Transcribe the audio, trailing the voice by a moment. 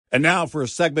And now for a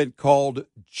segment called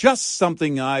Just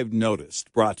Something I've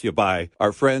Noticed, brought to you by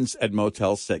our friends at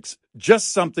Motel 6.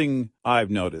 Just something I've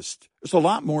noticed. There's a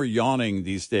lot more yawning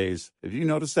these days. Have you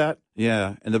noticed that?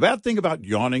 Yeah. And the bad thing about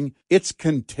yawning, it's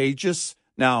contagious.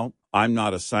 Now, I'm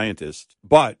not a scientist,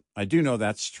 but I do know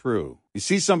that's true. You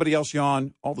see somebody else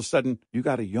yawn, all of a sudden, you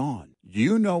got to yawn.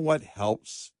 You know what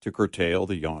helps to curtail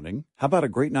the yawning? How about a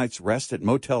great night's rest at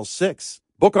Motel 6?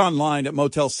 Book online at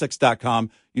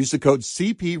motel6.com. Use the code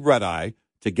CPRedEye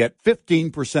to get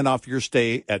 15% off your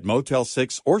stay at Motel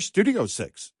 6 or Studio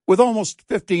 6. With almost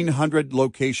 1,500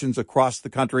 locations across the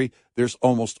country, there's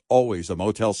almost always a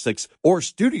Motel 6 or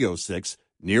Studio 6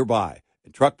 nearby.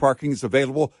 And truck parking is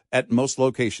available at most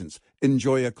locations.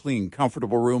 Enjoy a clean,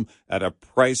 comfortable room at a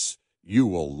price you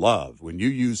will love when you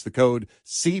use the code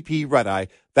CPRedEye.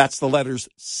 That's the letters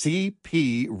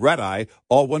CPRedEye,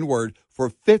 all one word, for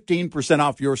 15%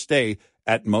 off your stay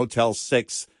at Motel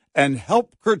 6 and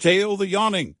help curtail the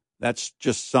yawning. That's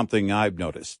just something I've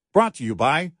noticed. Brought to you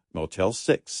by Motel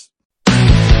 6.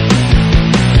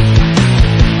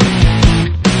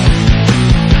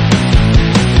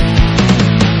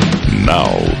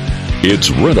 Now, it's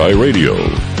Red Eye Radio.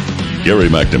 Gary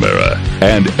McNamara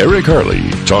and Eric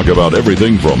Harley talk about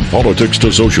everything from politics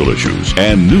to social issues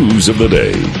and news of the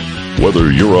day.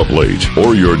 Whether you're up late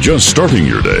or you're just starting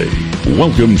your day,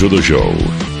 welcome to the show.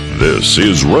 This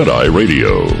is Red Eye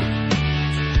Radio.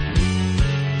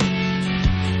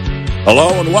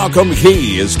 Hello and welcome.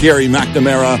 He is Gary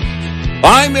McNamara.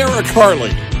 I'm Eric Harley.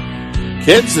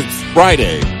 Kids, it's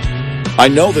Friday. I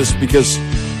know this because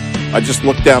I just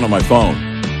looked down on my phone.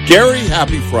 Gary,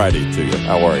 happy Friday to you.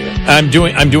 How are you? I'm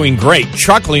doing great.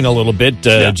 Chuckling a little bit.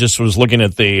 Just was looking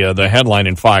at the headline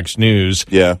in Fox News.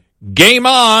 Yeah. Game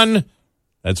on.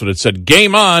 That's what it said.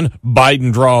 Game on.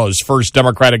 Biden draws first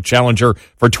Democratic challenger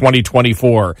for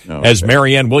 2024 as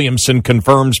Marianne Williamson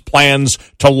confirms plans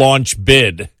to launch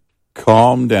bid.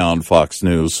 Calm down, Fox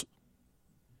News.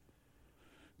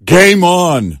 Game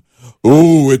on.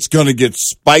 Ooh, it's going to get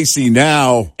spicy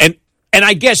now. And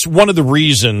I guess one of the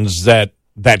reasons that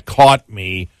caught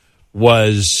me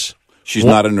was she's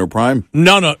not in her prime.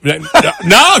 No.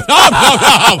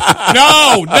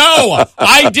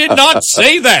 I did not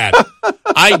say that.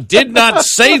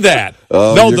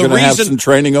 You're going to have some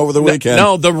training over the weekend.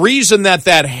 No, the reason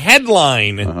that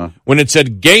headline when it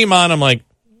said game on, I'm like,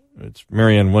 it's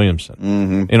Marianne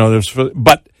Williamson. Mm-hmm.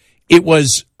 But it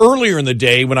was earlier in the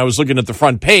day when I was looking at the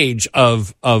front page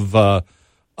of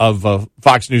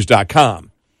FoxNews.com.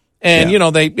 And,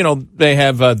 they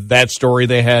have that story.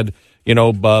 They had,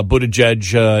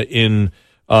 Buttigieg in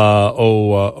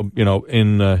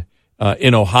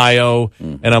Ohio.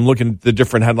 And I'm looking at the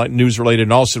different headline news related.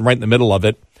 And all of a sudden, right in the middle of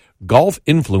it, golf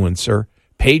influencer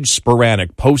Paige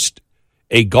Spiranac posts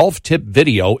a golf tip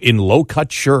video in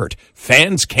low-cut shirt.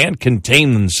 Fans can't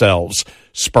contain themselves.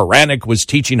 Spiranac was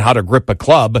teaching how to grip a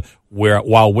club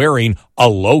while wearing a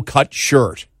low-cut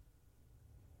shirt.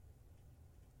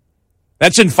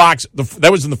 That's in Fox.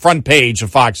 That was in the front page of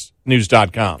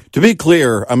FoxNews.com. To be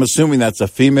clear, I'm assuming that's a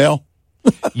female.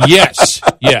 Yes.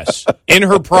 In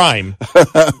her prime.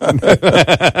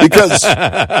 Because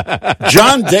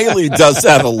John Daly does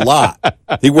that a lot.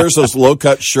 He wears those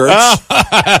low-cut shirts.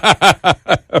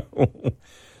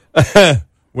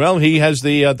 Well, he has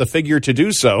the figure to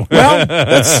do so. Well,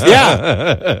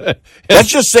 let's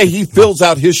just say he fills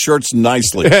out his shirts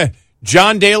nicely.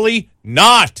 John Daly,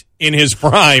 not in his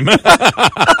prime.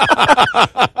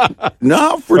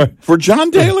 No, for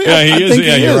John Daly, he is.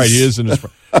 You're right. He is in his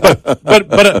prime.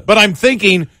 But I'm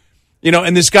thinking,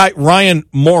 and this guy Ryan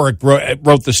Morick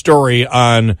wrote the story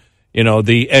on,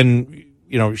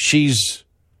 she's,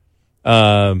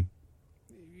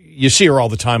 you see her all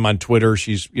the time on Twitter.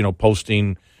 She's,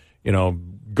 posting,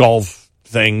 golf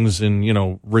things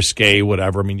and, risque,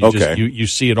 whatever. I mean, you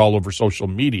see it all over social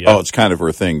media. Oh, it's kind of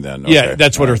her thing then. Okay. Yeah,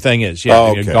 that's what her thing is.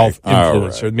 Yeah, golf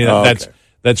influencer. Right. I mean,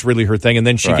 that's really her thing. And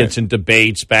then she gets in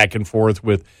debates back and forth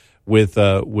with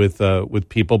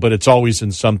people, but it's always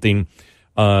in something.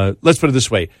 Let's put it this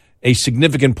way: a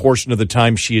significant portion of the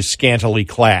time she is scantily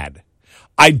clad.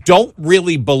 I don't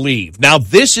really believe. Now,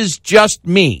 this is just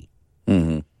me.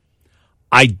 Mm-hmm.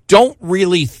 I don't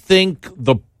really think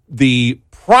the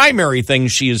primary thing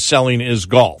she is selling is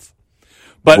golf.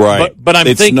 But I'm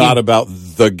thinking it's not about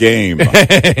the game.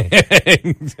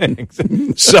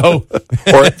 So,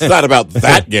 or it's not about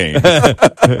that game.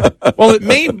 Well, it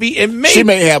may be. She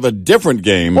may have a different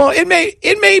game. Well, it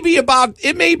may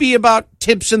be about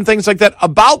tips and things like that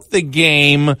about the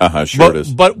game. Sure it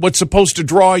is. But what's supposed to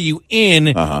draw you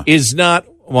in is not.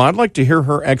 Well, I'd like to hear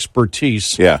her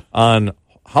expertise on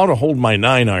how to hold my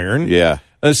 9-iron. Yeah.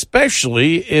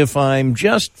 especially if I'm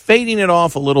just fading it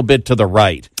off a little bit to the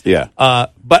right. Yeah.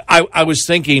 But I was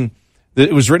thinking that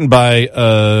it was written by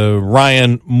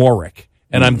Ryan Morrick.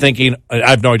 And I'm thinking,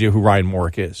 I have no idea who Ryan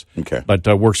Morrick is. Okay. But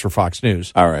works for Fox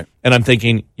News. All right. And I'm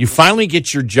thinking, you finally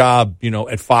get your job,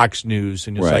 at Fox News.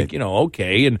 And it's Right. like,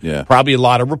 okay. And Yeah. probably a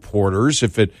lot of reporters,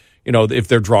 if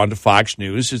they're drawn to Fox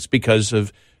News, it's because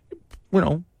of,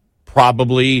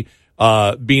 probably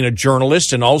being a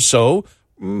journalist and also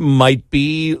might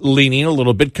be leaning a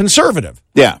little bit conservative.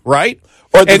 Yeah. Right?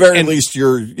 Or at the very least,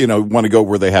 you're, want to go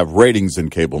where they have ratings in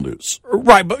cable news.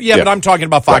 Right, but but I'm talking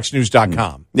about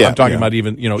FoxNews.com. Yeah, I'm talking yeah. about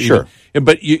even, Sure.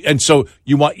 So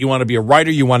you want to be a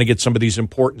writer, you want to get some of these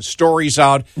important stories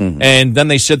out, and then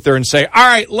they sit there and say, all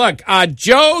right, look,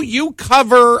 Joe, you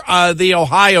cover the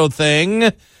Ohio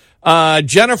thing.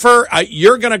 Jennifer,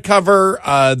 you're going to cover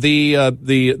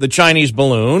the Chinese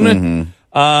balloon.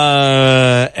 Do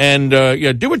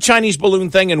a Chinese balloon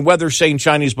thing and whether saying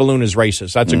Chinese balloon is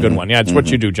racist. That's a good one. Yeah, it's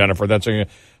what you do, Jennifer. That's how you're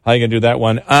going to do that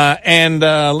one.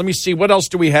 Let me see. What else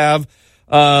do we have?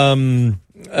 Let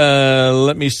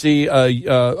me see.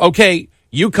 Okay,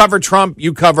 you cover Trump.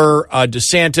 You cover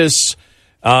DeSantis.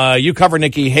 You cover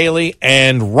Nikki Haley.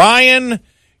 And Ryan,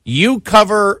 you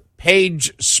cover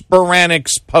Paige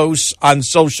Speranic's posts on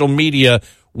social media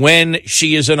when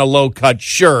she is in a low-cut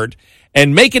shirt.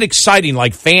 And make it exciting,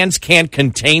 like fans can't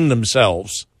contain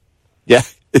themselves. Yeah,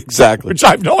 exactly. Which I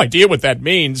have no idea what that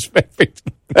means.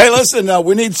 Hey, listen,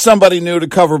 we need somebody new to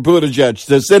cover Buttigieg.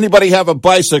 Does anybody have a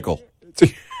bicycle?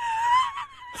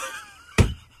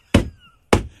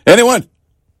 Anyone?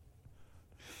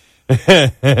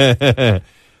 That's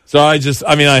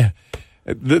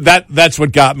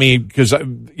what got me, because,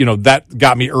 that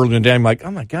got me early in the day. I'm like,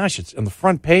 oh my gosh, it's on the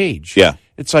front page. Yeah.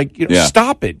 It's like, Yeah.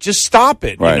 Stop it. Just stop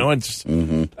it. Right. It's,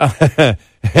 and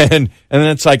then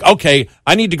it's like, okay,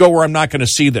 I need to go where I'm not going to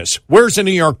see this. Where's the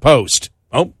New York Post?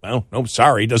 Oh, well, no,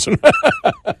 sorry. Doesn't.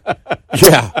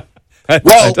 Yeah.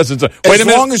 Well, doesn't, wait as a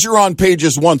minute. long as you're on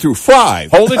pages 1 through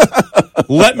 5. Hold it.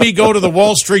 Let me go to the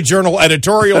Wall Street Journal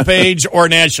editorial page or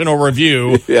National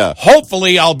Review. Yeah.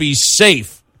 Hopefully I'll be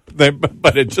safe.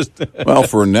 But it just. Well,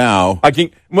 for now. I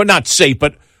can, not safe,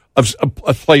 but a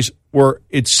place where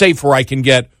it's safe where I can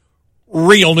get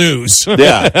real news.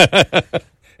 Yeah.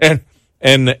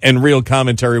 and real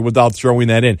commentary without throwing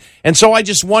that in. And so I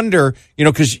just wonder,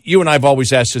 because you and I have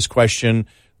always asked this question,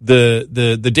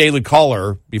 the Daily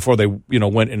Caller, before they,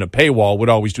 went in a paywall, would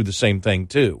always do the same thing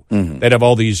too. They'd have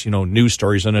all these, news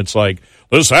stories, and it's like,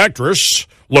 this actress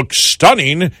looks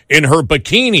stunning in her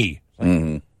bikini.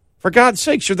 For God's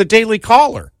sakes, you're the Daily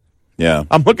Caller. Yeah.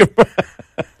 I'm looking for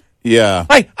Yeah.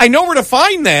 I know where to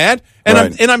find that, and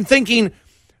Right. I'm thinking,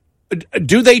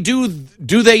 do they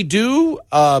do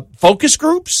focus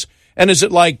groups? And is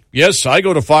it like, yes, I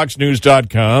go to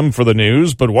FoxNews.com for the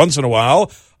news, but once in a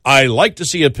while I like to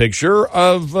see a picture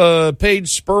of Paige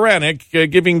Speranek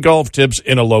giving golf tips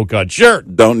in a low-cut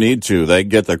shirt. Don't need to. They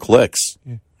get the clicks.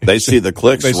 They see the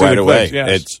clicks They see right the away. clicks,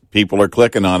 yes. It's people are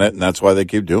clicking on it, and that's why they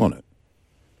keep doing it.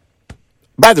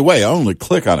 By the way, I only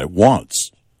click on it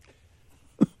once.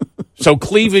 So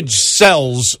cleavage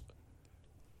sells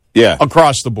Yeah.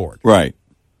 across the board. Right.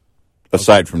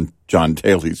 Aside from John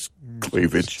Daly's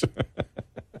cleavage.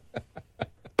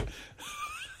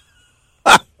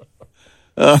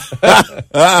 All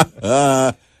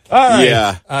right.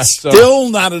 Yeah. So- Still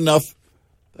not enough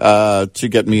to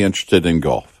get me interested in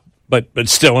golf. But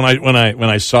still, when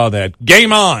I saw that,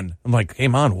 game on, I'm like,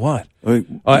 game on what? I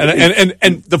mean,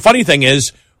 And the funny thing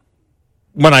is,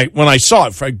 when I saw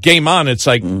it for game on, it's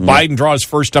like Biden draws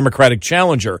first Democratic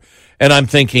challenger, and I'm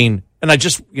thinking, and I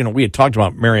just we had talked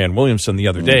about Marianne Williamson the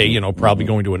other day, probably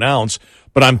going to announce,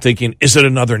 but I'm thinking, is it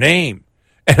another name?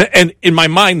 And in my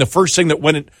mind, the first thing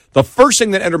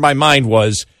that entered my mind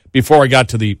was, before I got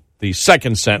to the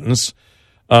second sentence,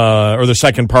 or the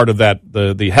second part of that,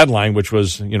 the headline, which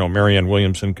was, Marianne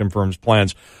Williamson confirms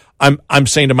plans. I'm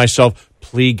saying to myself,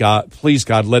 please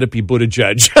God, let it be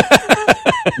Buttigieg.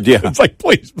 yeah. It's like,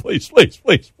 please.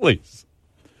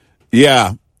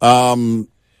 Yeah.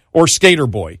 Or Skater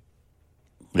Boy.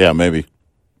 Yeah, maybe.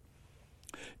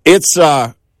 It's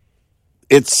not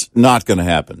going to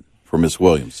happen for Miss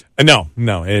Williams. No,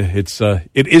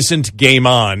 it isn't game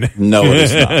on. No, it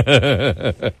is not.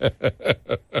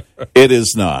 It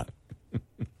is not.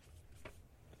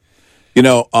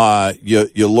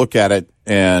 You look at it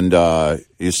and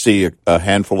you see a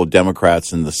handful of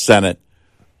Democrats in the Senate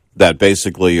that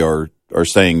basically are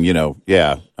saying, I'm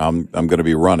going to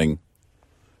be running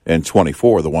in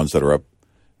 24, the ones that are up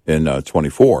in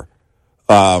 24.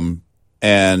 And,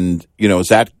 as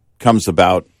that comes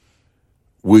about,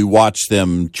 we watch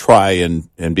them try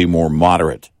and be more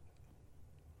moderate.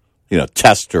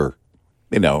 Tester,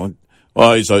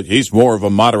 well, he's more of a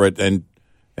moderate, and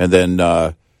then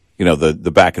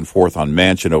the back and forth on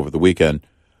Manchin over the weekend.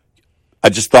 I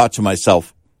just thought to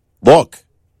myself, look,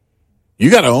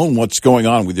 you got to own what's going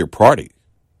on with your party.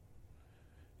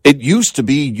 It used to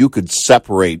be you could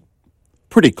separate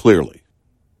pretty clearly.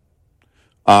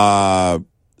 Kyrsten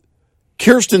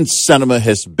Sinema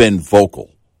has been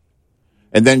vocal,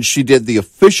 and then she did the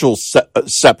official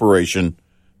separation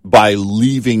by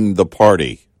leaving the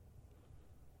party.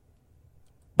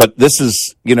 But this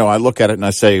is, I look at it and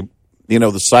I say,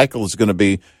 the cycle is going to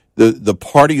be, the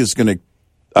party is going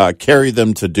to carry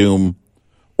them to doom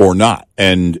or not,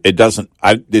 and it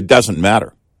doesn't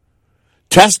matter.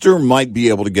 Tester might be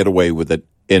able to get away with it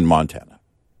in Montana.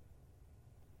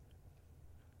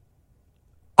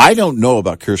 I don't know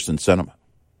about Kyrsten Sinema,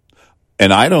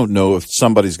 and I don't know if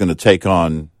somebody's going to take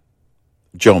on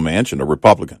Joe Manchin, a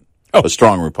Republican, a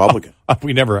strong Republican. I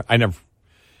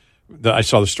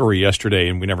saw the story yesterday,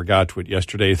 and we never got to it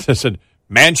yesterday. It said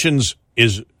Manchin's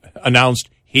is announced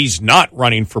he's not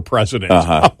running for president.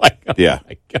 Uh-huh. Like, yeah.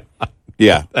 My God.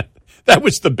 Yeah. That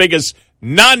was the biggest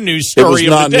non-news story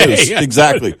of the day.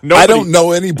 Exactly. I don't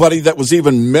know anybody that was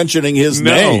even mentioning his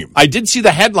name. I did see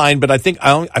the headline, but I think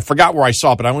I forgot where I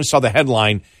saw it, but I only saw the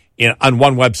headline on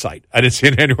one website. I didn't see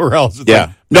it anywhere else. It's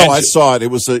yeah. No, I saw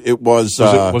it. Was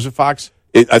it Fox?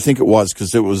 I think it was,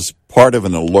 because it was part of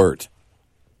an alert.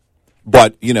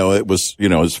 But, it was,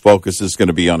 his focus is going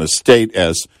to be on his state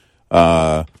as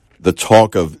the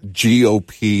talk of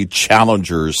GOP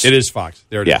challengers. It is Fox.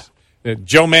 There it is.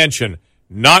 Joe Manchin,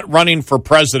 not running for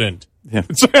president. Yeah.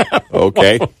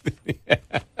 Okay.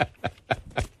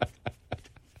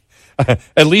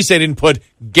 At least they didn't put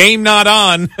game not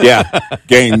on. Yeah,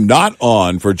 game not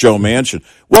on for Joe Manchin.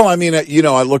 Well, I mean,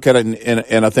 I look at it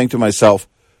and I think to myself,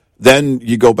 then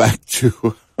you go back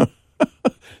to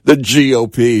the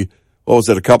GOP. What was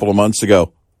it, a couple of months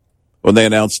ago, when they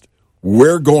announced,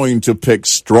 we're going to pick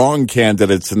strong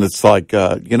candidates, and it's like,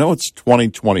 it's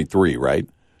 2023, right?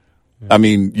 I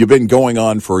mean, you've been going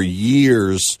on for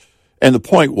years, and the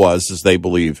point is they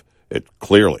believe it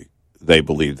clearly. They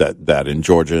believe that in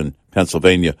Georgia and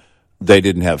Pennsylvania, they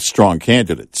didn't have strong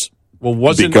candidates.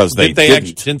 Well,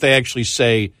 didn't they actually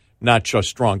say not just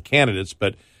strong candidates,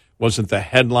 but wasn't the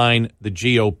headline the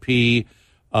GOP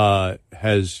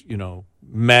has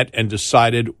met and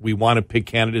decided we want to pick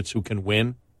candidates who can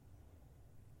win?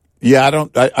 Yeah, I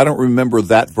don't remember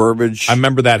that verbiage. I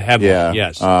remember that headline. Yeah,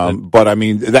 yes, but I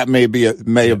mean that may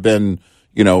have been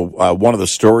one of the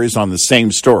stories on the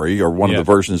same story, or one of the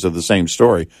versions of the same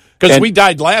story. Because we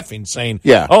died laughing, saying,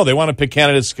 "Oh, they want to pick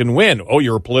candidates who can win. Oh,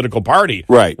 you're a political party,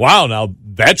 right? Wow, now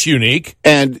that's unique."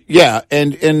 And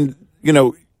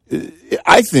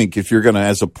I think if you're going to,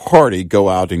 as a party, go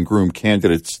out and groom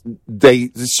candidates, they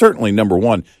certainly, number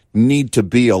one, need to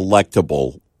be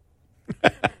electable.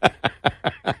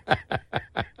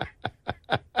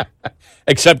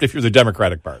 Except if you're the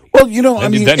Democratic Party. Well, you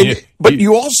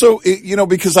also,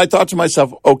 because I thought to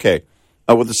myself, okay,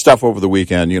 with the stuff over the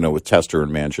weekend, with Tester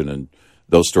and Manchin and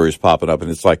those stories popping up, and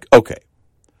it's like, okay,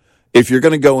 if you're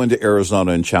going to go into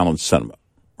Arizona and challenge Sinema,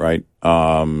 right,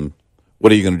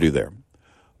 what are you going to do there?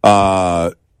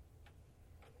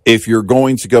 If you're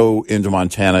going to go into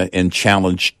Montana and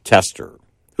challenge Tester,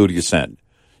 who do you send?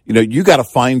 You got to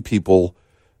find people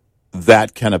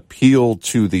that can appeal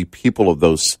to the people of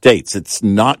those states. It's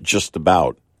not just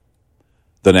about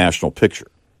the national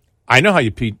picture. I know how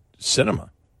you beat Sinema.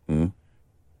 Mm-hmm.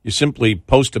 You simply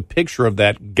post a picture of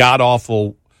that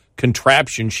god-awful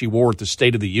contraption she wore at the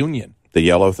State of the Union. The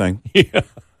yellow thing? Yeah.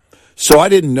 So I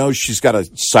didn't know she's got a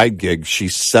side gig. She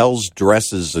sells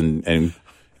dresses and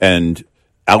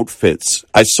outfits.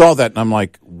 I saw that, and I'm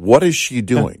like, what is she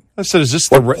doing? I said,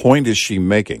 what point is she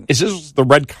making? Is this the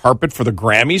red carpet for the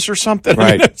Grammys or something?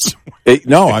 Right. It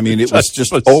was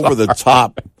just over the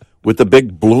top with the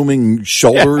big blooming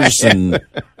shoulders and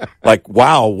like,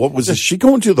 wow, what was this? She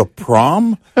going to the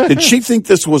prom? Did she think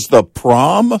this was the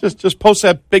prom? Just post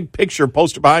that big picture,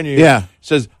 poster behind you. Yeah. It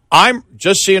says, I'm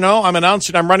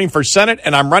announcing I'm running for Senate,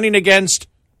 and I'm running against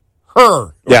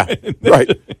her. Yeah,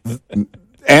 right.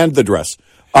 And the dress.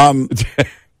 I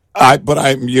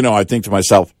think to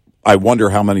myself, I wonder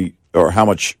how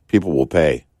much people will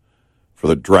pay for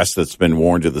the dress that's been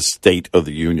worn to the State of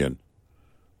the Union.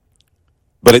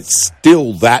 But it's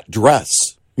still that dress.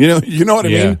 You know what I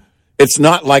mean? It's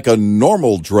not like a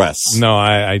normal dress. No,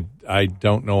 I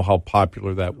don't know how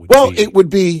popular that would be. Well, it would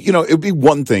be, it would be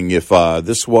one thing if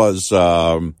this was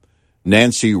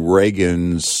Nancy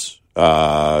Reagan's,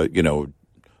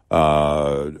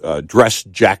 dress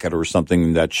jacket or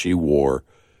something that she wore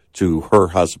to her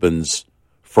husband's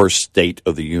first State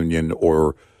of the Union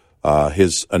or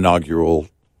his inaugural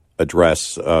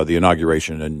address, the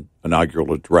inauguration and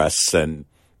inaugural address, and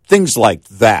things like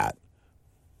that.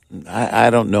 I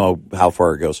don't know how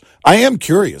far it goes. I am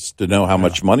curious to know how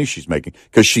much money she's making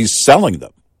because she's selling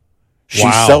them. She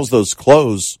sells those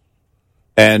clothes,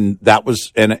 and that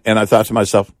was and I thought to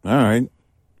myself, all right,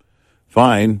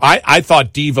 fine. I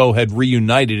thought Devo had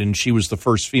reunited, and she was the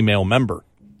first female member.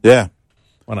 Yeah.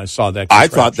 When I saw that, I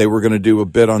thought they were going to do a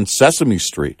bit on Sesame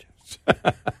Street.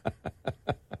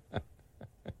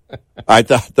 I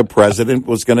thought the president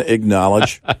was going to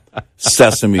acknowledge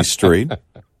Sesame Street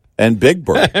and Big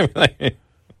Bird.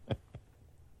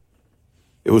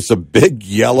 It was a big,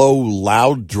 yellow,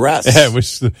 loud dress. Yeah,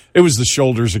 it was the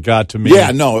shoulders it got to me.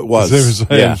 Yeah, no, it was. It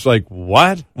was like,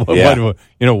 what?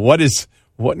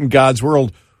 What in God's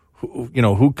world?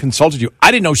 Who consulted you?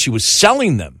 I didn't know she was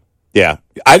selling them. Yeah,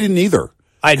 I didn't either.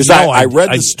 Because I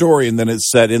read the story, and then it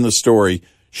said in the story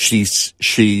she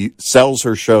sells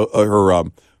her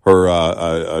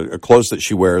clothes that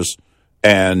she wears,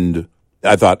 and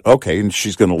I thought, okay, and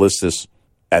she's going to list this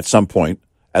at some point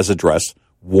as a dress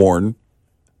worn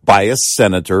by a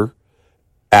senator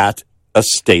at a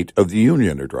State of the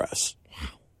Union address.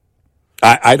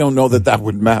 I don't know that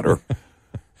would matter.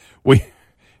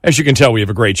 As you can tell, we have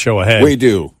a great show ahead. We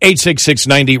do.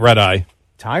 866-90-RED-EYE.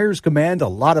 Tires command a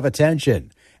lot of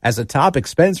attention. As a top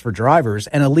expense for drivers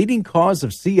and a leading cause of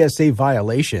CSA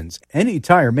violations, any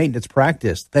tire maintenance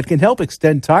practice that can help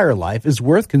extend tire life is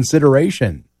worth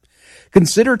consideration.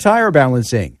 Consider tire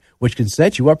balancing, which can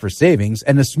set you up for savings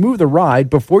and a smoother ride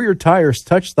before your tires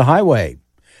touch the highway.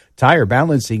 Tire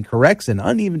balancing corrects an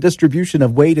uneven distribution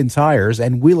of weight in tires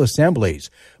and wheel assemblies,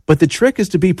 but the trick is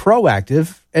to be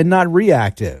proactive and not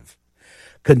reactive.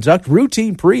 Conduct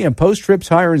routine pre- and post-trip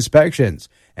tire inspections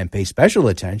and pay special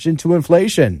attention to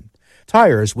inflation.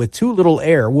 Tires with too little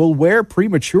air will wear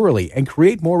prematurely and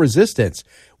create more resistance,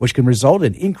 which can result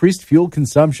in increased fuel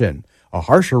consumption, a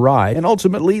harsher ride, and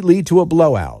ultimately lead to a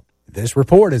blowout. This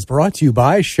report is brought to you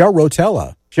by Shell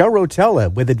Rotella. Shell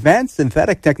Rotella, with advanced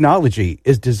synthetic technology,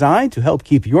 is designed to help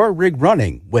keep your rig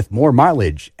running with more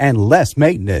mileage and less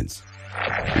maintenance.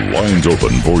 Lines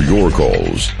open for your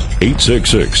calls.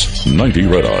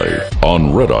 866-90-RED-EYE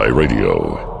on Red Eye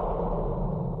Radio.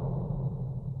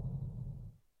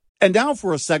 And now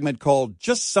for a segment called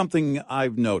Just Something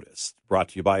I've Noticed, brought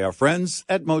to you by our friends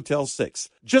at Motel 6.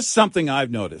 Just something I've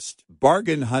noticed.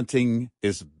 Bargain hunting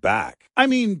is back. I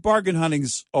mean, bargain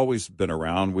hunting's always been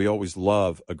around. We always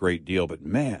love a great deal. But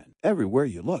man, everywhere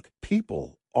you look,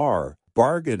 people are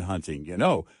bargain hunting.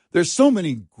 There's so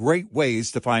many great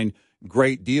ways to find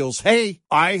great deals. Hey,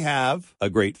 I have a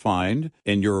great find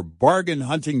in your bargain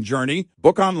hunting journey.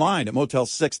 Book online at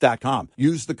Motel6.com.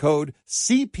 Use the code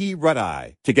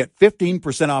CPRedEye to get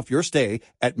 15% off your stay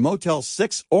at Motel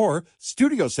 6 or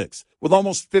Studio 6. With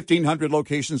almost 1,500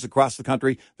 locations across the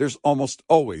country, there's almost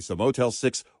always a Motel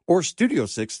 6 or Studio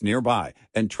 6 nearby,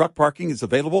 and truck parking is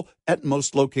available at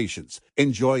most locations.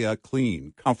 Enjoy a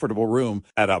clean, comfortable room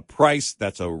at a price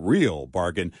that's a real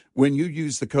bargain when you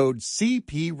use the code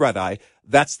CPRedEye.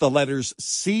 That's the letters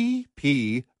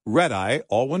CP Red-Eye,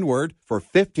 all one word, for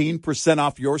 15%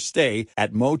 off your stay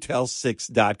at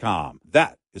Motel6.com.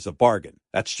 That is a bargain.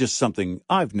 That's just something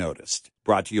I've noticed.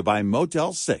 Brought to you by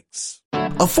Motel 6.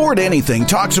 Afford Anything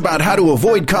talks about how to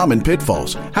avoid common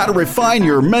pitfalls, how to refine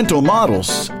your mental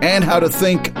models, and how to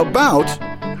think about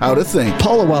how to think.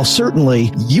 Paula, while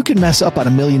certainly you can mess up on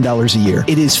 $1 million a year,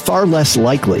 it is far less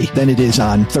likely than it is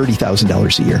on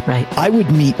 $30,000 a year. Right. I would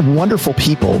meet wonderful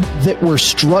people that were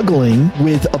struggling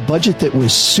with a budget that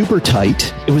was super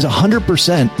tight. It was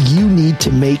 100% you need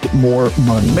to make more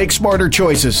money. Make smarter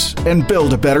choices and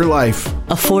build a better life.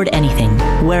 Afford Anything,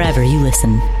 wherever you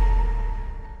listen.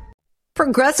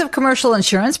 Progressive Commercial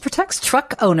Insurance protects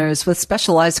truck owners with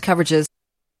specialized coverages.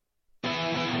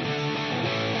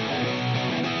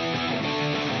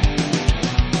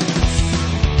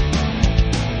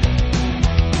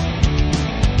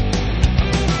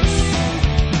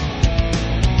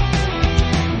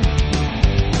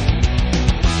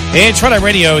 Hey, it's Red Eye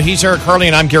Radio. He's Eric Harley,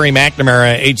 and I'm Gary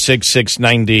McNamara,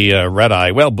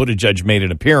 866-90-RED-EYE. Well, Buttigieg made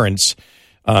an appearance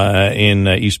in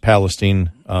East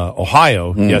Palestine,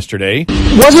 Ohio, yesterday.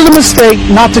 Was it a mistake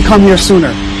not to come here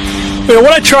sooner?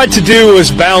 What I tried to do was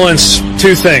balance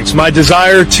two things. My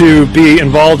desire to be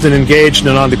involved and engaged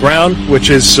and on the ground, which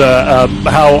is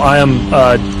how I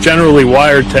am generally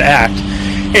wired to act,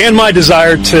 and my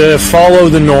desire to follow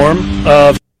the norm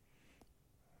of...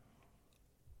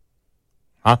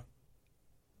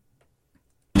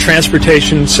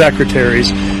 transportation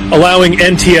secretaries, allowing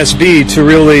NTSB to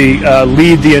really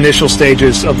lead the initial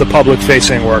stages of the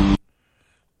public-facing work.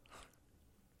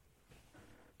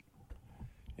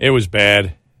 It was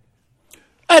bad.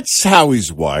 That's how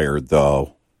he's wired,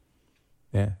 though.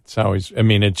 Yeah, it's how he's. I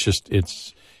mean, it's just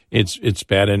it's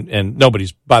bad, and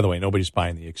nobody's. By the way, nobody's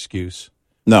buying the excuse.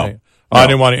 No, okay? I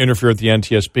didn't want to interfere with the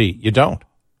NTSB. You don't.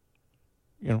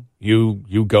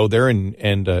 You go there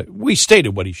and we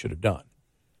stated what he should have done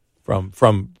from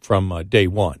day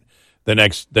one. The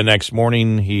next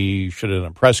morning he should have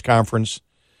done a press conference,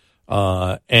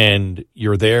 and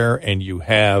you're there and you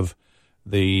have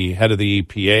the head of the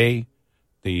EPA,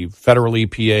 the federal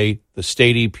EPA, the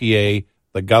state EPA,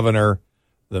 the governor,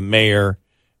 the mayor,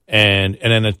 and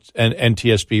then an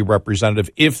NTSB representative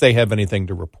if they have anything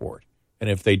to report. And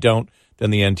if they don't, then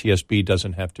the NTSB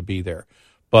doesn't have to be there.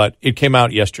 But it came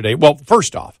out yesterday. Well,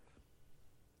 first off,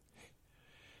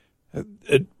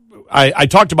 I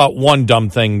talked about one dumb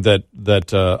thing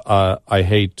that I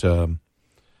hate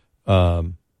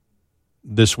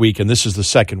this week, and this is the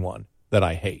second one that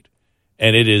I hate.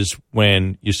 And it is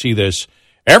when you see this,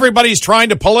 everybody's trying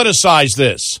to politicize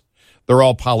this. They're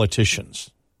all politicians.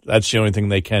 That's the only thing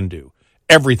they can do.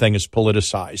 Everything is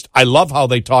politicized. I love how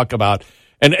they talk about,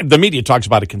 and the media talks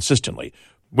about it consistently.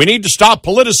 We need to stop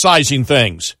politicizing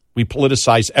things. We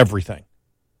politicize everything.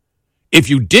 If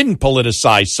you didn't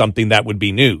politicize something, that would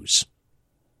be news.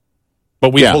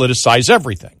 But we politicize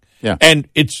everything. Yeah. And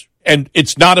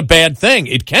it's not a bad thing.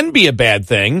 It can be a bad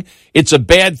thing. It's a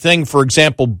bad thing, for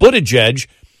example, Buttigieg,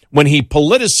 when he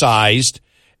politicized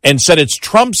and said it's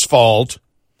Trump's fault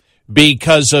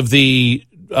because of the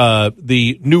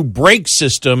new brake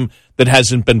system that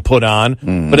hasn't been put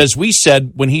on. But as we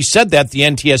said, when he said that, the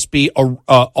NTSB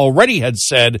already had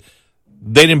said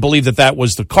they didn't believe that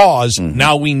was the cause.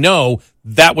 Now we know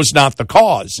that was not the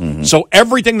cause. So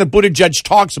everything that Buttigieg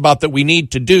talks about that we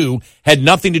need to do had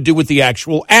nothing to do with the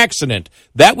actual accident.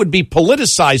 That would be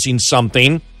politicizing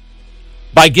something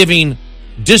by giving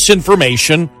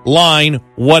disinformation, lying,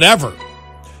 whatever.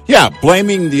 Yeah,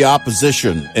 blaming the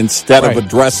opposition instead of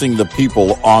addressing the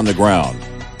people on the ground.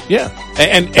 Yeah,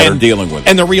 and are dealing with it.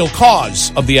 And the real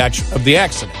cause of the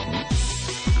accident.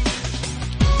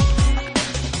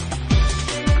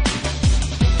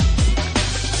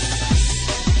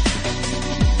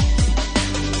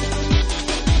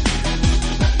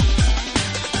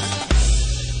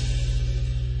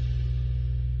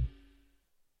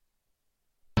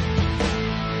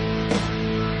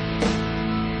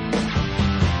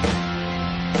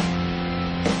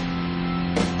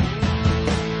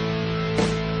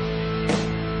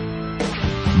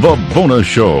 The Bonus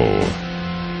Show.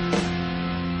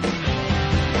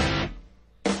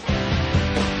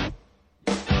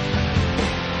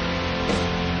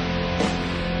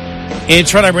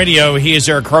 It's Red Eye Radio. He is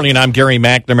Eric Carly, and I'm Gary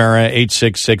McNamara,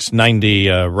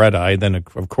 866-90 Red Eye. Then,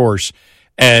 of course,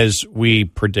 as we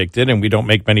predicted, and we don't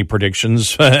make many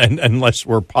predictions unless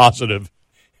we're positive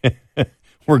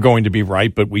we're going to be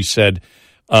right, but we said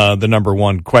the number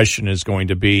one question is going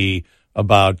to be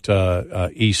about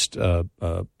East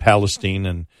Palestine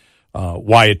and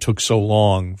why it took so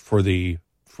long for the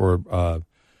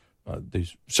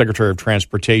Secretary of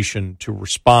Transportation to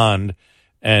respond,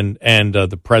 and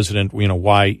the president,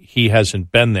 why he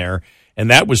hasn't been there, and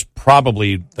that was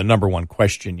probably the number one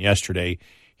question yesterday.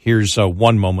 Here's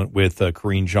one moment with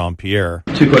Karine Jean-Pierre.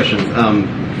 Two questions.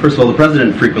 First of all, the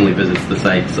president frequently visits the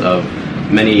sites of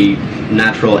many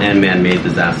natural and man-made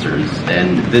disasters,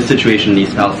 and this situation in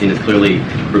East Palestine has clearly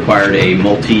required a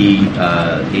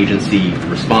multi-agency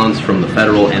response from the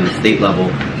federal and the state level.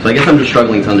 So I guess I'm just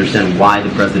struggling to understand why the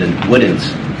president wouldn't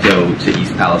go to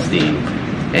East Palestine.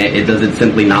 Does it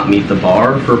simply not meet the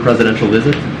bar for a presidential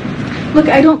visit? Look,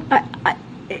 I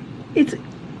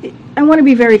want to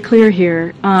be very clear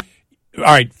here. All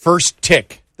right, first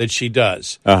tick that she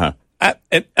does. Uh-huh. I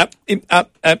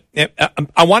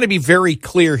want to be very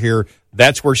clear here.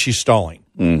 That's where she's stalling.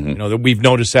 That we've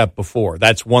noticed that before.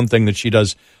 That's one thing that she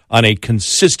does on a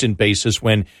consistent basis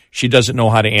when she doesn't know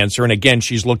how to answer. And again,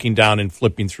 she's looking down and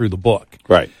flipping through the book.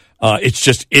 Right. It's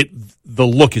just the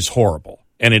look is horrible,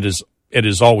 and it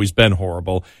has always been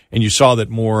horrible. And you saw that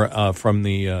more from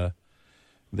the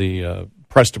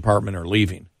press department are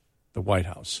leaving the White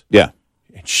House. Yeah,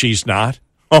 and she's not.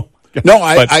 No,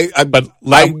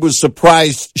 I was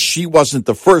surprised she wasn't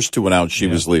the first to announce she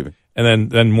was leaving.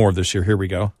 And then more of this here. Here we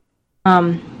go.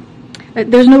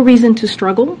 There's no reason to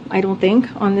struggle, I don't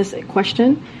think, on this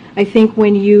question. I think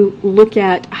when you look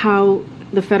at how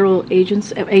the federal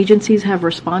agencies have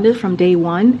responded from day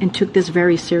one and took this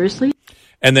very seriously.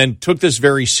 And then took this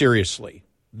very seriously.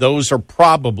 Those are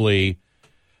probably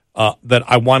that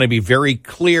I want to be very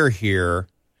clear here,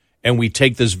 and we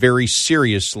take this very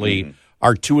seriously,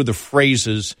 are two of the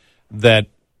phrases that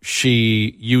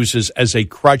she uses as a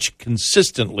crutch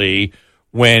consistently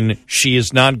when she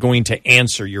is not going to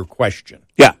answer your question.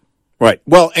 Yeah, right.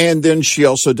 Well, and then she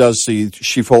also does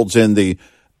she folds in the,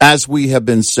 as we have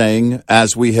been saying,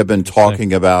 as we have been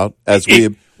talking about, as we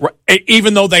have,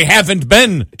 even though they haven't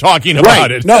been talking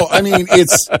about it. No, I mean,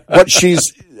 it's what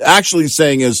she's actually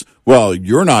saying is, well,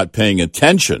 you're not paying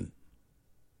attention.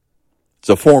 It's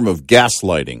a form of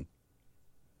gaslighting.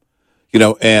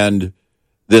 And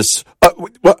this,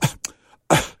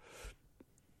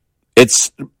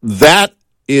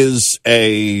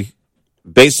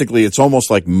 basically it's almost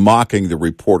like mocking the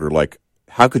reporter. Like,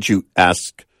 how could you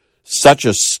ask such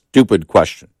a stupid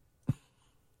question?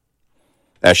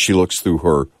 As she looks through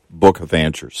her book of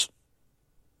answers.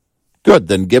 Good,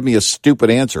 then give me a stupid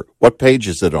answer. What page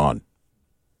is it on?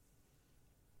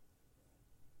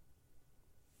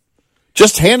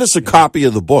 Just hand us a copy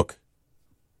of the book.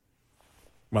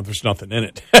 Well, there's nothing in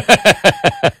it.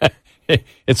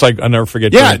 It's like, I'll never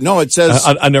forget. It says...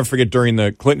 I'll never forget during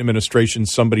the Clinton administration,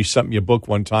 somebody sent me a book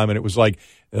one time, and it was like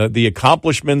the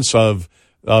accomplishments of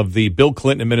the Bill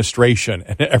Clinton administration,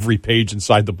 and every page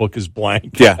inside the book is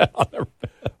blank. Yeah.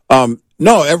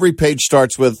 No, every page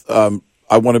starts with,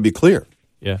 I want to be clear.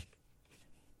 Yeah.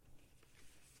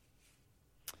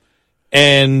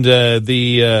 And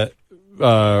the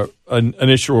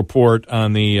initial report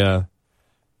on the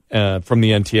from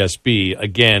the NTSB,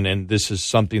 again, and this is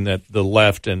something that the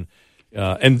left and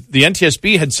the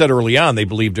NTSB had said early on, they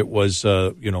believed it was,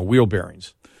 wheel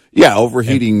bearings. Yeah,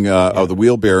 overheating of the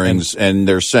wheel bearings, and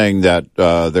they're saying that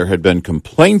there had been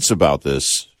complaints about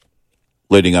this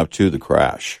leading up to the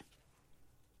crash.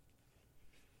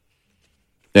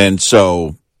 And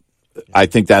so I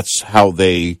think that's how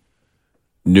they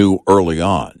knew early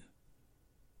on.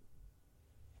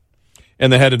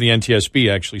 And the head of the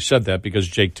NTSB actually said that because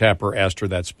Jake Tapper asked her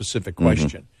that specific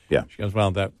question. Mm-hmm. Yeah. She goes,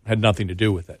 well, that had nothing to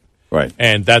do with it. Right.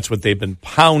 And that's what they've been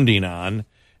pounding on.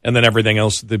 And then everything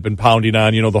else they've been pounding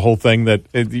on, the whole thing that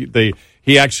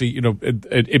he actually,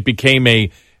 it became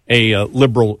a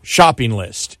liberal shopping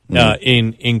list,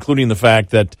 including the fact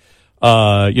that,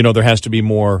 there has to be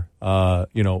more,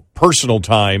 personal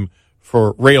time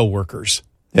for rail workers.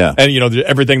 Yeah. And,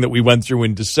 everything that we went through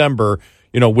in December,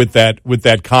 with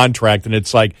that contract. And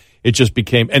it's like, it just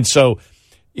became, and so,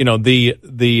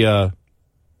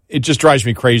 it just drives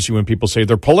me crazy when people say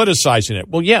they're politicizing it.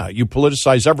 Well, yeah, you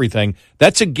politicize everything.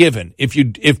 That's a given.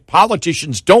 If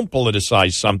politicians don't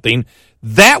politicize something,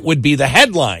 that would be the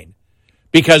headline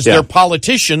because they're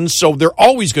politicians, so they're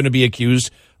always going to be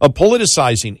accused of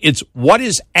politicizing. It's what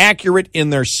is accurate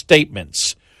in their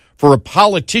statements for a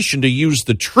politician to use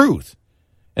the truth.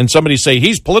 And somebody say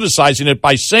he's politicizing it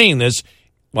by saying this.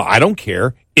 Well, I don't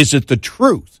care. Is it the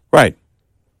truth? Right.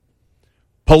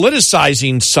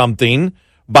 Politicizing something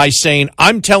by saying,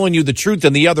 I'm telling you the truth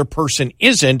and the other person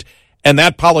isn't, and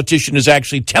that politician is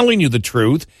actually telling you the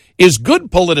truth, is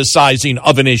good politicizing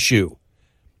of an issue.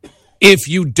 If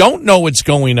you don't know what's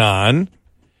going on,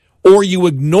 or you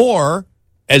ignore,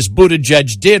 as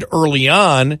Buttigieg did early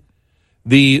on,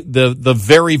 the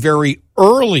very, very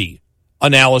early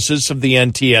analysis of the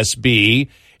NTSB,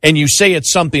 and you say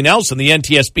it's something else, and the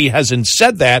NTSB hasn't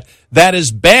said that, that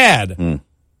is bad.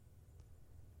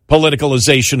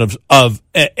 Politicalization of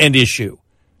an issue.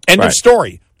 End of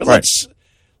story. But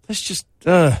let's just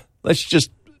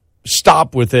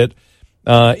stop with it.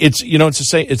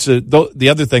 The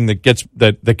other thing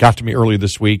that got to me earlier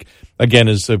this week again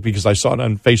is because I saw it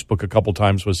on Facebook a couple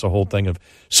times was the whole thing of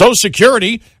Social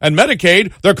Security and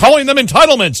Medicaid. They're calling them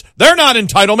entitlements. They're not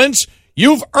entitlements.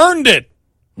 You've earned it.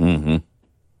 Mm-hmm.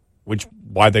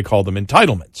 Why they call them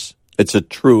entitlements. It's a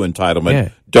true entitlement. Yeah.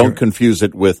 Don't confuse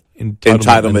it with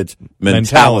entitlement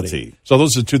mentality. So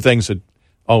those are two things that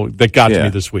got to me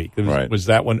this week. Was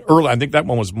that one early? I think that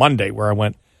one was Monday where I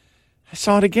went, I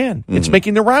saw it again. Mm-hmm. It's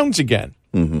making the rounds again.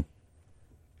 Mm-hmm.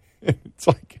 It's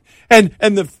like, and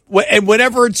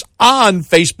whenever it's on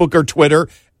Facebook or Twitter,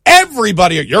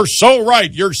 everybody, you're so right.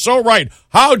 You're so right.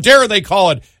 How dare they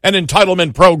call it an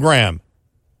entitlement program?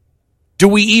 Do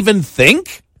we even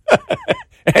think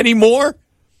anymore?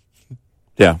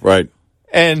 Yeah, right.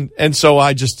 And so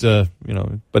I just,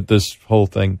 but this whole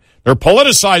thing, they're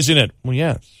politicizing it. Well,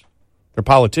 yes, they're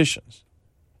politicians.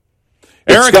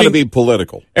 It's got to be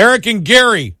political. Eric and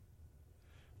Gary,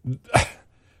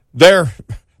 they're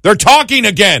talking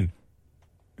again.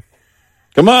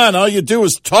 Come on, all you do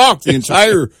is talk the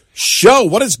entire show.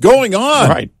 What is going on?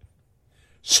 Right.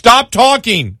 Stop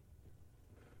talking.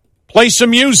 Play some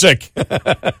music.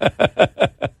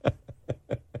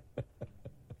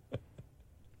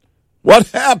 What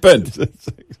happened?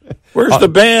 Where's the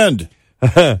band?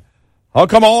 How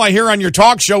come all I hear on your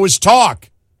talk show is talk?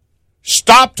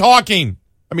 Stop talking.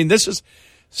 I mean, this is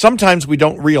sometimes we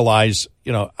don't realize,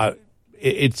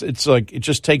 it's like it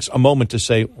just takes a moment to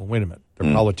say, well, wait a minute,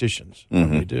 they're politicians.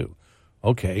 What do they do?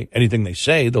 Okay, anything they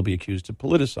say, they'll be accused of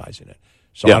politicizing it.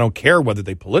 So I don't care whether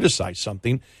they politicize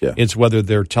something. Yeah. It's whether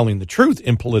they're telling the truth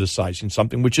in politicizing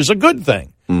something, which is a good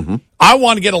thing. I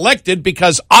want to get elected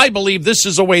because I believe this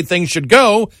is the way things should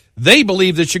go. They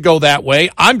believe it should go that way.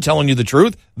 I'm telling you the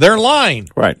truth. They're lying.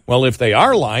 Right. Well, if they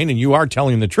are lying and you are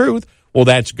telling the truth, well,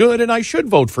 that's good, and I should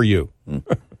vote for you.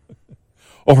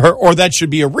 Or that should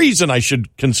be a reason I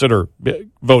should consider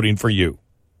voting for you.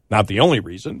 Not the only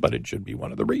reason, but it should be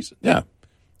one of the reasons. Yeah.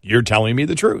 You're telling me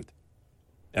the truth.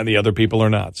 And the other people are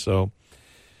not. So,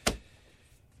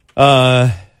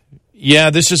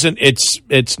 this isn't.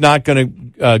 It's not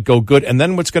going to go good. And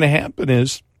then what's going to happen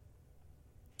is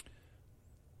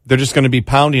they're just going to be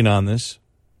pounding on this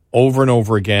over and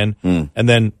over again. And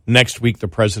then next week the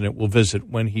president will visit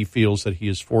when he feels that he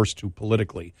is forced to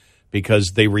politically,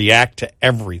 because they react to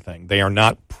everything. They are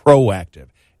not proactive.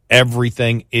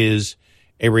 Everything is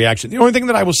a reaction. The only thing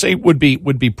that I will say would be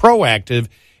proactive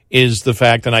is the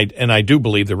fact, and I do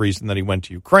believe the reason that he went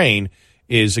to Ukraine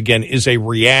is a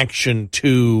reaction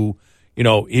to,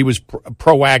 he was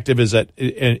proactive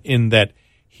in that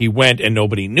he went and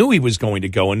nobody knew he was going to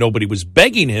go and nobody was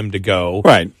begging him to go,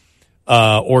 right,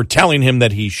 or telling him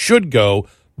that he should go,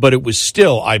 but it was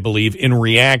still, I believe, in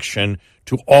reaction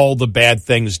to all the bad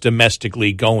things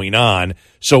domestically going on.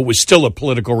 So it was still a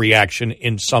political reaction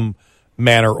in some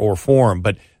manner or form,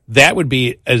 but that would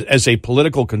be, as a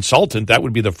political consultant, that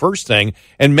would be the first thing.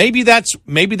 And maybe that's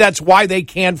why they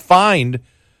can't find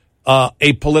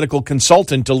a political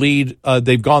consultant to lead.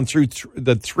 They've gone through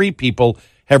the three people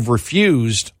have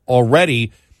refused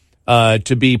already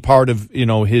to be part of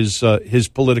his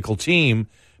political team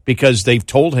because they've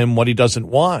told him what he doesn't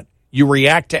want. You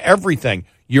react to everything.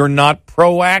 You're not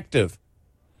proactive.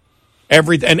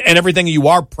 Everything you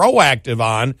are proactive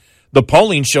on, the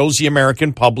polling shows the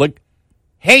American public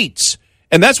hates.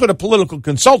 And that's what a political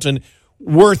consultant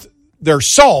worth their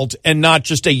salt and not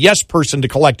just a yes person to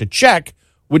collect a check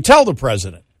would tell the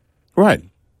president. Right.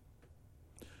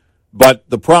 But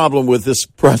the problem with this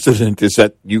president is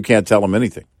that you can't tell him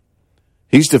anything.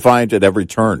 He's defiant at every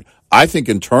turn. I think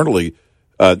internally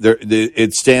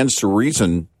it stands to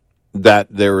reason that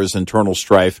there is internal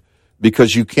strife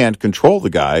because you can't control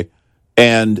the guy,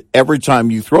 and every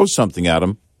time you throw something at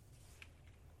him,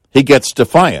 he gets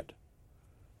defiant.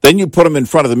 Then you put him in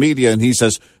front of the media and he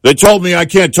says, they told me I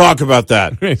can't talk about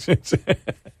that.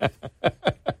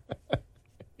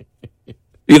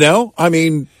 I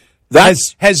mean,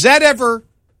 that's... Has that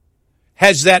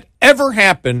ever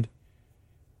happened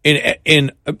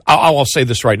in I'll say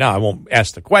this right now. I won't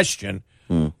ask the question.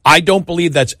 I don't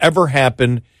believe that's ever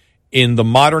happened in the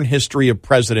modern history of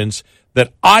presidents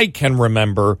that I can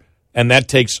remember, and that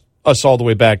takes us all the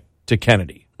way back to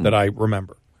Kennedy, that I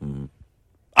remember.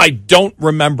 I don't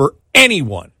remember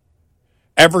anyone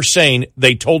ever saying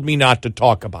they told me not to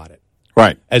talk about it.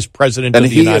 Right. As president of the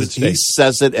United States. He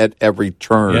says it at every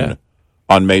turn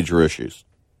on major issues.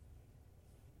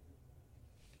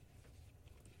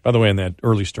 By the way, in that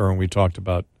early story we talked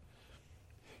about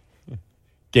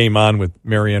Game On with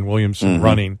Marianne Williamson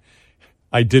running,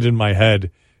 I did in my head,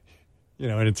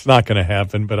 and it's not going to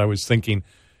happen, but I was thinking,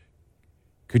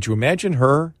 could you imagine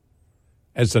her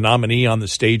as the nominee on the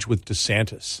stage with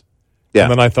DeSantis? Yeah.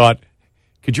 And then I thought,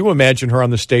 could you imagine her on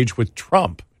the stage with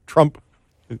Trump? Trump,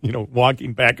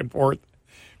 walking back and forth,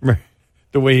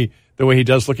 the way he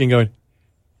does, looking, going,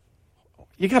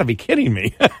 you got to be kidding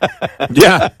me.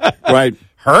 Yeah, right.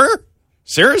 Her?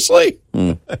 Seriously?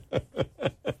 Well,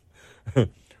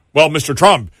 Mr.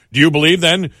 Trump, do you believe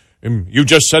then, you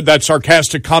just said that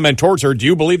sarcastic comment towards her, do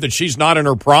you believe that she's not in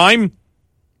her prime?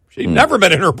 She's never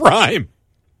been in her prime.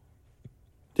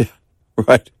 Yeah,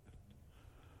 right.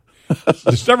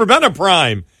 There's never been a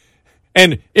prime.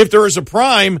 And if there is a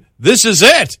prime, this is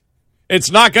it.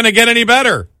 It's not going to get any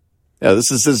better. Yeah,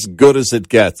 this is as good as it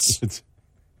gets.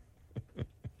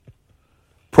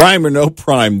 Prime or no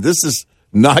prime, this is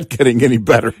not getting any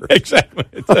better. Exactly.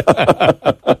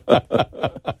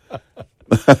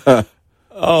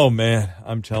 Oh, man,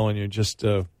 I'm telling you, just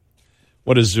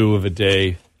what a zoo of a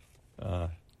day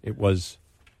it was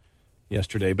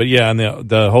yesterday. But, yeah, and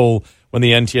the whole, when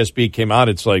the NTSB came out,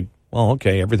 it's like, well,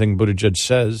 okay, everything Buttigieg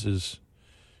says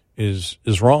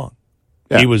is wrong.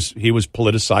 Yeah. He was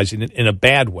politicizing it in a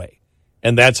bad way,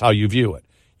 and that's how you view it.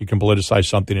 You can politicize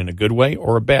something in a good way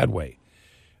or a bad way.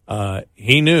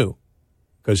 He knew,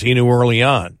 because he knew early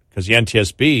on, because the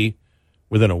NTSB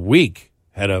within a week,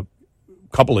 had a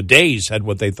couple of days, had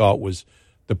what they thought was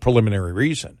the preliminary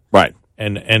reason. Right.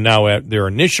 And now their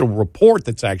initial report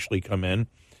that's actually come in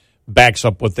backs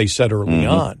up what they said early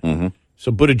on. Mm-hmm.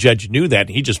 So Buttigieg knew that,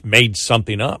 and he just made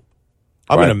something up.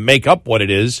 I'm Right. going to make up what it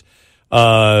is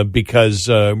because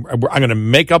I'm going to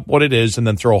make up what it is and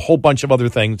then throw a whole bunch of other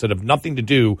things that have nothing to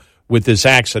do with this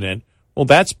accident. Well,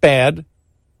 that's bad.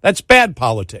 That's bad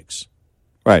politics.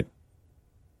 Right.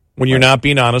 When you're not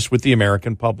being honest with the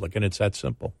American public, and it's that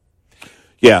simple.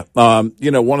 Yeah.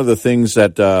 One of the things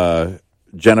that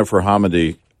Jennifer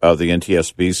Hamady of the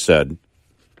NTSB said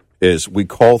is we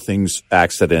call things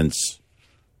accidents,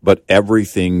 but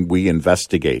everything we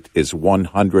investigate is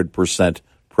 100%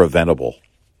 preventable.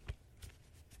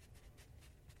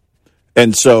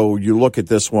 And so you look at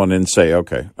this one and say,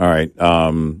 okay, all right,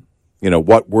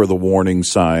 what were the warning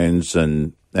signs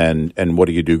and what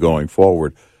do you do going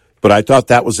forward? But I thought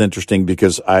that was interesting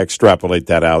because I extrapolate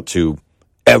that out to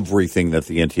everything that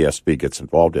the NTSB gets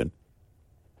involved in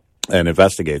and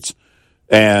investigates.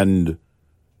 And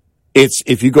it's,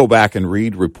 if you go back and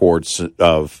read reports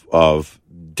of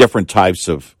different types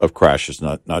of crashes,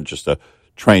 not just a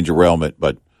train derailment,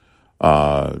 but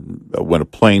when a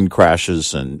plane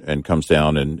crashes and comes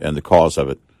down and the cause of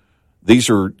it,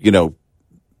 these are,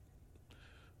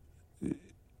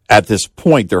 at this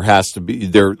point,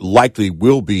 there likely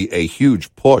will be a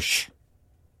huge push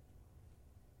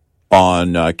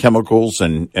on chemicals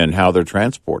and how they're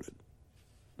transported.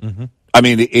 Mm-hmm. I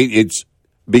mean, it's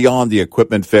beyond the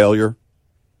equipment failure.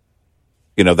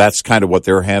 That's kind of what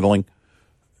they're handling.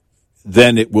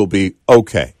 Then it will be,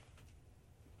 okay,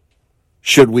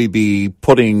 should we be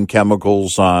putting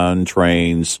chemicals on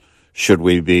trains? Should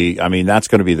we be, that's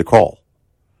going to be the call.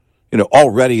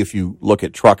 Already if you look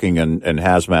at trucking and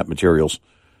hazmat materials,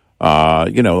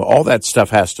 all that stuff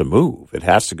has to move. It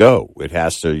has to go.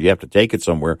 You have to take it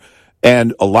somewhere.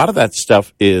 And a lot of that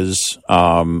stuff is,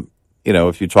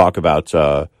 if you talk about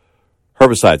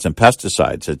herbicides and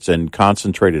pesticides, it's in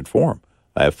concentrated form.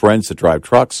 I have friends that drive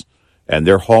trucks, and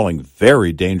they're hauling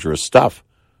very dangerous stuff,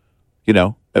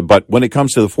 But when it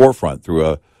comes to the forefront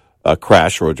through a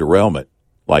crash or a derailment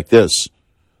like this,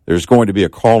 there's going to be a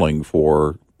calling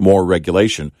for more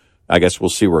regulation. I guess we'll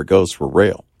see where it goes for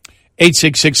rail.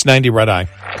 866-90 Red Eye.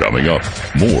 Coming up,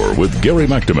 more with Gary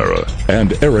McNamara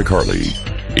and Eric Harley.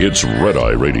 It's Red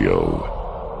Eye Radio.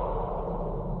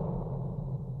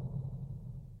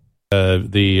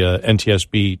 The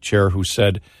NTSB chair who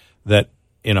said that,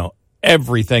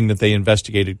 everything that they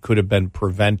investigated could have been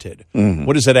prevented. Mm-hmm.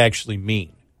 What does that actually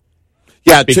mean?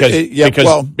 Yeah,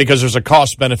 because there's a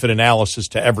cost benefit analysis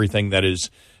to everything that is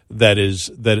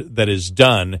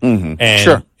done. Mm-hmm. And,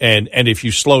 sure. And if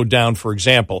you slowed down, for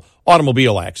example,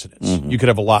 automobile accidents, mm-hmm. you could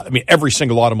have a lot. Every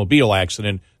single automobile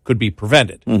accident could be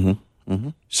prevented. Mm-hmm. Mm-hmm.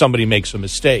 Somebody makes a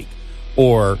mistake,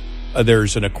 or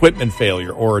there's an equipment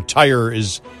failure, or a tire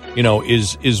is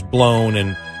blown,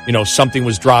 and something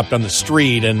was dropped on the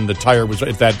street, and the tire was.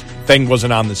 If that thing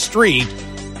wasn't on the street,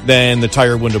 then the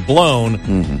tire wouldn't have blown.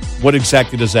 Mm-hmm. What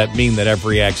exactly does that mean that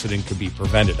every accident could be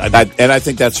prevented? And I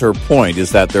think that's her point,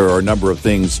 is that there are a number of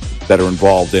things that are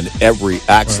involved in every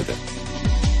accident.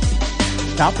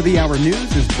 Right. Top of the Hour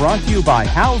News is brought to you by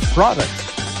House Products.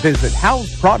 Visit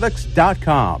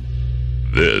houseproducts.com.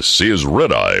 This is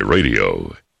Red Eye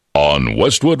Radio on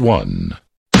Westwood One.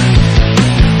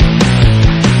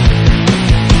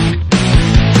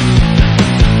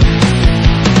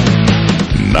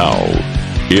 Now,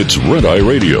 it's Red Eye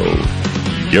Radio.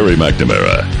 Gary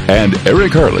McNamara and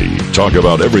Eric Harley talk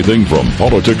about everything from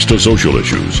politics to social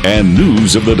issues and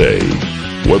news of the day.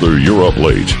 Whether you're up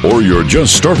late or you're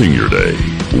just starting your day,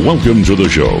 welcome to the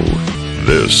show.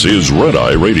 This is Red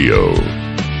Eye Radio.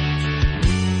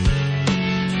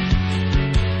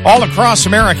 All across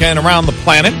America and around the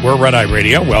planet, we're Red Eye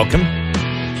Radio. Welcome.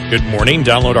 Good morning.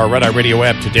 Download our Red Eye Radio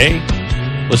app today.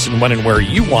 Listen when and where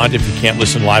you want if you can't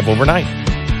listen live overnight.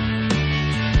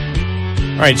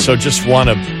 All right, so just want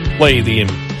to play the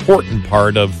important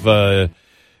part of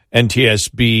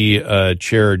NTSB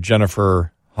Chair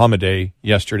Jennifer Hamady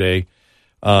yesterday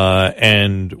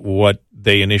and what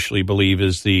they initially believe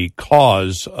is the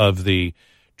cause of the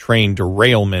train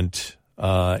derailment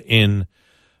in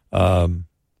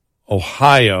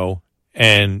Ohio.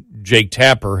 And Jake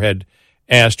Tapper had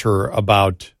asked her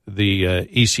about the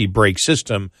EC brake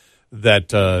system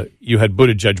that you had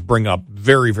Buttigieg bring up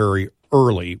very, very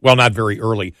early. Well, not very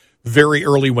early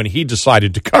when he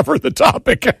decided to cover the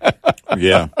topic.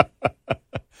 Yeah.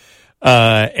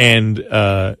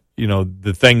 The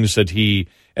things that he,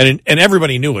 and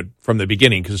everybody knew it from the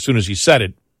beginning, because as soon as he said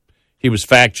it, he was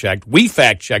fact-checked. We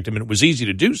fact-checked him, and it was easy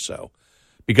to do so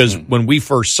Because when we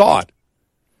first saw it,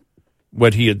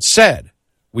 what he had said,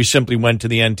 we simply went to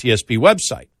the NTSB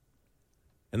website.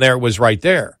 And there it was right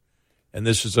there. And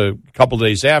this is a couple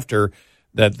days after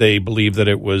that they believed that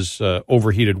it was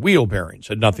overheated wheel bearings.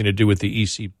 It had nothing to do with the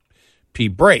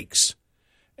ECP brakes.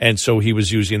 And so he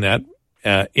was using that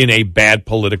in a bad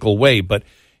political way. But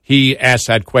he asked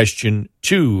that question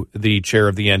to the chair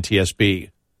of the NTSB.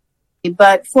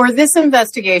 But for this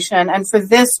investigation and for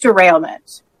this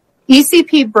derailment,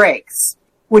 ECP brakes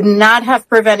would not have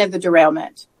prevented the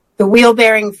derailment. The wheel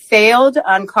bearing failed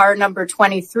on car number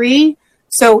 23.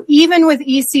 So even with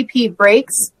ECP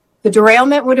brakes, the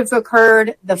derailment would have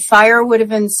occurred, the fire would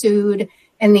have ensued,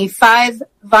 and the 5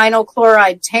 vinyl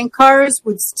chloride tank cars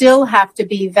would still have to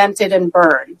be vented and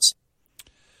burned.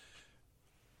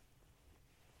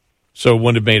 So it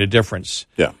wouldn't have made a difference.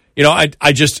 Yeah. You know,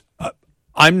 I just,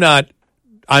 I'm not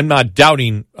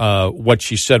doubting what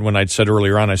she said when I'd said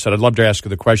earlier on. I said, I'd love to ask her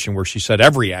the question where she said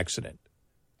every accident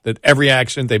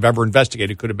they've ever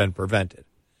investigated could have been prevented.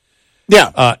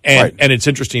 Yeah. And it's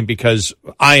interesting because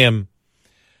I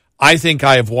think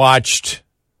I have watched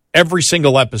every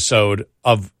single episode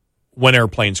of When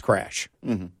Airplanes Crash.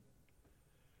 Mm-hmm.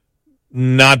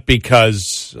 Not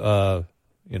because,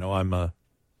 I'm a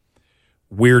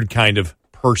weird kind of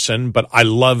person, but I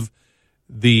love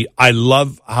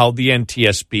how the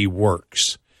NTSB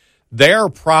works. They are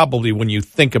probably, when you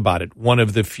think about it, one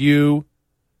of the few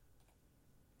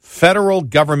federal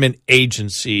government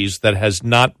agencies that has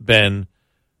not been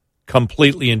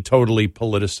completely and totally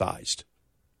politicized.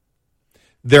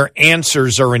 Their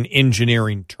answers are in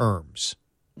engineering terms.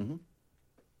 Mm-hmm.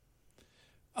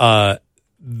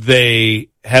 They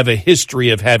have a history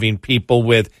of having people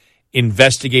with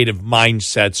investigative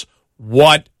mindsets.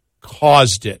 What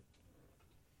caused it?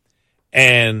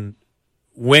 And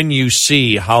when you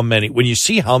see how many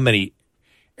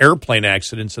airplane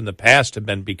accidents in the past have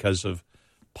been because of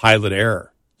pilot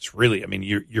error, it's really,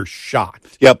 you're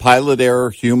shocked. Yeah, pilot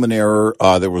error, human error.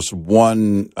 There was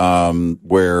one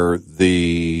where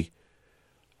they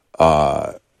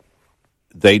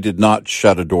did not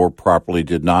shut a door properly,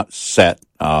 did not set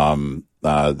the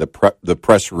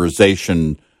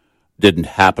pressurization didn't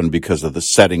happen because of the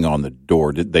setting on the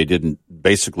door. They didn't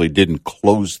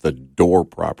close the door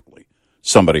properly.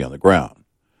 Somebody on the ground,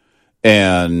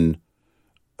 and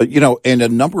and a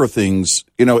number of things,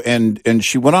 and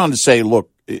she went on to say, look,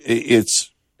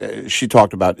 she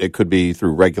talked about it could be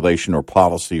through regulation or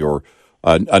policy or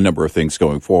a number of things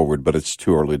going forward, but it's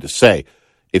too early to say.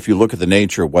 If you look at the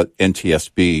nature of what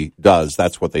NTSB does,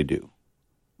 that's what they do.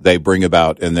 They bring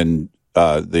about, and then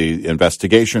the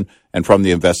investigation, and from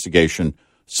the investigation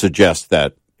suggest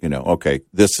that, okay,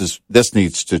 this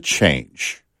needs to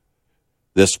change.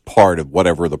 This part of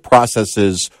whatever the process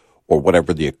is or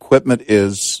whatever the equipment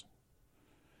is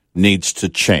needs to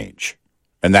change.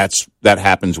 And that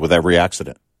happens with every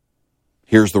accident.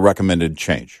 Here's the recommended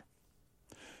change.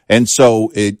 And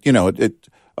so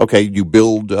okay, you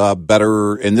build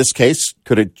better. In this case,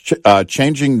 could it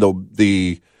changing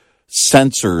the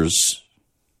sensors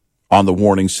on the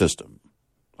warning system,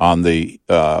 on the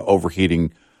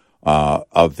overheating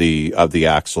of the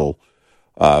axle?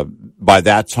 By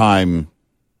that time,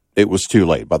 it was too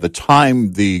late. By the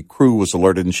time the crew was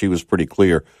alerted, and she was pretty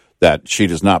clear that she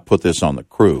does not put this on the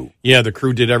crew. Yeah, the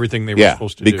crew did everything they were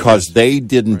supposed to do. Because they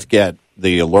didn't get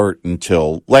the alert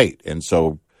until late. And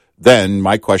so then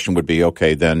my question would be,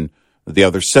 okay, then the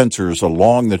other sensors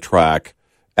along the track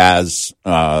as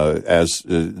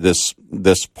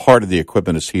this part of the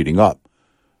equipment is heating up,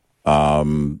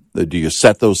 do you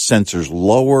set those sensors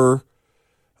lower?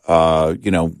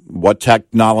 What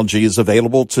technology is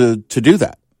available to do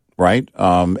that, right?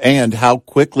 And how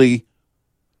quickly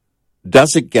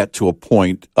does it get to a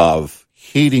point of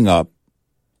heating up?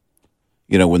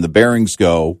 When the bearings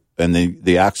go and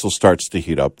the axle starts to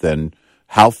heat up, then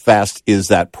how fast is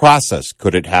that process?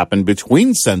 Could it happen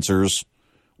between sensors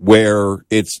where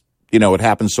it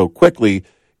happens so quickly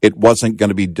it wasn't going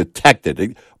to be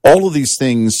detected? All of these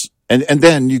things, and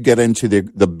then you get into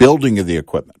the building of the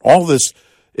equipment. All of this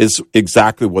is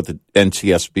exactly what the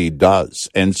NTSB does.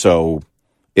 And so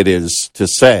it is to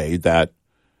say that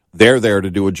they're there to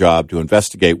do a job, to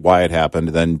investigate why it happened,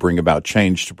 and then bring about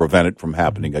change to prevent it from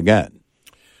happening again.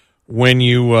 When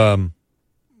you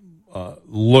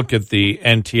look at the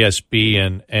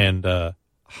NTSB and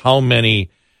how many,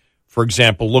 for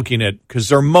example, looking at, because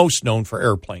they're most known for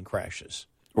airplane crashes.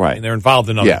 Right. And they're involved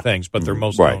in other things, but they're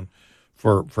most known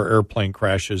for airplane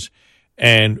crashes.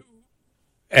 And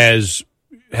as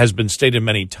has been stated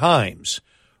many times,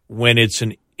 when it's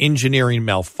an engineering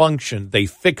malfunction, they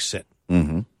fix it.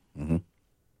 Mm-hmm. Mm-hmm.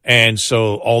 And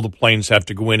so all the planes have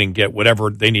to go in and get whatever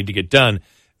they need to get done.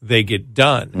 They get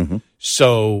done.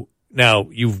 So now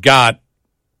you've got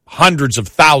hundreds of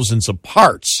thousands of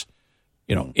parts,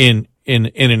 in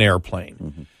an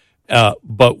airplane.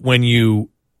 But when you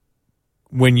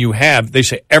have, they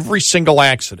say every single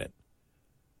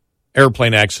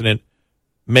airplane accident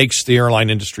makes the airline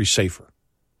industry safer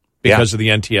because of the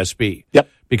NTSB. Yep.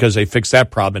 Because they fix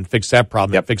that problem and fix that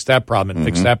problem and fix that problem and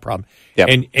fix that problem.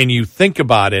 Yep. And you think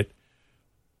about it,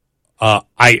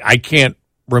 I can't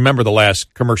remember the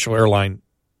last commercial airline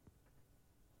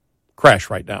crash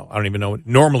right now. I don't even know.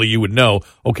 Normally you would know,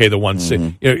 okay, the one,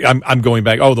 I'm going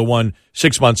back, the one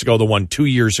 6 months ago, the one 2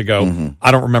 years ago.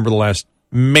 I don't remember the last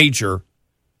major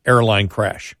airline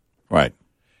crash. Right.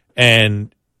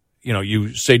 And,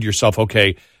 you say to yourself,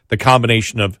 okay, the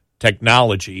combination of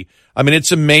technology. I mean,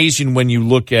 it's amazing when you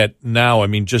look at now,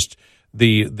 just what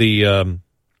do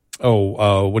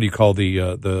you call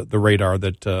the radar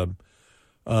that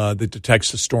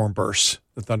detects the storm bursts,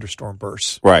 the thunderstorm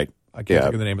bursts. Right. I can't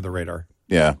think of the name of the radar.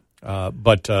 Yeah.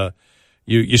 But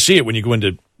you see it when you go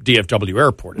into DFW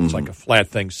Airport. It's like a flat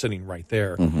thing sitting right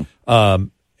there.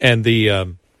 And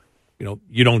you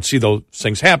don't see those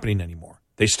things happening anymore.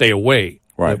 They stay away.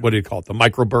 Right. What do you call it? The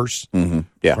microbursts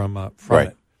from right.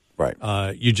 it. Right.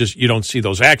 You don't see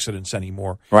those accidents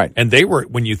anymore. Right. And they were,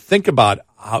 when you think about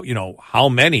how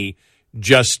many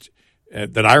just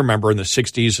that I remember in the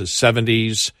 60s, the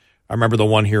 70s. I remember the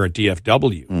one here at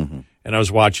DFW. And I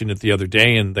was watching it the other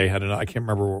day, and they had I can't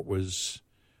remember what it was.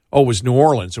 Oh, it was New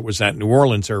Orleans. It was that New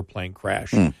Orleans airplane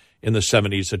crash in the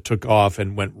 70s that took off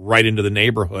and went right into the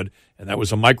neighborhood, and that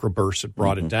was a microburst that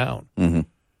brought it down.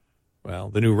 Well,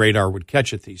 the new radar would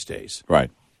catch it these days. Right.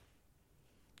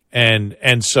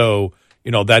 And so,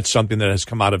 that's something that has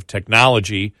come out of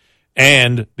technology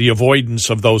and the avoidance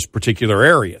of those particular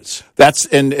areas. That's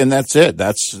it.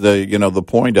 That's the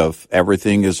point of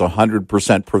everything is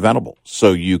 100% preventable.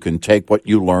 So you can take what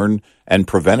you learn and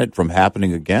prevent it from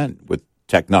happening again with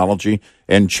technology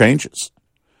and changes.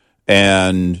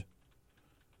 And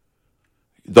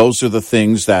those are the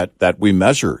things that we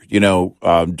measure,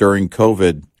 during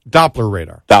COVID. Doppler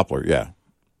radar. Doppler, yeah.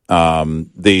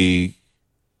 The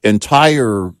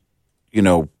entire,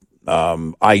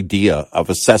 idea of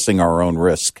assessing our own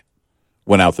risk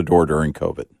went out the door during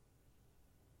COVID.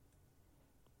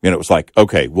 It was like,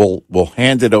 okay, we'll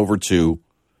hand it over to,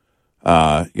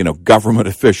 government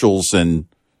officials and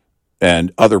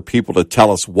other people to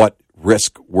tell us what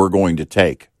risk we're going to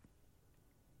take.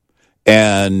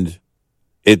 And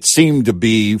it seemed to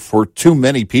be, for too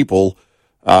many people,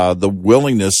 the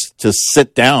willingness to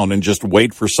sit down and just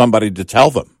wait for somebody to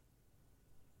tell them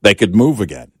they could move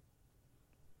again.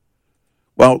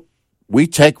 Well, we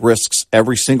take risks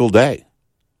every single day.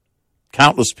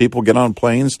 Countless people get on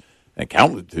planes, and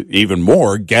countless, even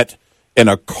more, get in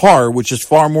a car, which is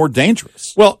far more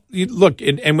dangerous. Well, look,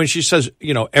 and when she says,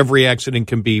 every accident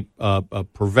can be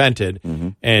prevented,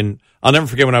 and I'll never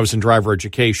forget when I was in driver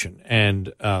education,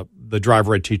 and the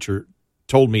driver ed teacher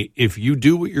told me, if you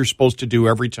do what you're supposed to do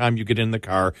every time you get in the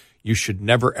car, you should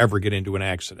never, ever get into an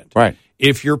accident. Right.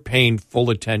 If you're paying full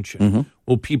attention.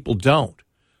 Well, people don't.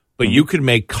 But you could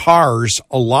make cars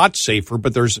a lot safer,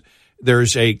 but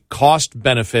there's a cost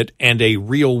benefit and a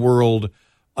real world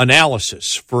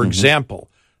analysis. For example,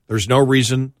 there's no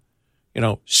reason,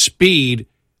 speed.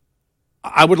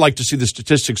 I would like to see the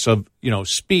statistics of,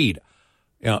 speed.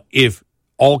 If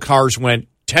all cars went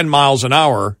 10 miles an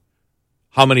hour,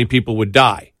 how many people would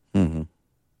die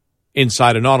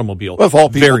inside an automobile? Well, if all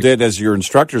people did, as your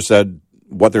instructor said,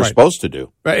 what they're supposed to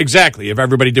do. Right, exactly. If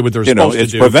everybody did what they're supposed to do,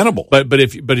 it's preventable. But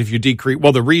if you decrease,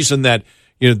 the reason that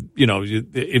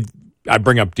if I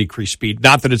bring up decreased speed,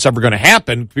 not that it's ever going to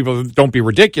happen. People don't be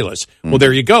ridiculous. Well,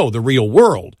 there you go. The real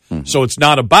world. So it's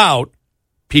not about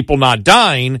people not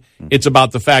dying. It's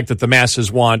about the fact that the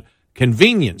masses want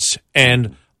convenience,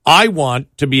 and I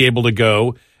want to be able to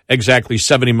go exactly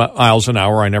 70 miles an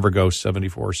hour. I never go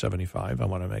 74, 75. I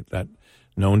want to make that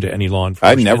known to any law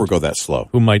enforcement. I never go that slow.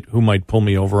 Who might pull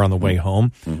me over on the way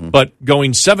home. But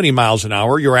going 70 miles an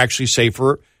hour, you're actually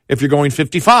safer if you're going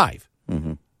 55.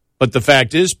 But the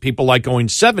fact is, people like going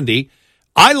 70.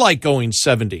 I like going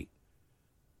 70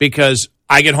 because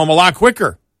I get home a lot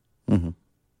quicker. And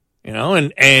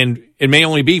it may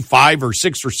only be 5 or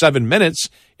 6 or 7 minutes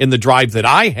in the drive that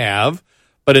I have,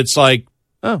 but it's like,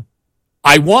 oh,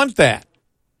 I want that.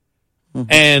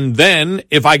 And then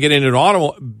if I get in an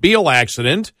automobile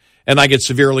accident and I get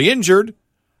severely injured,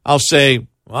 I'll say,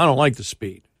 well, I don't like the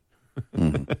speed.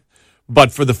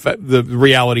 But for the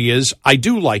reality is, I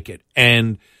do like it.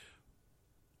 And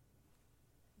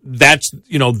that's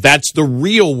the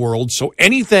real world. So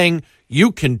anything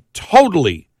you can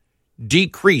totally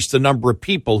decrease the number of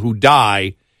people who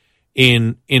die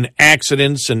in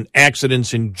accidents and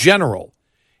accidents in general.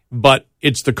 But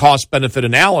it's the cost-benefit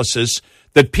analysis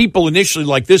that people initially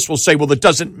like this will say, well, it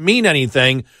doesn't mean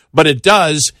anything, but it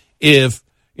does if,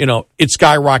 it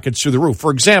skyrockets through the roof.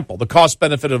 For example, the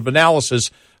cost-benefit of analysis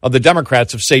of the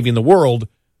Democrats of saving the world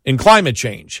in climate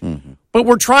change. Mm-hmm. But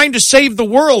we're trying to save the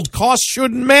world. Costs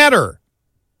shouldn't matter.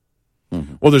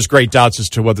 Mm-hmm. Well, there's great doubts as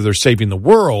to whether they're saving the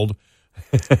world.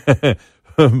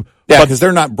 Yeah, because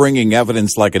they're not bringing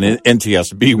evidence like an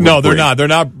NTSB would. No, they're not. They're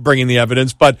not bringing the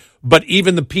evidence. But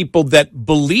even the people that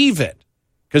believe it,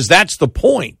 because that's the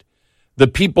point, the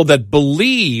people that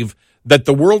believe that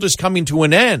the world is coming to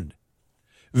an end,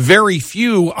 very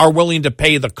few are willing to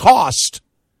pay the cost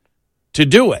to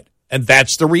do it. And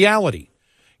that's the reality.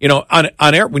 On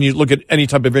air, when you look at any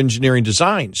type of engineering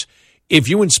designs, if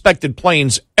you inspected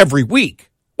planes every week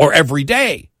or every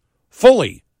day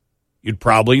fully, you'd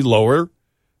probably lower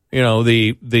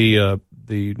the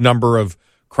number of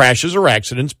crashes or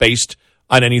accidents based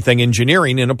on anything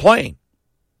engineering in a plane,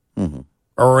 mm-hmm.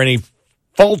 or any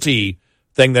faulty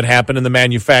thing that happened in the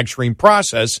manufacturing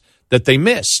process that they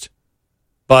missed.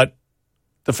 But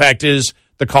the fact is,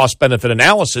 the cost-benefit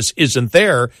analysis isn't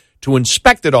there to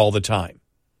inspect it all the time,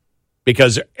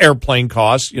 because airplane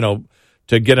costs,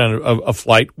 to get on a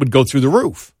flight would go through the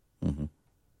roof, mm-hmm.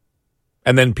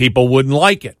 and then people wouldn't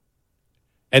like it.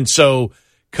 And so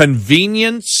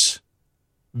convenience,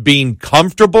 being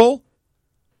comfortable,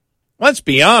 let's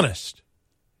be honest.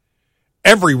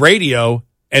 Every radio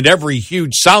and every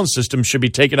huge sound system should be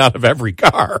taken out of every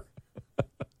car.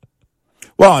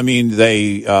 Well, I mean,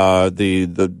 they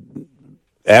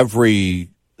every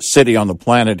city on the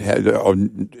planet,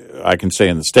 I can say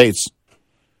in the States,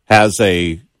 has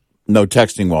a no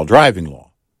texting while driving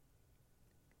law.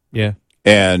 Yeah.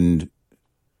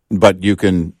 But you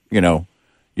can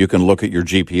look at your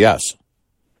GPS.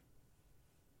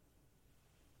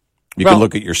 You can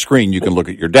look at your screen. You can look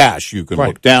at your dash. You can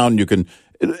look down. You can,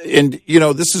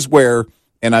 this is where,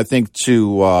 and I think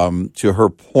to her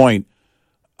point,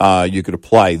 you could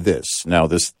apply this. Now,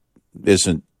 this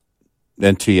isn't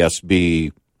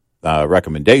NTSB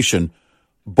recommendation,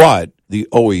 but the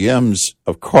OEMs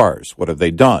of cars, what have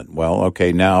they done? Well,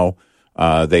 okay, now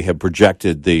they have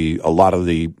projected a lot of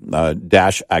the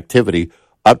dash activity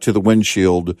up to the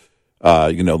windshield,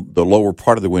 the lower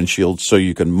part of the windshield, so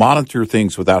you can monitor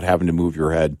things without having to move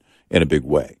your head in a big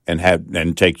way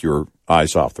and take your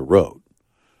eyes off the road.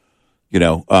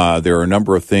 There are a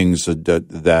number of things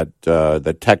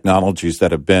that technologies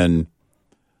that have been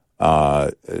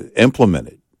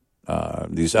implemented.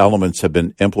 These elements have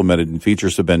been implemented and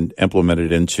features have been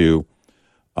implemented into,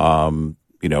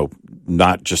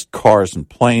 not just cars and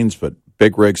planes, but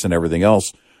big rigs and everything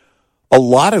else. A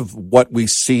lot of what we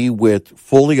see with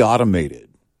fully automated,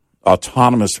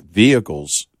 autonomous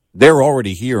vehicles, they're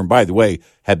already here. And by the way,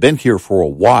 have been here for a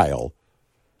while.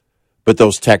 But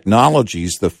those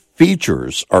technologies, the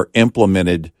features are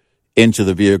implemented into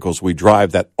the vehicles we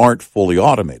drive that aren't fully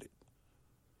automated.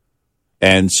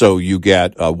 And so you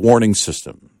get a warning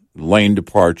system, lane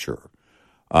departure,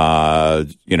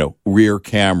 rear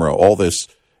camera, all this,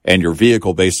 and your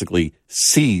vehicle basically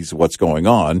sees what's going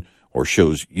on or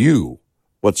shows you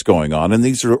what's going on. And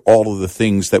these are all of the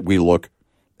things that we look,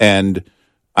 and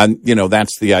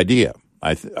that's the idea.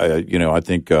 I think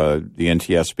the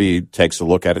NTSB takes a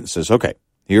look at it and says, okay,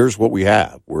 here's what we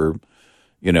have.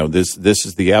 This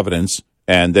is the evidence,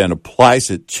 and then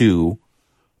applies it to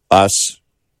us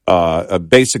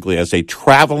basically as a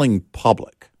traveling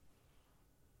public.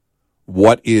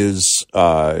 What is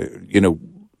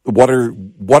what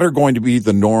are going to be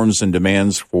the norms and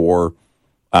demands for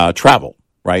travel,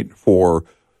 right? For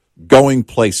going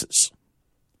places,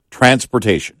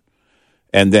 transportation.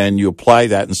 And then you apply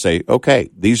that and say, okay,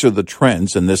 these are the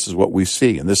trends, and this is what we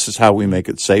see, and this is how we make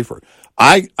it safer.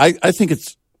 I think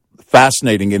it's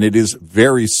fascinating, and it is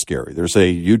very scary. There's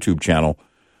a YouTube channel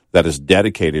that is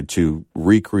dedicated to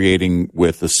recreating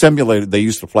with the simulator. They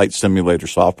use the flight simulator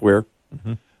software,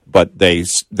 mm-hmm. but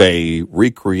they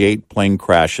recreate plane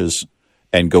crashes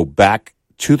and go back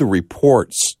to the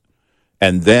reports,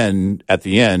 and then at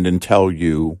the end and tell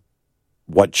you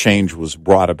what change was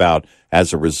brought about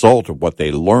as a result of what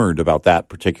they learned about that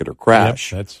particular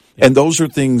crash. And those are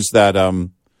things that,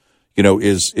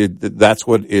 that's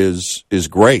what is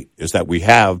great, is that we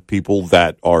have people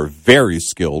that are very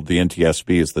skilled. The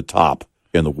NTSB is the top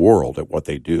in the world at what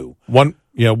they do. One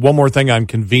more thing on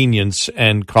convenience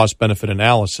and cost-benefit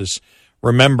analysis.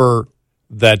 Remember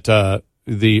that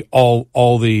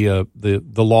all the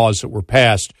laws that were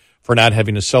passed for not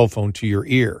having a cell phone to your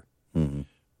ear. Mm-hmm.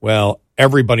 Well,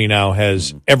 everybody now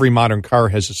has, every modern car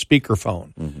has a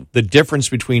speakerphone. Mm-hmm. The difference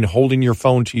between holding your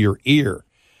phone to your ear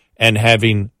and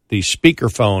having the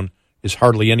speakerphone is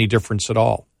hardly any difference at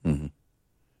all. Mm-hmm.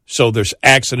 So there's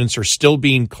accidents are still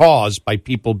being caused by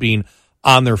people being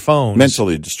on their phones.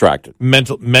 Mentally distracted.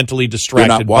 Mentally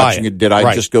distracted. You're not watching it. Did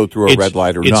I just go through a red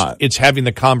light or not? It's having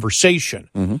the conversation.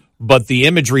 Mm-hmm. But the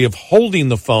imagery of holding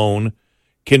the phone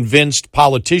convinced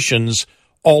politicians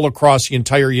all across the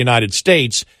entire United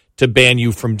States to ban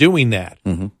you from doing that.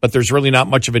 Mm-hmm. But there's really not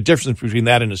much of a difference between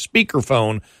that and a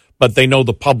speakerphone, but they know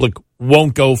the public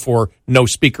won't go for no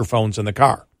speakerphones in the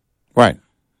car. Right.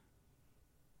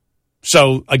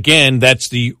 So, again, that's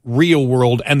the real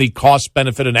world and the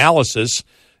cost-benefit analysis,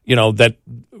 that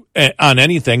on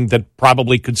anything that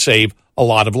probably could save a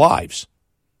lot of lives,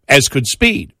 as could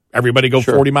speed. Everybody go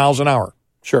 40 miles an hour.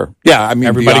 Sure. Yeah, I mean,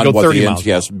 everybody beyond go 30 miles.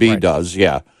 NTSB does,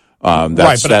 yeah.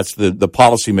 That's the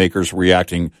policymakers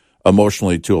reacting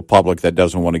emotionally to a public that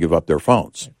doesn't want to give up their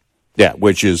phones. Yeah,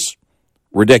 which is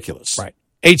ridiculous. Right.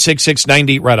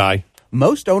 866-90-RED-EYE.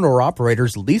 Most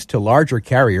owner-operators leased to larger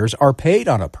carriers are paid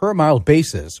on a per-mile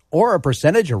basis or a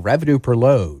percentage of revenue per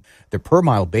load. The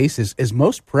per-mile basis is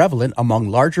most prevalent among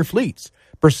larger fleets,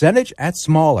 percentage at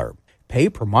smaller. Pay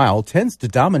per mile tends to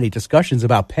dominate discussions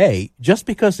about pay just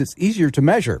because it's easier to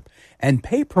measure, and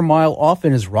pay per mile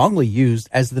often is wrongly used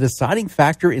as the deciding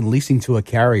factor in leasing to a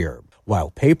carrier.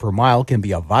 While pay per mile can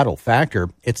be a vital factor,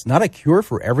 it's not a cure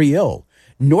for every ill,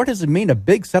 nor does it mean a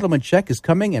big settlement check is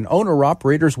coming an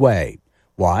owner-operator's way.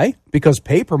 Why? Because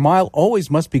pay per mile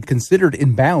always must be considered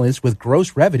in balance with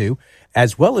gross revenue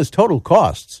as well as total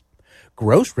costs.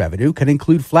 Gross revenue can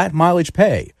include flat mileage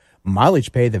pay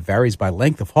that varies by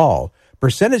length of haul,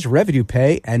 percentage revenue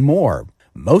pay, and more.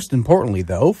 Most importantly,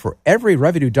 though, for every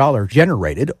revenue dollar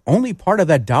generated, only part of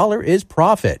that dollar is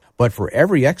profit. But for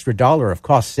every extra dollar of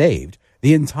cost saved,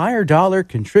 the entire dollar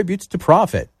contributes to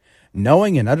profit.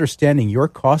 Knowing and understanding your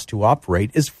cost to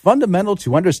operate is fundamental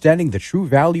to understanding the true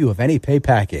value of any pay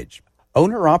package.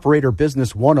 Owner-Operator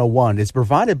Business 101 is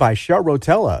provided by Shell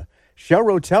Rotella. Shell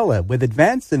Rotella, with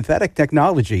advanced synthetic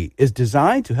technology, is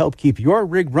designed to help keep your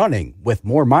rig running with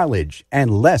more mileage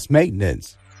and less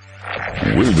maintenance.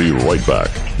 We'll be right back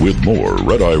with more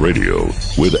Red Eye Radio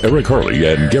with Eric Harley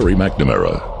and Gary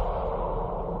McNamara.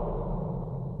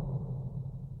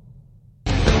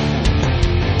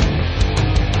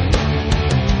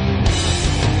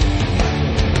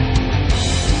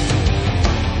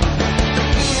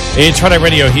 It's Red Eye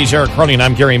Radio. He's Eric Harley, and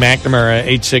I'm Gary McNamara,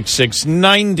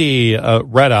 866-90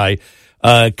 Red Eye.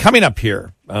 Coming up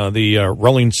here, the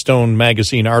Rolling Stone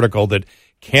magazine article that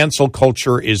cancel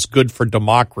culture is good for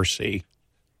democracy.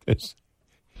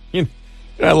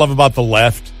 I love about the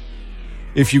left.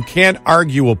 If you can't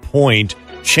argue a point,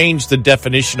 change the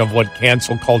definition of what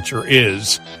cancel culture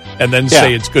is, and then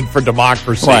say it's good for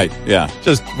democracy. Right, yeah.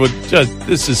 Just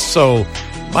this is so,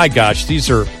 my gosh, this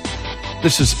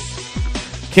is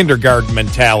kindergarten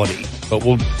mentality, but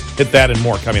we'll hit that and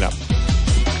more coming up.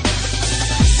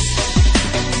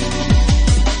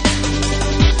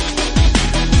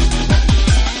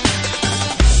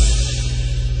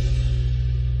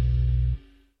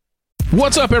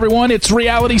 What's up, everyone? It's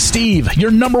Reality Steve,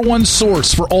 your number one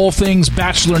source for all things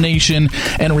Bachelor Nation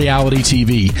and reality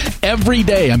TV. Every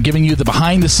day, I'm giving you the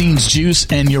behind-the-scenes juice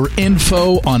and your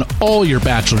info on all your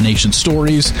Bachelor Nation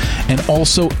stories, and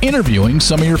also interviewing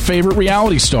some of your favorite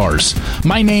reality stars.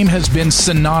 My name has been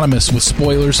synonymous with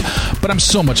spoilers, but I'm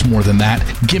so much more than that.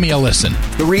 Give me a listen.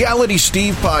 The Reality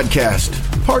Steve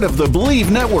Podcast, part of the Believe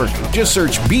Network. Just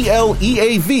search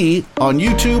BLEAV on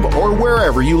YouTube or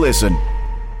wherever you listen.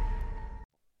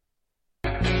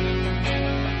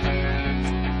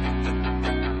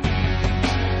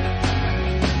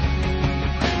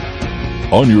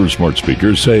 On your smart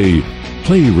speaker, say,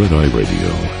 play Red Eye Radio.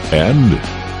 And,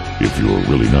 if you're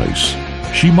really nice,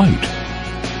 she might.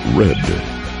 Red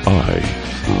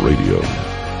Eye Radio.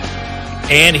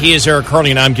 And he is Eric Harley,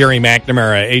 and I'm Gary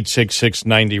McNamara,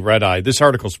 866-90 Red Eye. This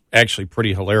article's actually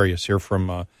pretty hilarious here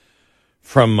from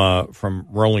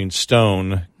Rolling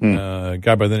Stone. A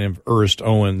guy by the name of Ernest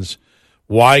Owens.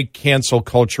 Why cancel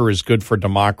culture is good for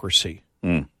democracy.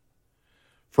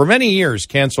 For many years,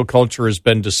 cancel culture has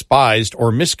been despised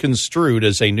or misconstrued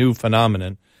as a new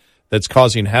phenomenon that's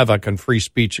causing havoc on free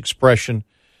speech expression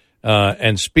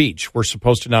and speech. We're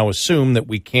supposed to now assume that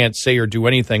we can't say or do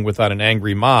anything without an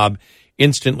angry mob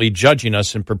instantly judging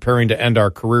us and preparing to end our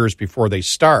careers before they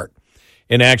start.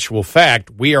 In actual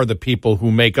fact, we are the people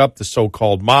who make up the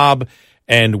so-called mob,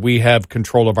 and we have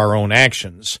control of our own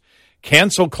actions.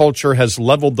 Cancel culture has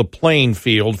leveled the playing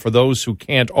field for those who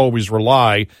can't always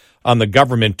rely on the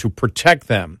government to protect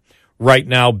them. Right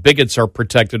now, bigots are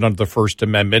protected under the First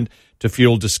Amendment to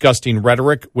fuel disgusting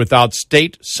rhetoric without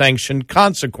state-sanctioned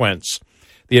consequence.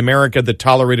 The America that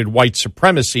tolerated white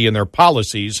supremacy in their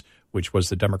policies, which was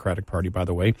the Democratic Party, by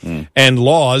the way, and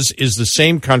laws, is the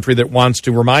same country that wants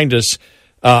to remind us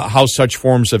how such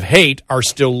forms of hate are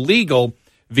still legal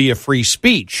via free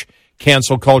speech.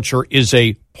 Cancel culture is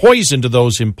a poison to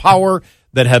those in power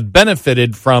that have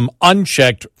benefited from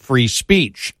unchecked free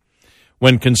speech.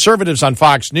 When conservatives on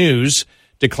Fox News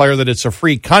declare that it's a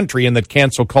free country and that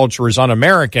cancel culture is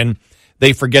un-American,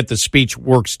 they forget that speech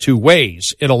works two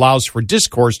ways. It allows for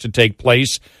discourse to take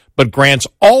place, but grants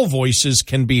all voices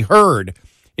can be heard.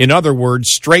 In other words,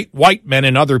 straight white men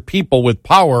and other people with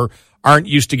power aren't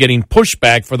used to getting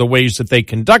pushback for the ways that they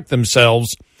conduct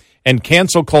themselves, and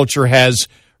cancel culture has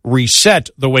reset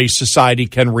the way society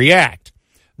can react.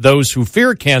 Those who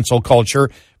fear cancel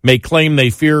culture may claim they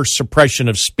fear suppression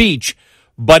of speech,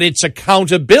 but it's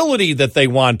accountability that they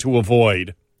want to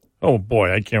avoid. Oh,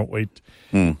 boy, I can't wait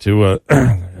to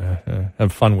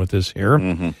have fun with this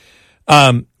here.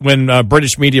 When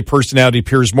British media personality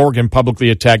Piers Morgan publicly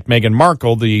attacked Meghan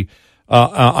Markle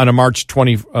on a March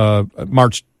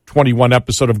 21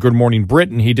 episode of Good Morning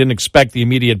Britain, he didn't expect the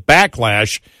immediate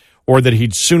backlash or that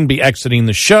he'd soon be exiting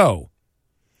the show.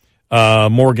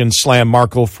 Morgan slammed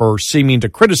Markle for seeming to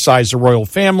criticize the royal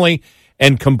family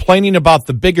and complaining about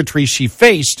the bigotry she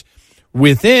faced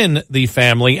within the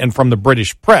family and from the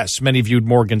British press. Many viewed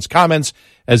Morgan's comments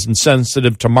as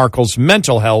insensitive to Markle's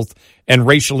mental health and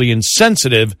racially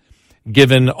insensitive,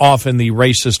 given often the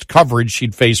racist coverage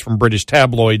she'd faced from British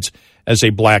tabloids as a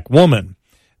black woman.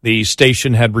 The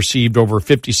station had received over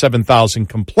 57,000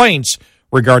 complaints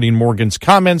regarding Morgan's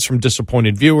comments from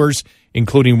disappointed viewers,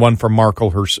 including one from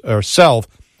Markle herself.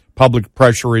 Public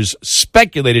pressure is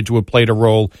speculated to have played a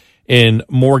role in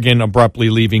Morgan abruptly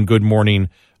leaving Good Morning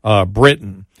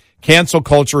Britain. Cancel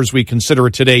culture, as we consider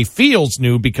it today, feels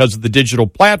new because of the digital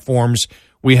platforms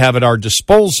we have at our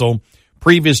disposal.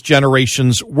 Previous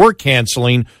generations were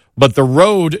canceling, but the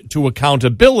road to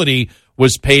accountability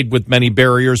was paved with many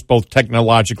barriers, both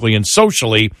technologically and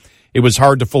socially. It was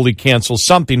hard to fully cancel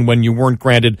something when you weren't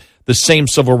granted the same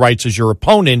civil rights as your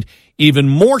opponent, even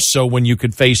more so when you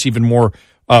could face even more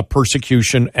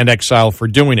persecution and exile for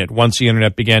doing it. Once the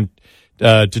internet began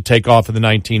to take off in the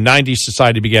 1990s,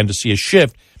 society began to see a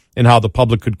shift in how the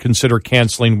public could consider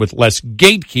canceling with less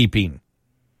gatekeeping.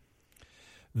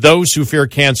 Those who fear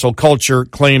cancel culture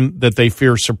claim that they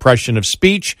fear suppression of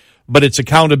speech, but it's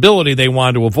accountability they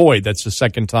want to avoid. That's the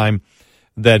second time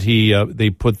that they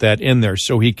put that in there.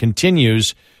 So he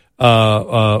continues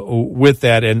with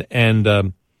that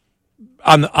and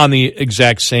on the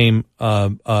exact same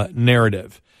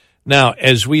narrative. Now,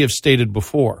 as we have stated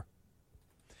before,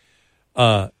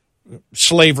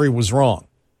 slavery was wrong,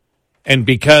 and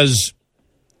because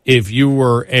if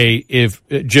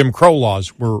Jim Crow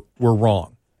laws were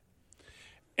wrong,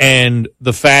 and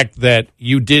the fact that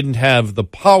you didn't have the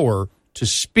power to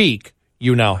speak,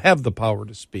 you now have the power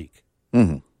to speak.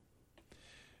 Mm-hmm.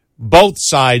 Both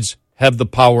sides have the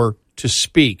power to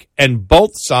speak, and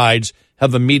both sides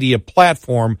have a media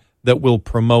platform that will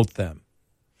promote them.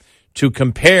 To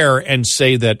compare and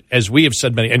say that, as we have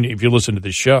said many, and if you listen to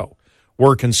this show,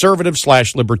 we're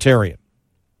conservative/libertarian.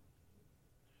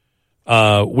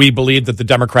 We believe that the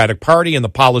Democratic Party and the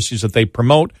policies that they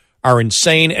promote are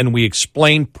insane, and we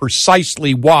explain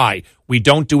precisely why. We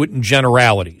don't do it in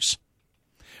generalities.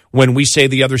 When we say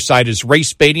the other side is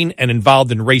race baiting and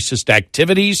involved in racist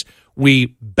activities,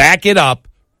 we back it up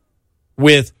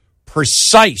with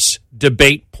precise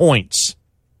debate points.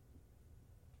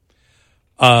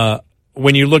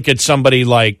 When you look at somebody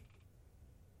like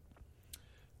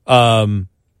Ben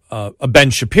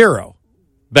Shapiro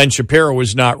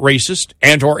is not racist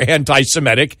and or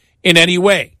anti-Semitic in any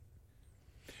way,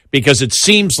 because it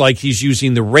seems like he's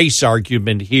using the race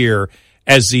argument here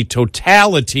as the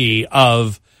totality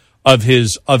of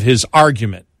his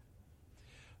argument.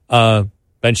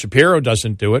 Ben Shapiro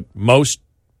doesn't do it. Most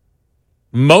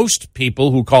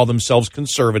people who call themselves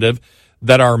conservative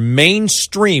that are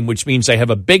mainstream, which means they have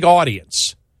a big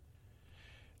audience,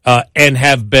 and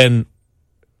have been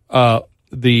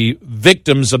the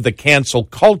victims of the cancel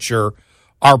culture,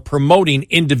 are promoting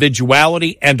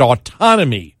individuality and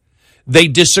autonomy. They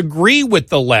disagree with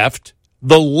the left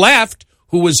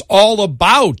who is all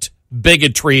about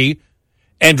bigotry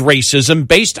and racism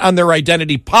based on their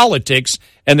identity politics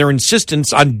and their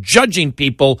insistence on judging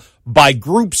people by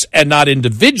groups and not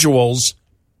individuals.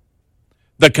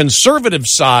 The conservative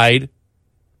side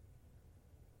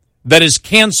that is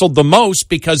canceled the most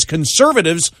because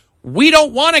conservatives, we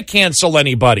don't want to cancel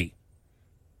anybody.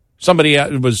 I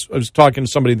was talking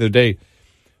to somebody the other day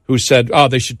who said,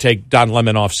 they should take Don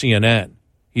Lemon off CNN.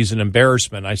 He's an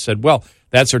embarrassment. I said, well,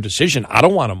 that's their decision. I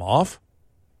don't want him off.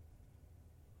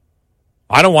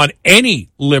 I don't want any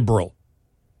liberal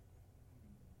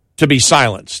to be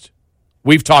silenced.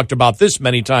 We've talked about this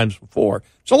many times before.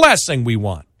 It's the last thing we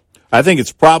want. I think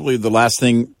it's probably the last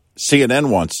thing CNN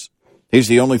wants. He's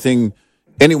the only thing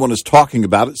anyone is talking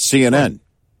about at CNN.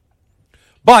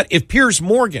 But if Piers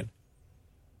Morgan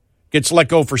gets let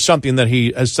go for something that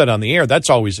he has said on the air, that's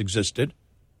always existed.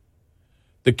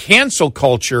 The cancel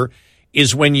culture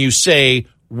is when you say,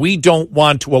 we don't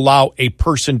want to allow a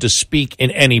person to speak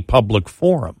in any public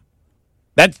forum.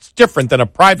 That's different than a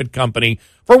private company,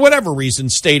 for whatever reason,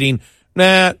 stating,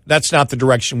 nah, that's not the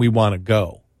direction we want to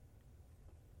go.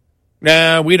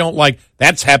 Nah, we don't like,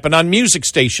 that's happened on music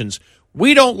stations.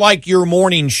 We don't like your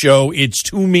morning show, it's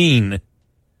too mean.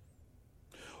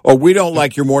 Or we don't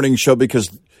like your morning show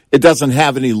because it doesn't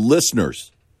have any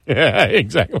listeners. Yeah,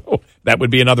 exactly. That would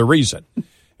be another reason.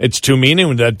 It's too mean,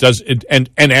 and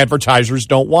advertisers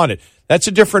don't want it. That's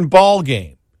a different ball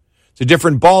game. It's a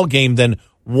different ball game than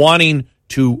wanting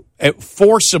to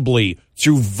forcibly,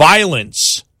 through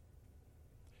violence,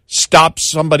 stop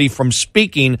somebody from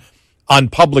speaking on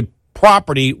public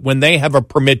property when they have a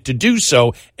permit to do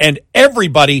so, and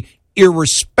everybody,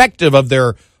 irrespective of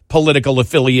their political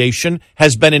affiliation,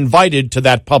 has been invited to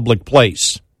that public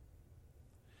place.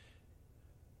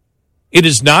 It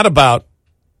is not about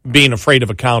being afraid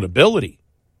of accountability.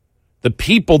 The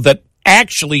people that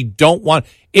actually don't want,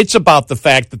 it's about the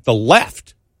fact that the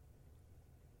left,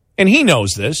 and he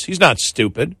knows this, he's not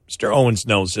stupid, Mr. Owens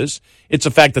knows this, it's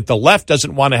the fact that the left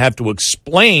doesn't want to have to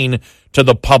explain to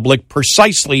the public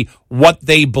precisely what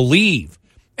they believe.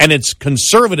 And it's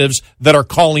conservatives that are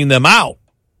calling them out.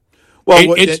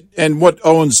 Well, and what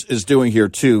Owens is doing here,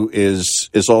 too, is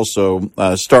also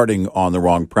starting on the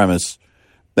wrong premise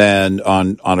and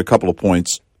on a couple of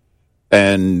points.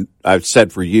 And I've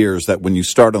said for years that when you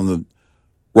start on the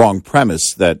wrong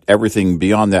premise, that everything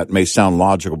beyond that may sound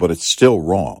logical, but it's still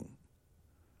wrong.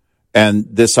 And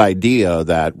this idea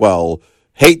that, well,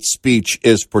 hate speech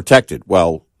is protected.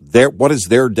 Well, what is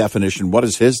their definition? What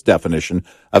is his definition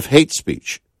of hate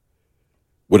speech?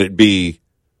 Would it be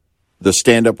the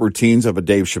stand-up routines of a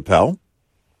Dave Chappelle?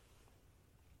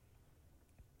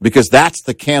 Because that's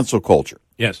the cancel culture.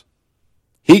 Yes.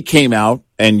 He came out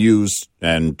and used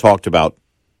and talked about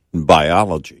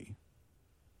biology.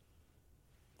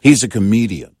 He's a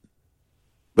comedian,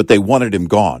 but they wanted him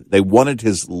gone. They wanted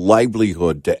his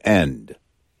livelihood to end.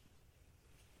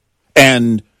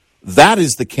 And that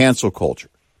is the cancel culture.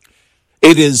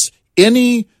 It is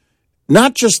any,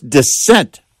 not just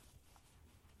dissent,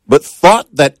 but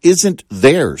thought that isn't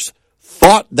theirs,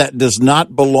 thought that does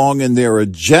not belong in their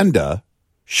agenda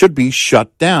should be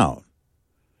shut down.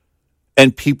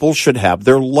 And people should have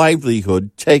their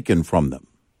livelihood taken from them.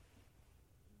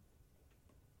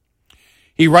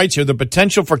 He writes here, the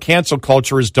potential for cancel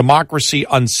culture is democracy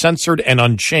uncensored and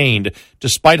unchained.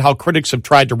 Despite how critics have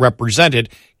tried to represent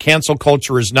it, cancel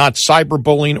culture is not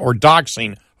cyberbullying or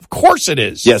doxing. Of course it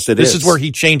is. Yes, it is. This is where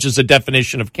he changes the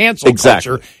definition of cancel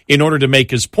culture in order to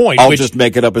make his point. I'll just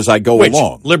make it up as I go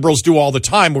along. Liberals do all the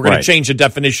time. We're going to change the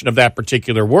definition of that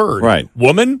particular word. Right.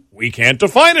 Woman, we can't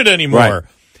define it anymore. Right.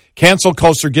 Cancel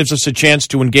culture gives us a chance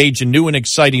to engage in new and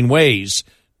exciting ways.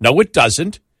 No, it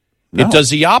doesn't. No. It does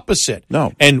the opposite.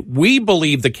 No. And we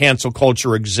believe the cancel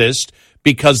culture exists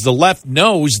because the left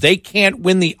knows they can't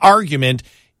win the argument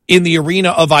in the arena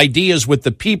of ideas with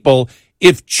the people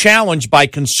if challenged by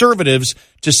conservatives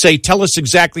to say, tell us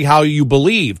exactly how you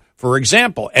believe, for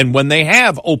example. And when they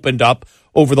have opened up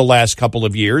over the last couple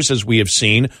of years, as we have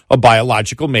seen, a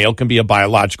biological male can be a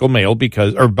biological male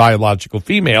or biological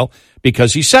female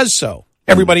because he says so.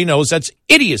 Everybody knows that's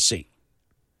idiocy.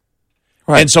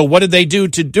 Right. And so what did they do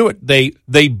to do it?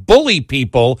 They bully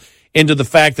people into the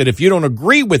fact that if you don't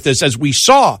agree with this, as we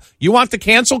saw, you want the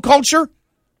cancel culture?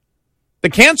 The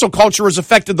cancel culture has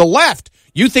affected the left.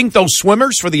 You think those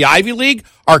swimmers for the Ivy League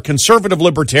are conservative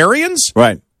libertarians?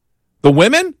 Right. The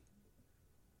women?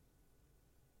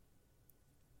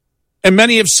 And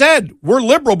many have said, we're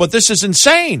liberal, but this is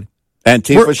insane.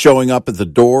 Antifa showing up at the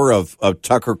door of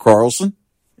Tucker Carlson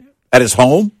at his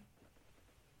home?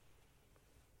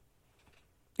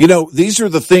 You know, these are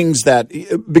the things that,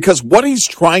 because what he's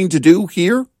trying to do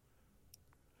here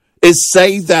is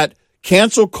say that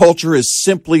cancel culture is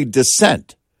simply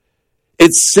dissent.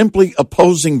 It's simply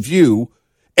opposing view,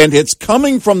 and it's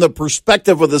coming from the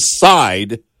perspective of the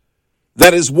side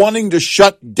that is wanting to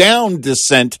shut down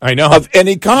dissent I know. of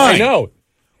any kind. I know.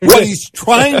 What he's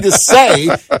trying to say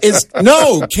is,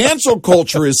 no, cancel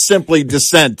culture is simply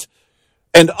dissent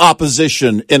and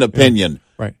opposition in opinion.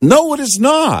 Right. No, it is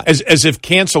not. As if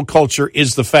cancel culture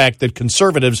is the fact that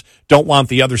conservatives don't want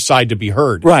the other side to be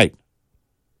heard. Right.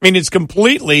 I mean, it's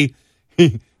completely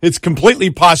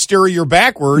posterior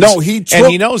backwards. No, and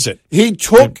he knows it. He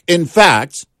took, in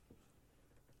fact,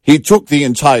 he took the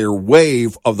entire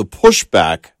wave of the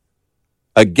pushback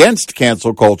against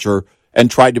cancel culture and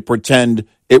tried to pretend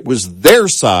it was their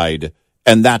side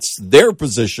and that's their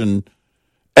position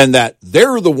and that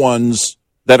they're the ones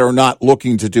that are not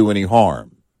looking to do any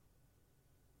harm.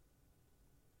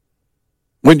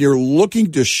 When you're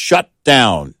looking to shut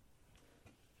down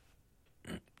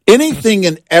anything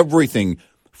and everything,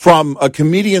 from a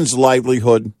comedian's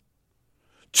livelihood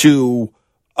to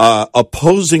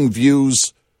opposing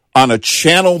views on a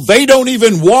channel they don't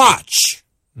even watch,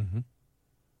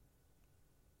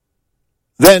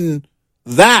 then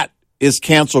that is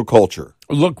cancel culture.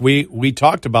 Look, we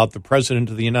talked about the President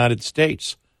of the United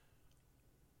States.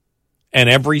 And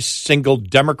every single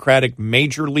Democratic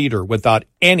major leader, without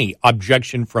any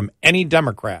objection from any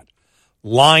Democrat,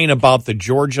 lying about the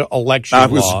Georgia election law. I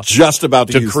was just about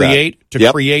to use create that.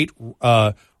 Yep. create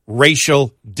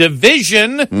racial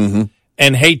division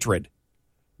and hatred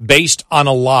based on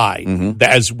a lie.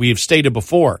 As we have stated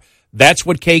before, that's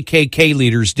what KKK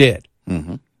leaders did.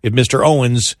 If Mr.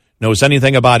 Owens knows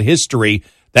anything about history,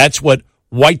 that's what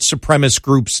white supremacist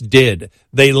groups did.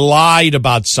 They lied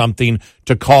about something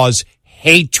to cause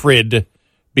hatred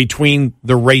between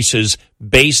the races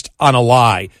based on a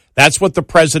lie. That's what the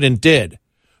president did.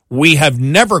 We have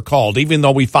never called, even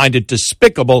though we find it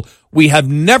despicable, we have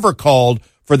never called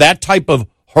for that type of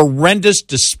horrendous,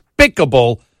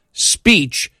 despicable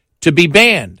speech to be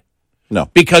banned. No.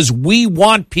 Because we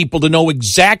want people to know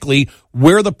exactly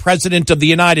where the President of the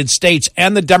United States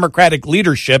and the Democratic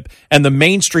leadership and the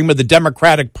mainstream of the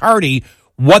Democratic Party,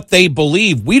 what they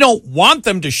believe. We don't want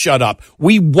them to shut up.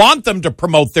 We want them to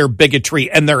promote their bigotry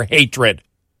and their hatred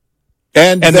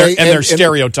and their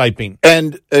stereotyping.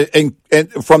 And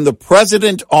from the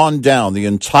president on down, the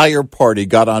entire party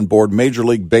got on board. Major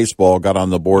League Baseball got on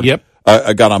the board. Yep.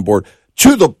 Got on board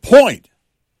to the point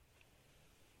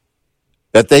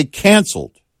that they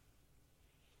canceled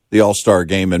the All-Star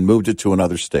game and moved it to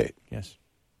another state. Yes.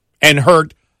 And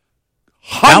hurt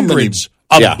hundreds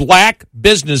of black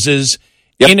businesses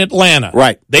in Atlanta.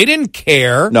 Right. They didn't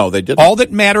care. No, they didn't. All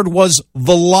that mattered was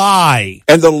the lie.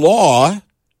 And the law,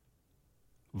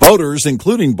 voters,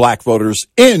 including black voters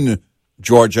in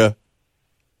Georgia,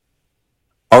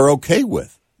 are okay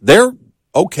with. They're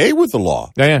okay with the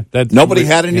law. Yeah. Nobody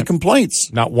had any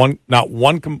complaints. Not one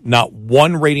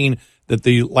rating that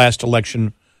the last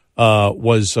election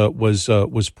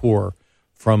was poor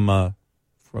from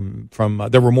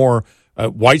there were more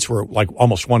whites were like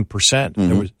almost 1%.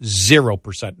 There was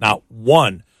 0%, not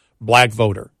one black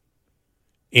voter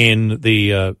in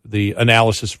the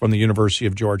analysis from the University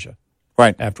of Georgia.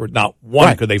 Right. Afterward, not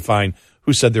one could they find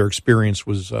who said their experience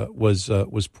was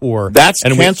poor. That's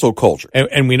cancel culture.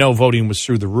 And we know voting was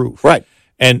through the roof. Right.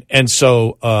 And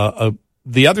so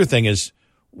the other thing is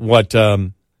what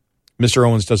Mr.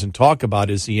 Owens doesn't talk about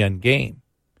is the end game.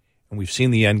 And we've seen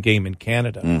the end game in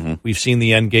Canada. We've seen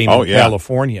the end game in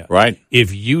California. Right.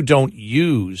 If you don't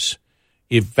use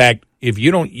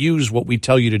what we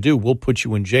tell you to do, we'll put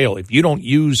you in jail. If you don't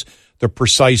use the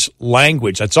precise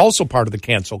language, that's also part of the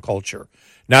cancel culture.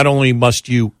 Not only must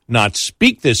you not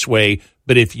speak this way,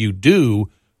 but if you do,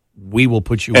 we will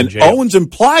put you in jail. And Owens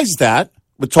implies that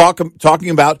with talking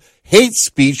about hate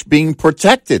speech being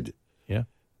protected. Yeah.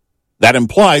 That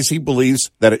implies he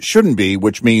believes that it shouldn't be,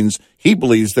 which means he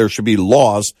believes there should be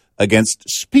laws against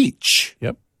speech.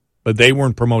 Yep. But they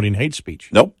weren't promoting hate speech.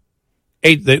 Nope.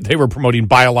 They were promoting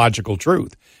biological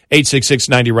truth.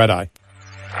 866-90-RED-EYE.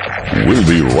 We'll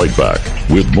be right back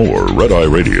with more Red Eye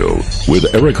Radio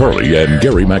with Eric Harley and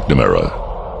Gary McNamara.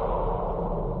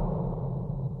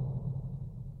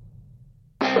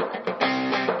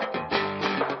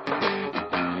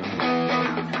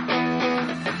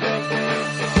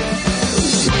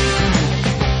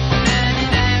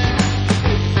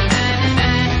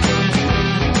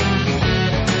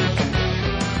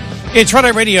 It's Red Eye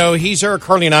Radio. He's Eric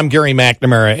Harley, and I'm Gary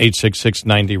McNamara,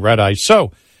 866-90-RED-EYE.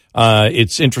 So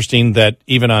it's interesting that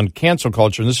even on cancel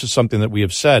culture, and this is something that we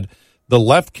have said, the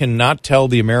left cannot tell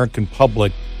the American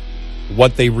public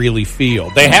what they really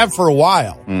feel. They have for a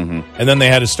while, and then they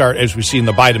had to start, as we see in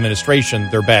the Biden administration,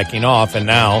 they're backing off, and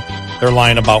now they're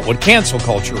lying about what cancel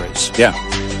culture is. Yeah.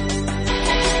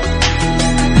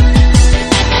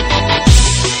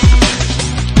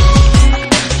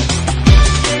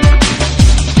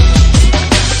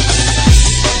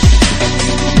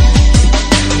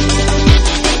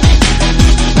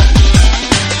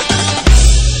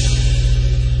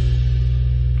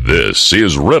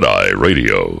 This is Red Eye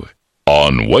Radio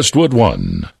on Westwood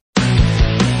One.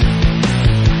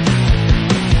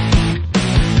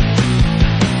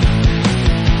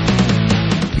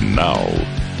 Now,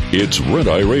 it's Red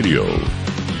Eye Radio.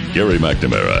 Gary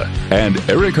McNamara and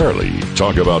Eric Harley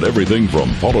talk about everything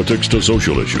from politics to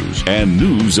social issues and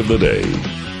news of the day.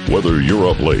 Whether you're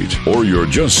up late or you're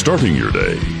just starting your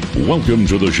day, welcome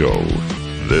to the show.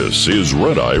 This is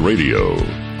Red Eye Radio.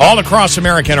 All across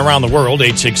America and around the world,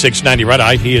 866-90 Red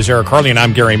Eye. He is Eric Harley, and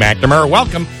I'm Gary McNamara.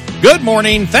 Welcome. Good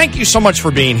morning. Thank you so much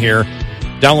for being here.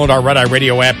 Download our Red Eye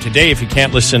Radio app today if you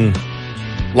can't listen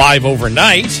live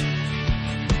overnight,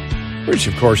 which,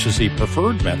 of course, is the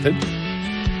preferred method,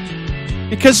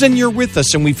 because then you're with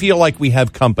us and we feel like we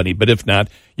have company. But if not,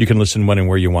 you can listen when and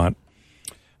where you want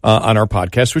on our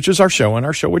podcast, which is our show, and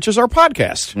our show, which is our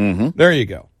podcast. Mm-hmm. There you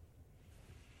go.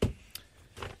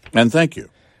 And thank you.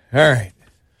 All right.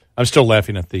 I'm still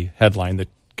laughing at the headline that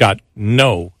got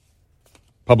no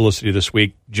publicity this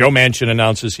week. Joe Manchin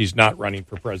announces he's not running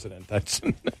for president. That's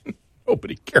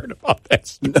nobody cared about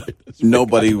that.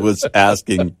 Nobody was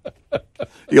asking.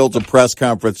 He holds a press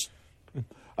conference.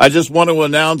 I just want to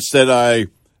announce that I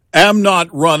am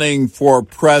not running for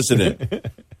president.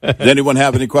 Does anyone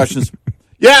have any questions?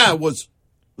 Yeah, was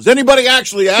anybody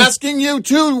actually asking you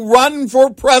to run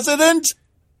for president?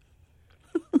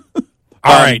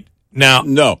 All right. Now,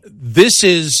 no. This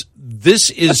is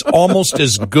almost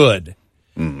as good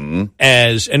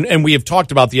as, and we have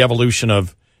talked about the evolution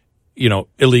of,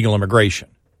 illegal immigration.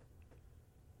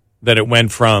 That it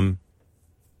went from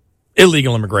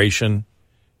illegal immigration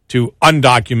to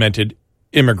undocumented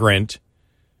immigrant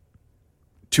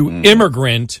to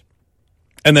immigrant,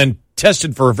 and then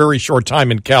tested for a very short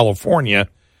time in California.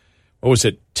 What was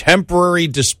it? Temporary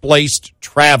displaced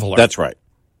traveler. That's right.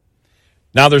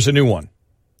 Now there's a new one.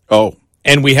 Oh.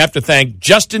 And we have to thank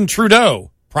Justin Trudeau,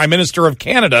 Prime Minister of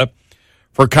Canada,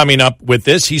 for coming up with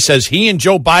this. He says he and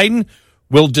Joe Biden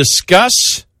will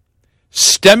discuss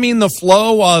stemming the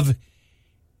flow of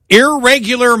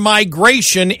irregular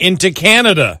migration into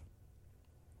Canada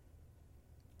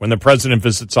when the president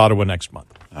visits Ottawa next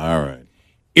month. All right.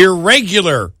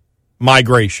 Irregular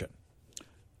migration.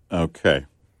 Okay.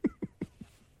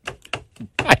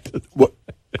 What?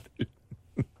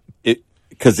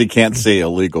 Because he can't say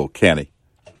illegal, can he?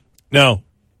 No.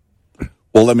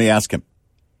 Well, let me ask him.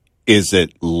 Is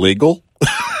it legal?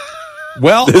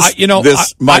 Well,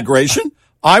 this migration?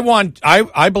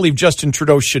 I believe Justin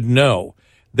Trudeau should know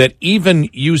that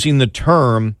even using the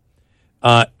term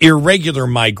irregular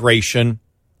migration,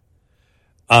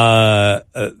 that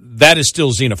is still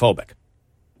xenophobic.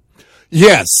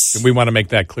 Yes, and we want to make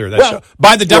that clear. That's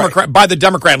by the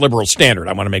Democrat liberal standard.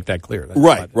 I want to make that clear.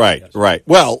 Right.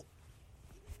 Well,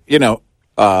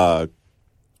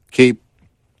 keep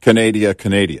Canada.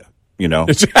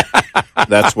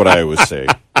 That's what I always say.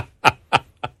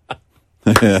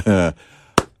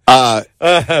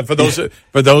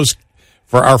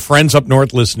 For our friends up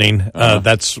north listening,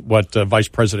 that's what Vice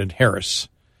President Harris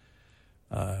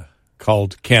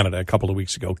called Canada a couple of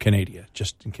weeks ago, Canada,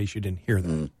 just in case you didn't hear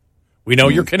that. We know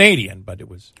you're Canadian, but it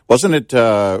was... Wasn't it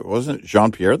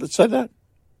Jean-Pierre that said that?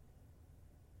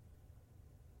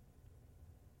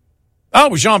 Oh,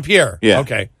 it was Jean-Pierre. Yeah.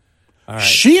 Okay. All right.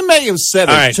 She may have said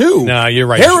it, too. No, you're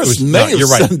right. Harris may have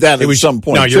said that at some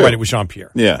point, No, you're right. It was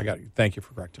Jean-Pierre. Yeah. Thank you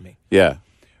for correcting me. Yeah.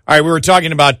 All right, we were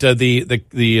talking about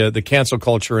the cancel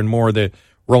culture and more, the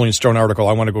Rolling Stone article.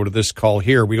 I want to go to this call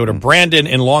here. We go to Brandon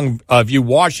in Longview,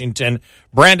 Washington.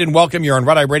 Brandon, welcome. You're on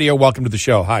Red Eye Radio. Welcome to the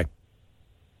show. Hi.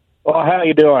 Well, how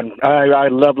you doing? I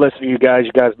love listening to you guys.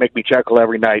 You guys make me chuckle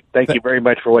every night. Thank you very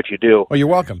much for what you do. Well, you're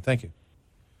welcome. Thank you.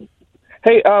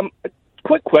 Hey,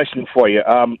 quick question for you.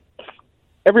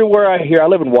 Everywhere I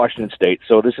live in Washington State,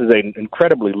 so this is an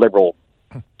incredibly liberal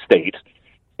state,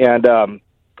 and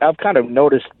I've kind of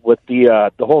noticed with the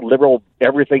whole liberal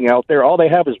everything out there, all they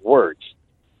have is words.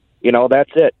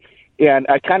 That's it. And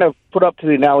I kind of put up to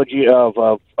the analogy of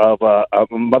a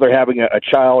mother having a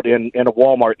child in a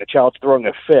Walmart and the child's throwing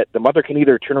a fit. The mother can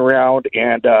either turn around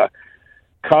and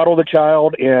coddle the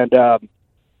child and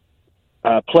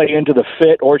play into the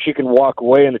fit, or she can walk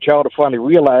away and the child will finally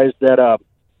realize that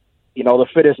the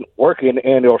fit isn't working,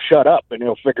 and he'll shut up and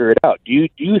he'll figure it out. Do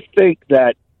you think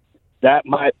that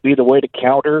might be the way to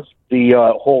counter the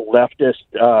whole leftist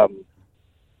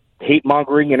hate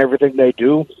mongering and everything they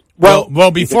do? Well,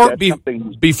 before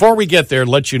we get there,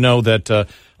 let you know that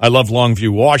I love Longview,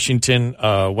 Washington.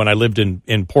 When I lived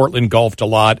in Portland, golfed a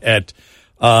lot at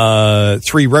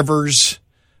Three Rivers.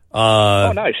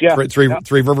 Oh, nice! Yeah,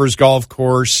 Three Rivers Golf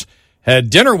Course. Had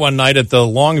dinner one night at the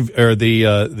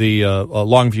Longview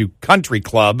Country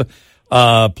Club.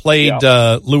 Played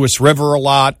Lewis River a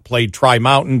lot. Played Tri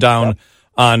Mountain down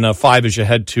on 5 as you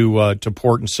head to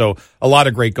Portland. So a lot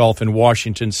of great golf in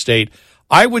Washington State.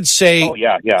 I would say,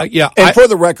 And for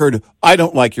the record, I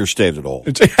don't like your state at all.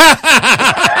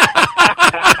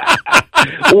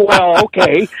 Well,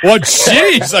 okay. Well,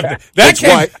 jeez,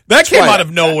 that came out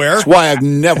of nowhere. That's why I've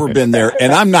never been there,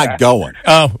 and I'm not going.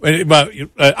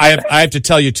 I have to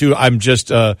tell you too. I'm just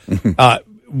the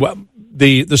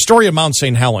story of Mount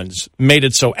St. Helens made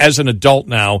it so as an adult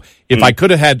now, if I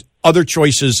could have had other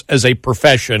choices as a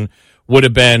profession, would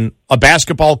have been a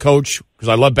basketball coach because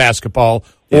I love basketball,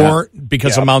 or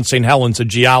because of Mount St. Helens, a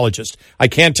geologist. I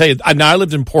can't tell you. Now I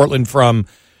lived in Portland from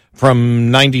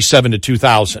 97 to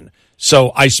 2000.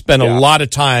 So I spent a lot of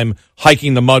time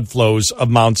hiking the mud flows of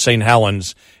Mount St.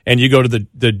 Helens, and you go to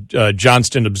the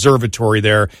Johnston Observatory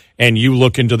there, and you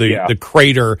look into the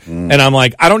crater, and I'm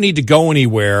like, I don't need to go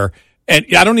anywhere, and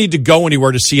I don't need to go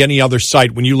anywhere to see any other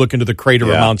site when you look into the crater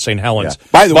of Mount St. Helens.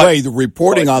 By the way, the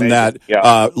reporting on that,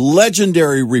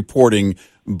 legendary reporting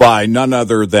by none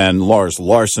other than Lars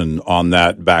Larson on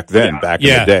that back then, back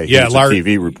in the day. He was a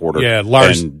TV reporter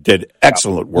and did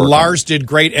excellent work. Lars did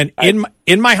great. And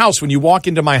in my house, when you walk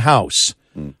into my house,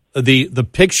 the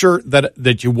picture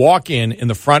that you walk in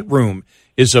the front room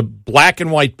is a black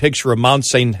and white picture of Mount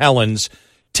St. Helens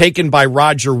taken by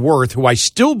Roger Worth, who I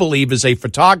still believe is a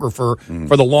photographer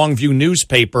for the Longview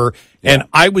newspaper. And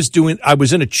I was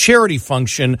in a charity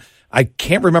function. I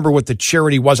can't remember what the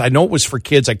charity was. I know it was for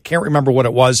kids. I can't remember what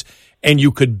it was. And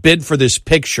you could bid for this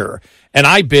picture. And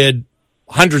I bid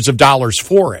hundreds of dollars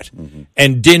for it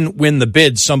and didn't win the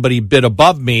bid. Somebody bid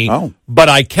above me, but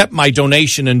I kept my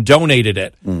donation and donated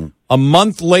it. A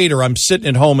month later, I'm sitting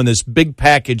at home and this big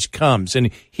package comes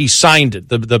and he signed it,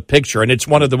 the picture. And it's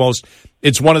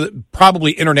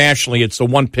probably internationally, it's the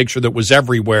one picture that was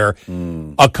everywhere.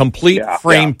 A complete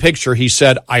frame picture. He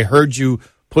said, I heard you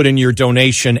put in your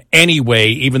donation anyway,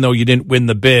 even though you didn't win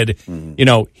the bid. You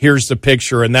know, here's the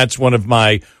picture, and that's one of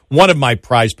my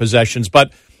prized possessions.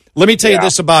 But let me tell you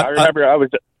this about. I remember I was.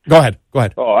 Go ahead.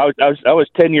 Oh, I was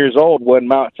 10 years old when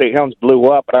Mount St. Helens blew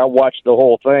up, and I watched the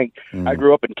whole thing. I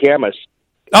grew up in Camas.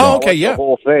 Oh, okay, the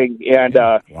whole thing, and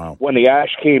when the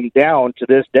ash came down, to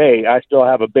this day, I still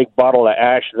have a big bottle of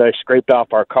ash that I scraped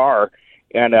off our car,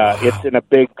 and it's in a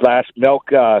big glass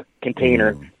milk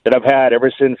container that I've had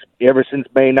ever since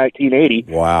May 1980.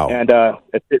 Wow! And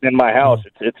it's sitting in my house.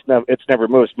 It's never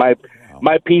moved. My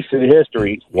piece of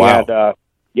history. Wow!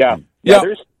 And,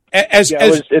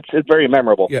 it's very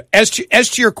memorable. Yeah. As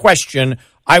to your question,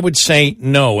 I would say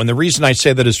no, and the reason I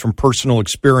say that is from personal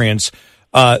experience.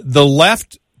 The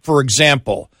left, for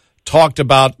example, talked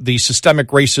about the systemic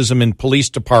racism in police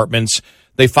departments.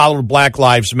 They followed Black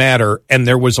Lives Matter, and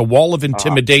there was a wall of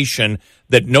intimidation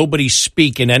that nobody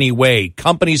speak in any way.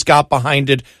 Companies got behind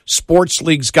it. Sports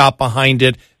leagues got behind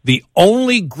it. The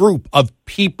only group of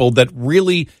people that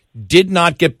really did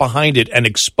not get behind it and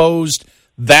exposed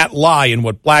that lie and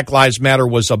what Black Lives Matter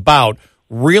was about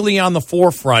really on the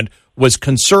forefront was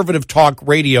conservative talk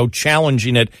radio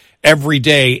challenging it every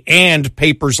day, and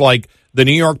papers like the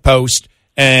New York Post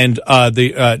and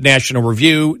the National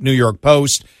Review, New York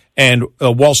Post, and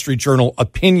Wall Street Journal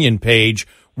opinion page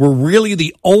were really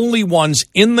the only ones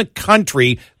in the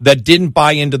country that didn't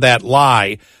buy into that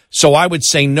lie. So I would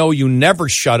say, no, you never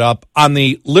shut up. On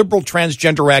the liberal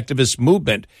transgender activist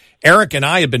movement, Eric and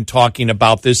I have been talking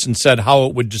about this and said how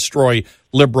it would destroy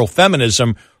liberal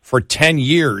feminism for 10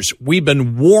 years. We've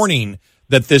been warning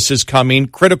that this is coming.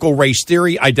 Critical race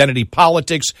theory, identity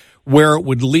politics, where it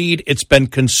would lead. It's been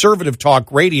conservative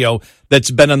talk radio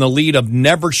that's been on the lead of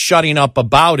never shutting up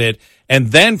about it.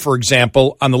 And then, for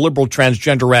example, on the liberal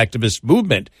transgender activist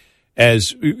movement,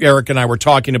 as Eric and I were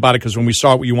talking about it, because when we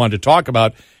saw what you wanted to talk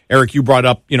about, Eric, you brought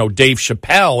up, Dave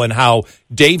Chappelle and how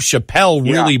Dave Chappelle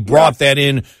really brought that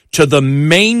in to the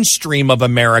mainstream of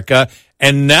America.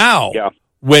 And now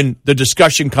when the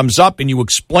discussion comes up and you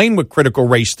explain what critical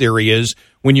race theory is,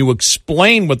 when you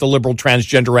explain what the liberal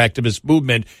transgender activist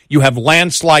movement, you have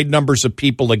landslide numbers of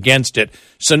people against it.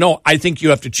 So, no, I think you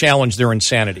have to challenge their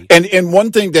insanity. And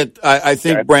one thing that I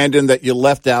think, Brandon, that you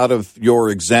left out of your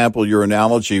example, your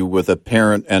analogy with a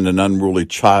parent and an unruly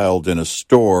child in a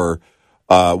store,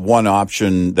 one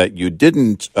option that you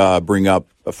didn't bring up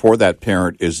for that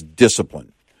parent is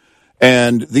discipline.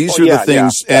 And these are the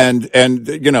things, and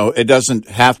it doesn't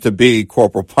have to be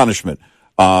corporal punishment.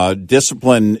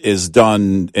 Discipline is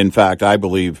done, in fact, I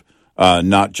believe,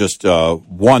 not just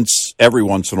every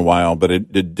once in a while, but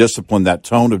it discipline, that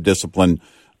tone of discipline,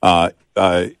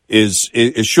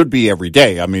 it should be every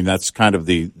day. I mean, that's kind of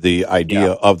the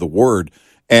idea of the word.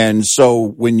 And so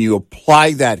when you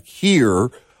apply that here,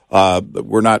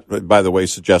 We're not, by the way,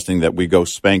 suggesting that we go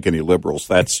spank any liberals.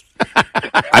 That's,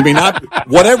 I mean, not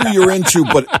whatever you're into,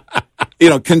 but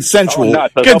consensual,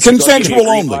 consensual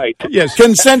only. Yes,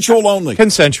 consensual only.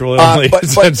 Consensual only. But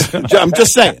I'm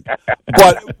just saying.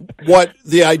 But what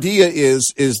the idea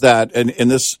is that, and in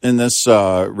this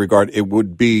regard, it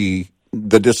would be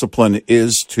the discipline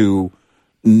is to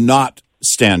not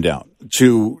stand down,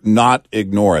 to not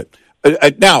ignore it.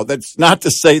 Now, that's not to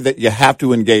say that you have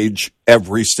to engage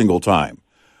every single time.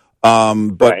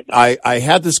 But right. I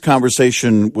had this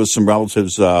conversation with some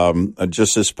relatives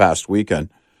just this past weekend,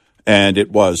 and it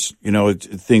was,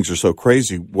 things are so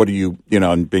crazy. What do you,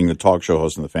 and being the talk show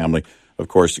host in the family, of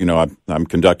course, I'm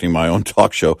conducting my own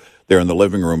talk show there in the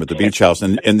living room at the beach house,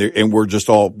 and we're just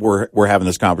we're having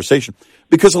this conversation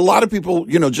because a lot of people,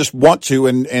 just want to,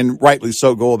 and rightly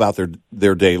so, go about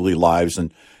their daily lives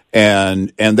and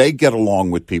they get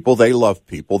along with people. They love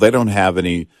people. They don't have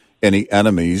any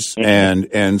enemies. Mm-hmm.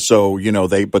 And so,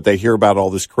 they hear about all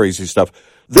this crazy stuff.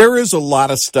 There is a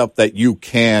lot of stuff that you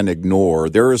can ignore.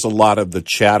 There is a lot of the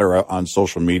chatter on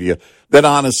social media that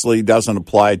honestly doesn't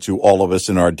apply to all of us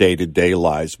in our day-to-day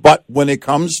lives. But when it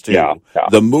comes to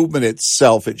the movement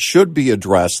itself, it should be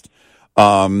addressed.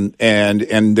 And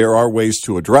there are ways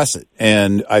to address it.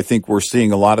 And I think we're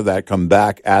seeing a lot of that come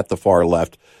back at the far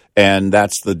left. And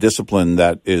that's the discipline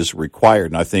that is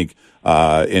required. And I think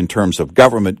in terms of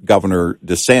government, Governor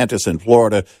DeSantis in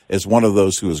Florida is one of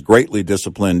those who is greatly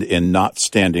disciplined in not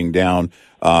standing down.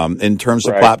 In terms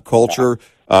of pop culture,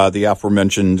 the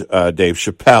aforementioned Dave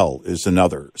Chappelle is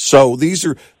another. So these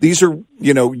are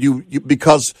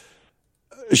because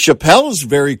Chappelle is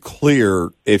very clear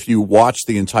if you watch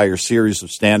the entire series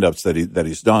of stand-ups that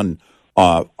he's done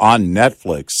on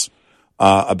Netflix.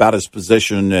 About his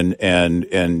position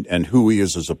and who he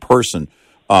is as a person,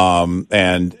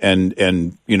 and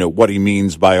what he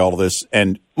means by all this.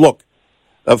 And look,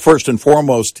 first and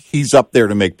foremost, he's up there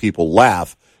to make people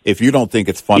laugh. If you don't think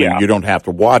it's funny, you don't have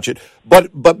to watch it.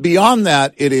 But beyond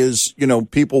that, it is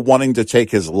people wanting to take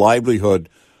his livelihood,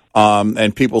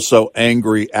 and people so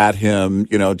angry at him,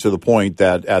 to the point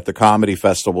that at the comedy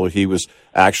festival he was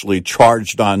actually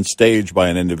charged on stage by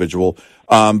an individual.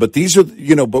 But these are,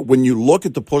 but when you look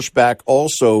at the pushback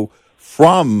also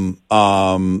from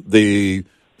the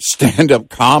stand-up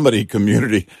comedy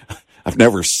community, I've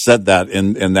never said that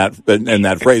in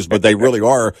that phrase, but they really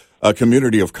are a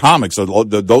community of comics.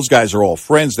 Those guys are all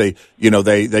friends. They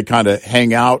kind of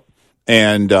hang out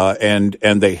and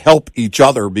they help each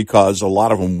other because a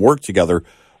lot of them work together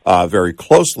very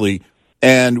closely.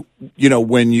 And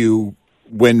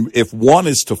if one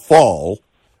is to fall.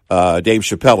 Dave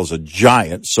Chappelle is a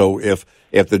giant, so if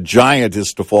the giant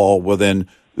is to fall, well then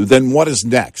what is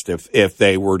next? If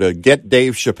they were to get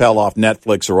Dave Chappelle off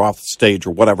Netflix or off the stage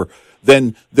or whatever,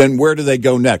 then where do they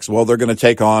go next? Well, they're going to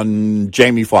take on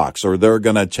Jamie Foxx, or they're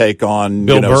going to take on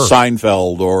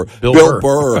Seinfeld or Bill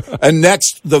Burr. And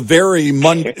next, the very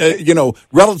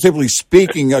relatively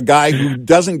speaking, a guy who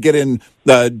doesn't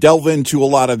delve into a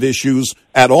lot of issues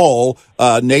at all,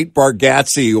 Nate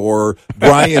Bargatze or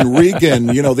Brian Regan,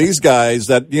 these guys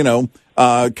that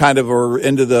kind of are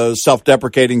into the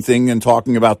self-deprecating thing and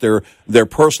talking about their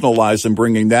personal lives and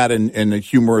bringing that in a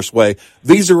humorous way.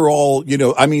 These are all,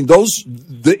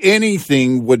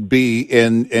 anything would be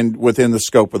in within the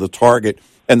scope of the target.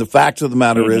 And the fact of the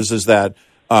matter is that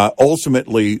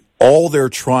ultimately all they're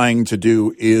trying to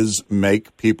do is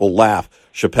make people laugh.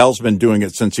 Chappelle's been doing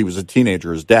it since he was a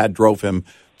teenager. His dad drove him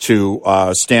to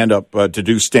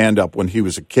do stand up when he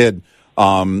was a kid.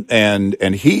 What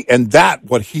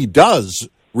he does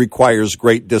requires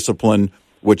great discipline,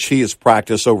 which he has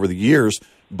practiced over the years,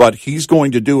 but he's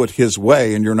going to do it his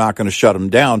way, and you're not going to shut him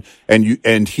down.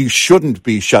 And he shouldn't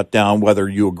be shut down, whether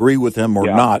you agree with him or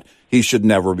not. He should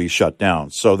never be shut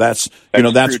down. So that's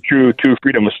true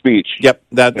freedom of speech. Yep.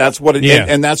 That's what it,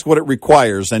 and that's what it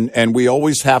requires. And we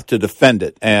always have to defend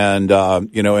it. And,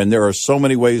 and there are so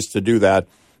many ways to do that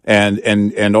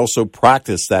and also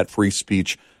practice that free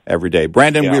speech every day.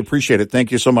 Brandon, we appreciate it.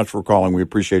 Thank you so much for calling. We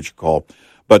appreciate your call.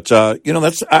 But,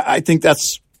 I think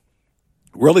that's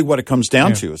really what it comes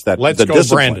down to is that Let's the go,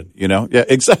 discipline, Brandon. Yeah,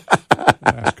 exactly.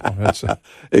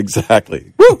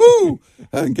 Exactly. Woohoo!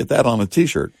 I can get that on a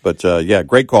T-shirt. But,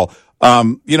 great call.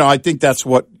 I think that's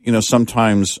what,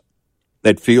 sometimes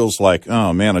it feels like,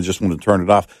 oh, man, I just want to turn it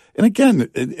off. And again,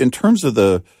 in terms of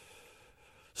the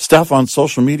stuff on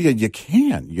social media, you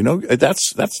can,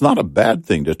 that's not a bad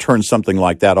thing to turn something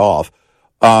like that off.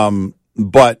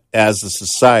 But as a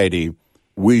society,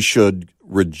 we should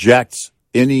reject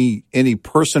any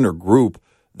person or group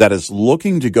that is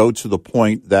looking to go to the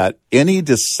point that any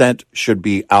dissent should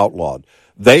be outlawed.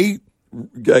 They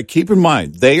keep in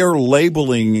mind, they are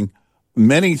labeling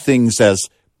many things as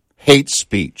hate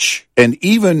speech, and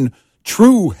even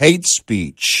true hate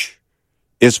speech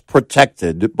is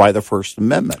protected by the First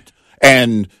Amendment.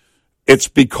 And it's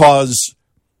because,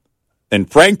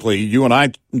 and frankly, you and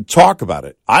I talk about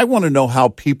it, I want to know how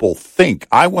people think.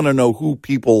 I want to know who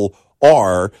people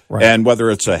are, right, and whether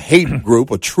it's a hate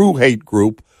group, a true hate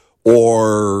group,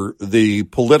 or the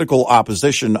political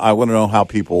opposition. I want to know how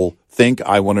people think.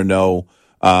 I want to know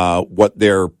what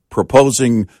they're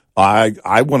proposing.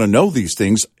 I want to know these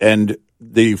things, and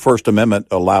the First Amendment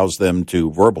allows them to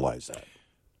verbalize that.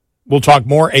 We'll talk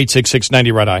more.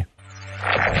 866-90-RED-I.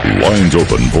 Lines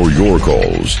open for your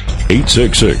calls.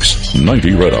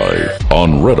 866-90-RED-I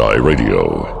on Red Eye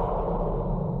Radio.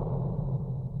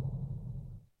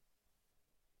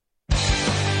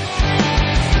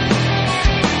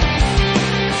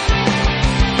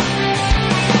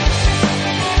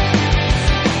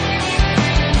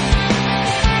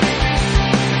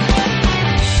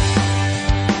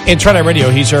 In Tri-Night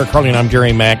Radio, he's Eric Carly, and I'm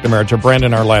Gary McNamara. To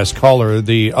Brandon, our last caller,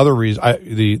 the other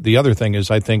reason, the other thing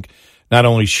is, I think not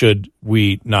only should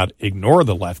we not ignore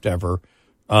the left ever,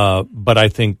 but I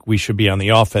think we should be on the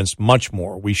offense much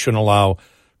more. We shouldn't allow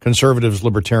conservatives,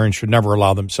 libertarians should never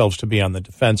allow themselves to be on the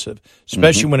defensive,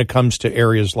 especially when it comes to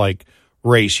areas like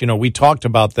race. You know, we talked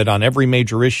about that on every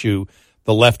major issue.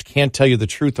 The left can't tell you the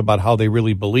truth about how they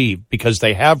really believe, because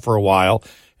they have for a while.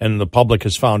 And the public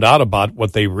has found out about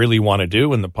what they really want to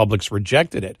do, and the public's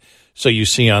rejected it. So you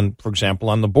see for example,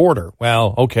 on the border.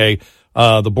 Well, okay,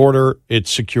 the border,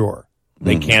 it's secure.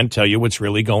 They can't tell you what's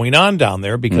really going on down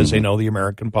there because they know the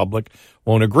American public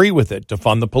won't agree with it.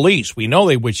 Defund the police. We know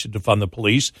they wish to defund the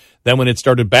police. Then when it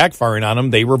started backfiring on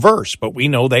them, they reversed. But we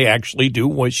know they actually do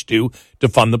wish to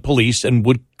defund the police and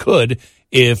could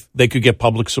if they could get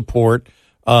public support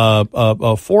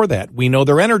for that. We know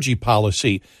their energy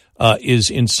policy is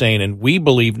insane, and we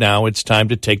believe now it's time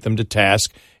to take them to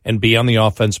task and be on the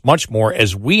offense much more,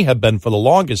 as we have been for the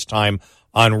longest time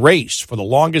on race. For the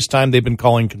longest time, they've been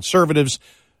calling conservatives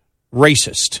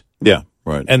racist. Yeah,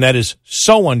 right. And that is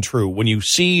so untrue when you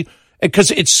see,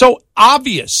 because it's so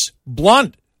obvious,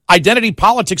 blunt. Identity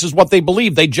politics is what they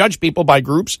believe. They judge people by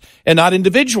groups and not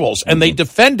individuals, and they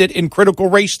defend it in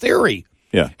critical race theory.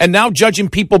 Yeah. And now judging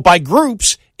people by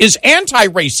groups is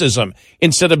anti-racism,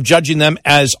 instead of judging them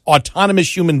as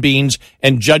autonomous human beings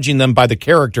and judging them by their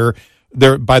character,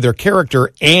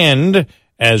 and,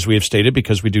 as we have stated,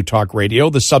 because we do talk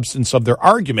radio, the substance of their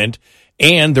argument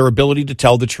and their ability to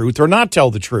tell the truth or not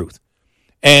tell the truth.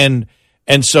 And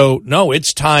so, no,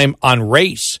 it's time on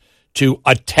race to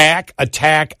attack. And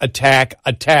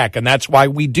that's why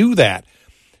we do that,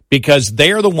 because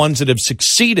they are the ones that have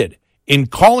succeeded in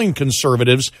calling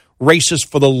conservatives racist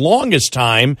for the longest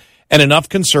time, and enough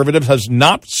conservatives has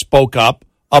not spoke up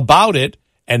about it,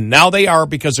 and now they are,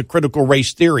 because of critical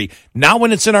race theory. Now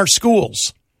when it's in our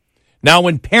schools, now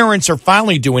when parents are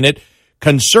finally doing it,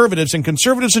 conservatives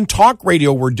and talk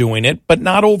radio were doing it, but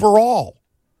not overall.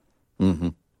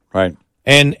 Right.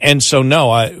 And so,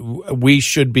 no, we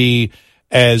should be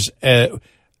when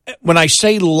I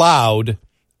say loud,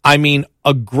 I mean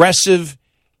aggressive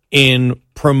in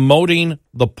promoting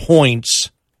the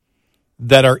points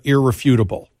that are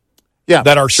irrefutable,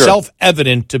 that are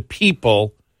self-evident to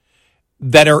people,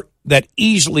 that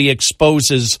easily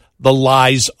exposes the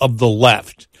lies of the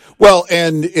left. Well,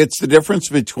 and it's the difference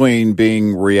between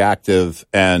being reactive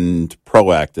and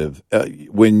proactive.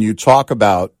 When you talk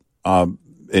about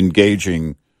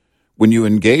engaging, when you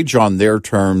engage on their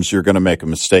terms, you're going to make a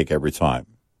mistake every time.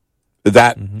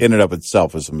 That in and of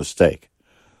itself is a mistake.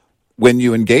 When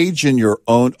you engage on your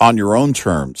own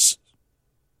terms,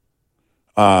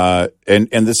 and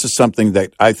this is something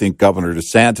that I think Governor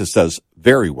DeSantis does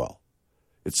very well.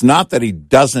 It's not that he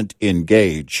doesn't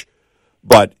engage,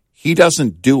 but he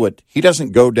doesn't do it. He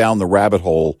doesn't go down the rabbit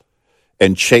hole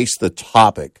and chase the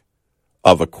topic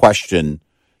of a question.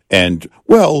 And,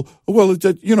 well,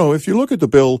 if you look at the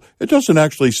bill, it doesn't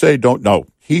actually say don't know.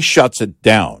 He shuts it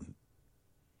down.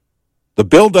 The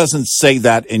bill doesn't say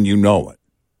that, and you know it.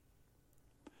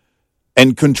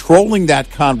 And controlling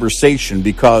that conversation,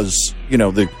 because,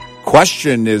 the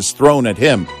question is thrown at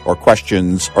him, or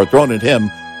questions are thrown at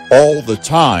him all the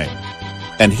time,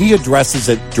 and he addresses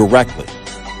it directly.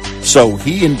 So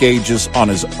he engages on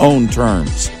his own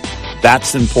terms.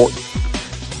 That's important.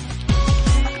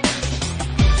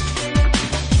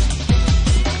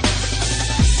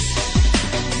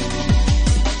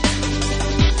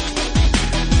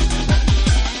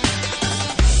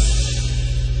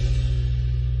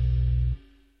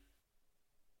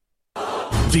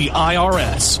 The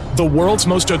IRS, the world's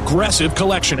most aggressive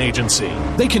collection agency.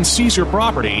 They can seize your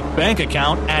property, bank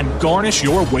account, and garnish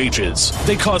your wages.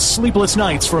 They cause sleepless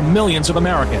nights for millions of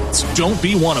Americans. Don't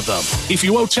be one of them. If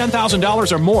you owe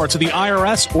 $10,000 or more to the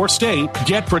IRS or state,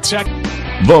 get Protect.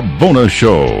 The Bonus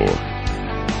Show.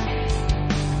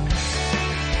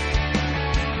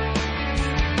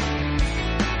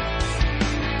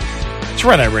 It's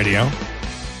Red Eye Radio.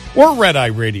 We're Red Eye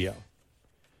Radio.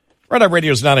 Red Eye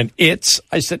Radio is not an it's.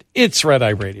 I said it's Red Eye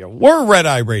Radio. We're Red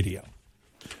Eye Radio.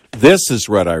 This is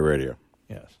Red Eye Radio.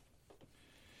 Yes.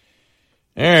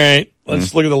 All right.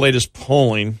 Let's look at the latest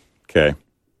polling. Okay.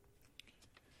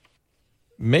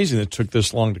 Amazing that it took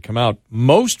this long to come out.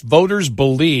 Most voters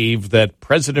believe that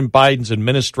President Biden's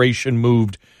administration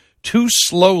moved too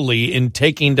slowly in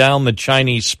taking down the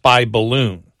Chinese spy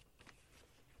balloon.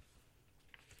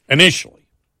 Initially.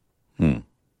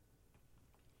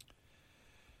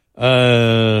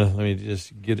 Let me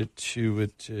just get it to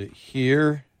it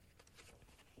here.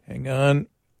 Hang on.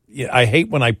 Yeah, I hate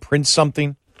when I print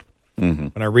something.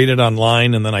 When I read it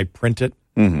online and then I print it.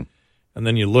 And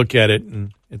then you look at it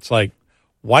and it's like,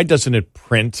 why doesn't it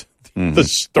print the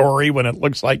story when it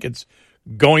looks like it's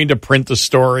going to print the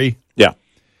story? Yeah.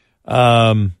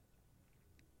 We'll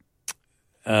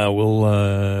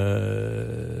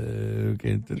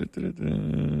okay.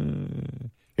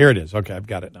 Here it is. Okay, I've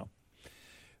got it now.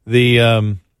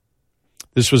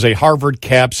 This was a Harvard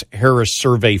Capps Harris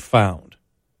survey found.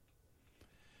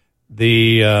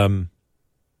 According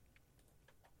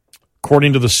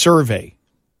to the survey,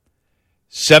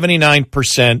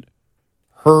 79%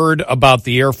 heard about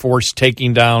the Air Force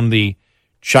taking down the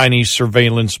Chinese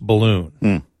surveillance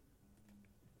balloon.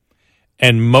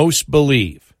 And most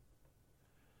believe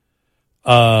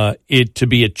it to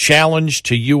be a challenge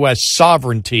to U.S.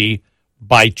 sovereignty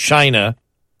by China.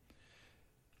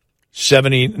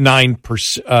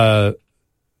 79%,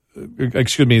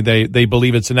 they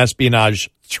believe it's an espionage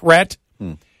threat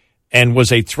and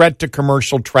was a threat to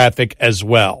commercial traffic as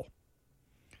well.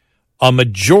 A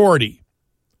majority,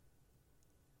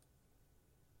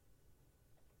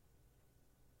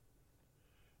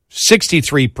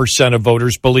 63% of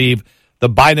voters believe the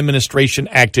Biden administration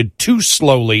acted too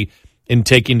slowly in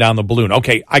taking down the balloon.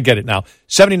 Okay, I get it now.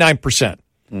 79%.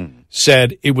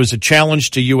 Said it was a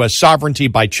challenge to U.S. sovereignty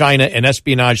by China, an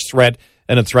espionage threat,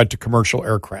 and a threat to commercial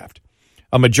aircraft.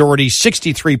 A majority,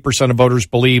 63% of voters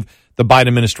believe the Biden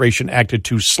administration acted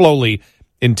too slowly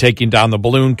in taking down the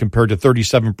balloon, compared to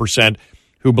 37%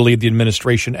 who believe the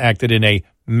administration acted in a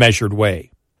measured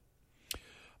way.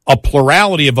 A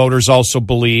plurality of voters also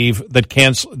believe that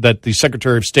that the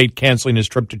Secretary of State canceling his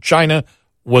trip to China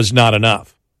was not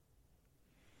enough.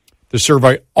 The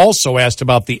survey also asked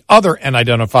about the other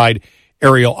unidentified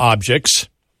aerial objects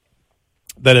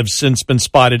that have since been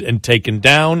spotted and taken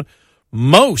down.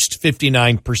 Most,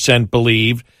 59%,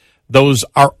 believe those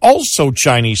are also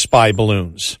Chinese spy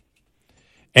balloons.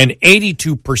 And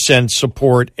 82%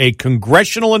 support a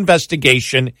congressional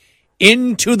investigation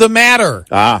into the matter.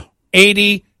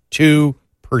 82%.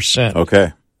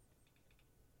 Okay.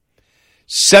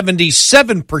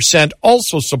 77%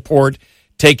 also support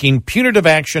taking punitive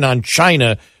action on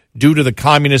China due to the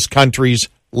communist country's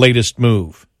latest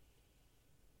move.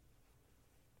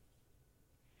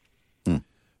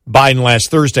 Biden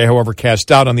last Thursday, however, cast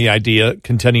doubt on the idea,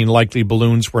 contending likely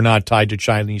balloons were not tied to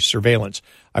Chinese surveillance.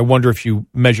 I wonder if you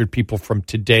measured people from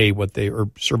today,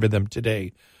 surveyed them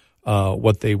today,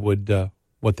 what they would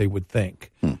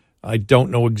think. I don't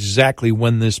know exactly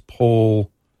when this poll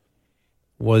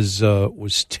was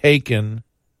taken.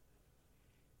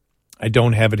 I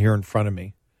don't have it here in front of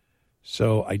me,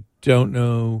 so I don't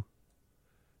know,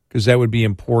 because that would be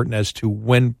important as to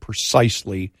when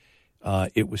precisely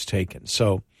it was taken.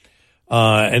 So,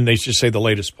 and they just say the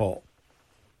latest poll,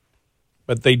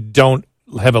 but they don't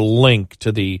have a link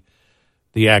to the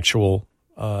actual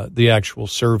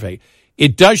survey.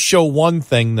 It does show one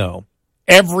thing, though: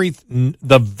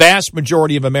 the vast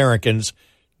majority of Americans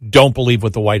don't believe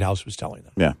what the White House was telling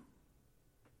them. Yeah,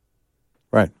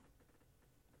 right.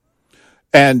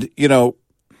 And, and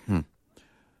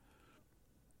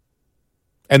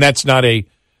that's not a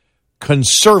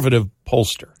conservative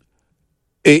pollster.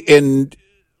 And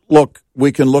look,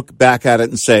 we can look back at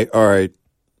it and say, all right,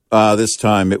 this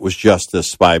time it was just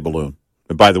this spy balloon.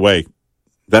 And by the way,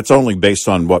 that's only based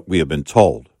on what we have been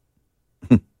told.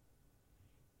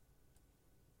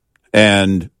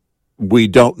 And we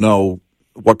don't know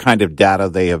what kind of data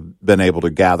they have been able to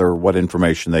gather, what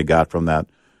information they got from that.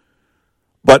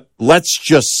 But let's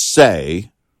just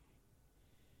say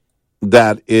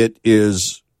that it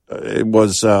was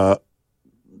a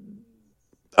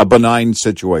benign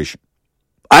situation.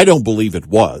 I don't believe it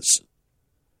was.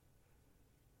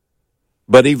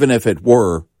 But even if it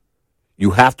were,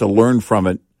 you have to learn from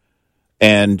it.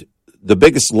 And the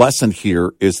biggest lesson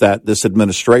here is that this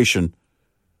administration,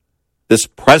 this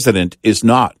president, is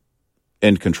not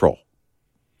in control.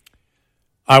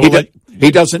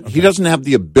 He doesn't have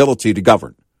the ability to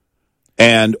govern.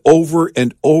 And over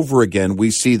again,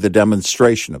 we see the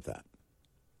demonstration of that.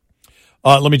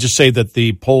 Let me just say that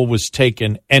the poll was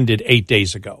ended 8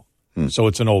 days ago. So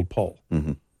it's an old poll.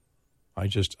 Mm-hmm. I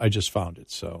just found it.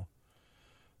 So,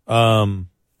 and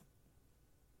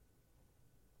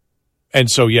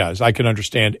so, yes, I can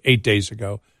understand 8 days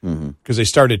ago because they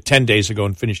started 10 days ago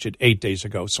and finished it 8 days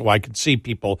ago. So I could see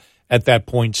people at that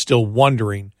point still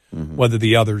wondering whether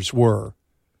the others were,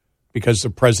 because the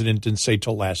president didn't say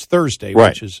till last Thursday,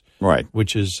 which is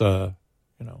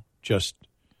just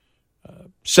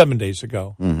 7 days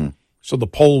ago. Mm-hmm. So the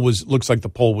poll looks like the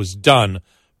poll was done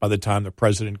by the time the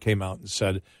president came out and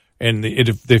said, and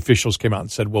the officials came out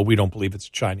and said, well, we don't believe it's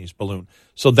a Chinese balloon.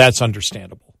 So that's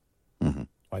understandable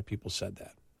why people said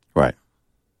that. Right.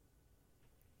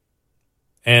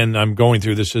 And I'm going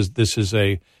through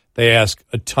they ask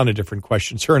a ton of different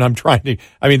questions here, and I'm trying to,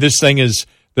 this thing is,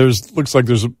 looks like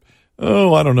there's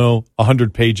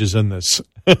 100 pages in this.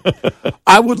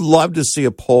 I would love to see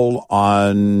a poll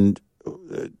on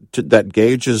that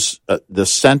gauges the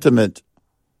sentiment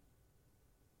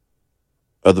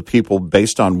of the people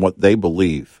based on what they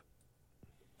believe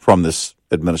from this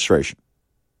administration.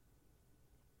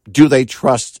 Do they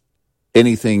trust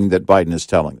anything that Biden is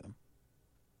telling them?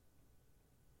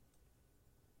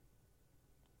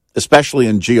 Especially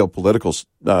in geopolitical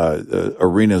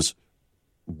arenas,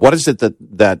 what is it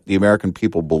that the American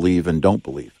people believe and don't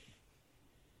believe?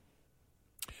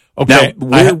 Okay,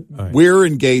 now, we're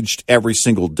engaged every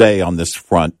single day on this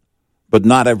front, but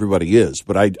not everybody is.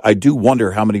 But I do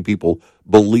wonder how many people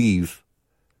believe.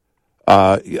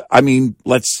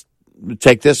 Let's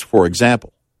take this for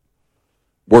example.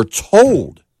 We're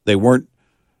told they weren't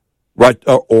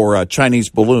Chinese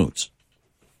balloons.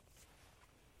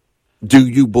 Do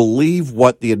you believe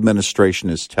what the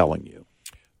administration is telling you?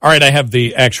 All right, I have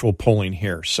the actual polling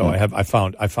here, so I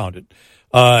found it.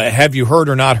 Have you heard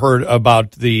or not heard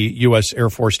about the U.S.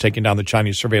 Air Force taking down the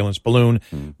Chinese surveillance balloon?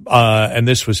 And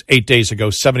this was 8 days ago.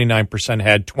 79%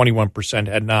 had, 21%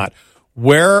 had not.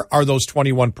 Where are those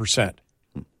 21%?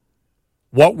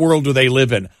 What world do they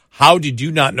live in? How did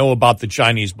you not know about the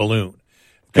Chinese balloon?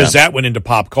 Because that went into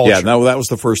pop culture. Yeah, no, that was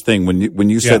the first thing. When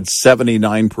you said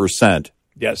 79%.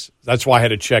 Yes, that's why I had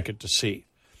to check it to see.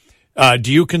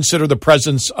 Do you consider the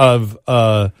presence of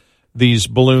these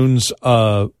balloons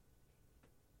a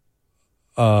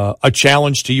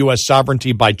challenge to U.S.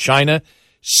 sovereignty by China?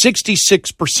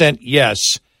 66% yes,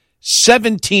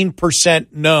 17%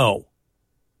 no.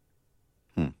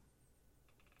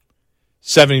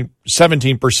 17%,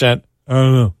 I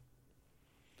don't know.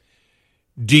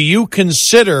 Do you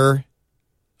consider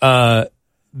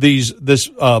this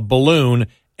balloon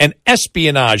an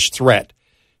espionage threat?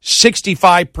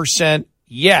 65%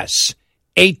 yes,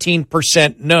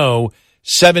 18% no,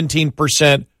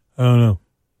 17% I don't know.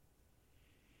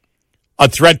 A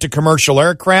threat to commercial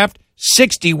aircraft?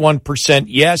 61%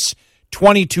 yes,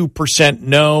 22%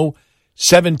 no,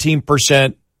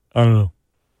 17% I don't know.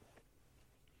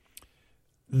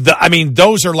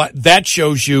 Those are that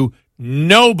shows you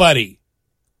nobody.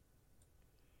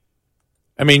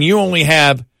 You only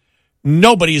have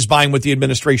nobody is buying what the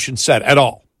administration said at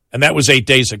all. And that was 8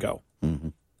 days ago. Mm-hmm.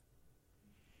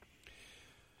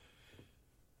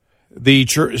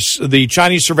 The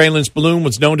Chinese surveillance balloon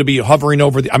was known to be hovering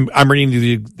over I'm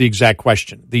reading the exact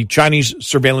question. The Chinese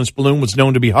surveillance balloon was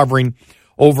known to be hovering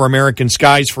over American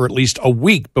skies for at least a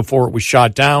week before it was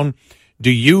shot down.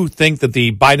 Do you think that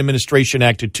the Biden administration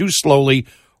acted too slowly,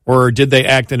 or did they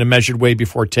act in a measured way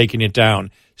before taking it down?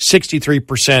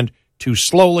 63% too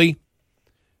slowly,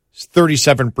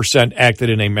 37%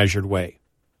 acted in a measured way.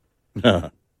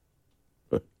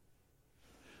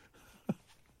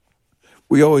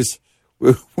 We always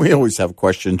have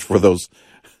questions for those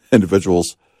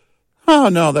individuals. Oh,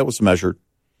 no, that was measured.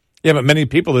 Yeah, but many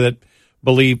people that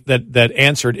believe that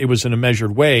answered it was in a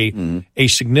measured way, a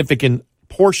significant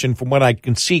portion, from what I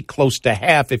can see, close to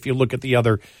half, if you look at the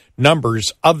other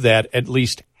numbers of that, at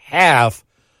least half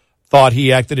thought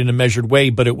he acted in a measured way,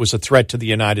 but it was a threat to the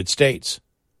United States.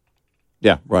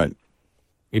 Yeah, right.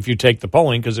 If you take the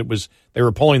polling, because they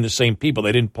were polling the same people.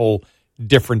 They didn't poll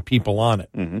different people on it.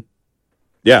 Mm-hmm.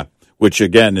 Yeah, which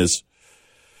again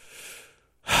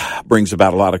brings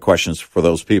about a lot of questions for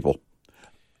those people.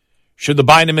 Should the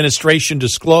Biden administration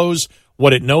disclose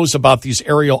what it knows about these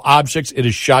aerial objects it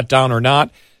has shot down or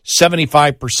not?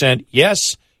 75%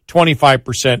 yes,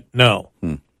 25% no.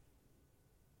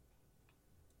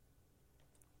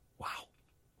 Wow.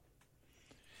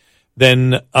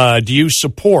 Then do you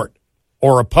support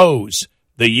or oppose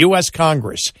the U.S.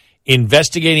 Congress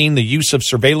investigating the use of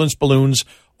surveillance balloons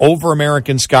over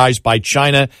American skies by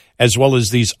China, as well as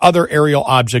these other aerial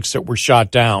objects that were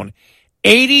shot down?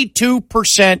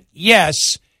 82%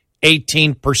 yes,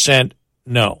 18%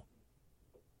 no.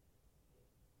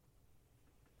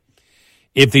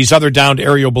 If these other downed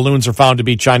aerial balloons are found to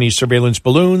be Chinese surveillance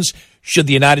balloons, should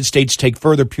the United States take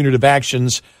further punitive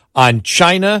actions on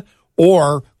China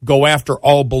or go after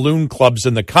all balloon clubs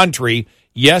in the country?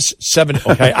 Yes,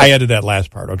 okay, I added that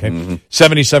last part, okay?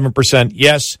 77%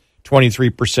 yes,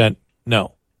 23%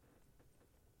 no.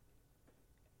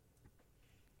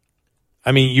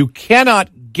 I mean, you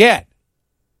cannot get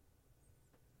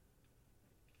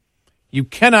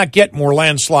more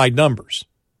landslide numbers.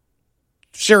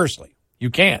 Seriously, you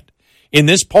can't. In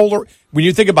this when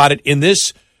you think about it, in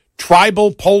this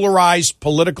tribal, polarized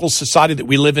political society that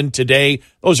we live in today,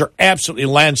 those are absolutely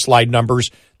landslide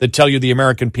numbers that tell you the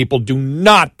American people do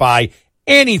not buy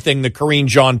anything that Karine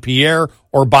Jean-Pierre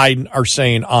or Biden are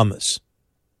saying on this.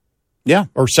 Yeah.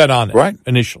 Or said on it right.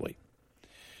 Initially.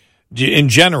 In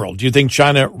general, do you think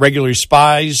China regularly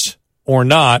spies or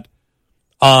not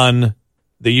on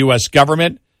the U.S.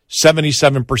 government?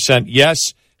 77%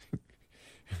 yes,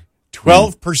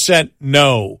 12%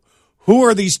 no. Who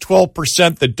are these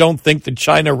 12% that don't think that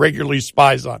China regularly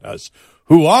spies on us?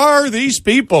 Who are these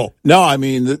people? No, I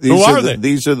mean,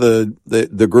 these are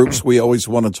the groups we always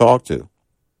want to talk to.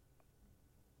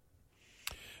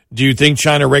 Do you think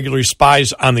China regularly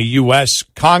spies on the U.S.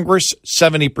 Congress?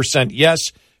 70%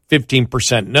 yes,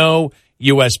 15% no.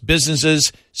 U.S.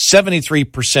 businesses,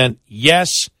 73%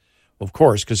 yes. Of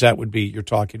course, because that would be, you're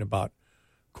talking about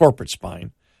corporate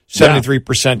spying.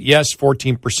 73% yes,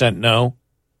 14% no.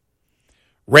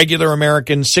 Regular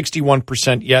Americans,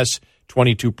 61% yes,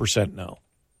 22% no.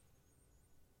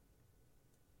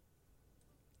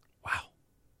 Wow.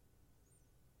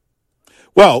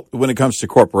 Well, when it comes to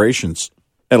corporations,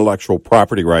 intellectual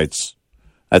property rights,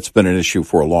 that's been an issue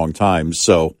for a long time.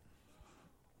 So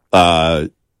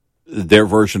their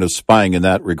version of spying in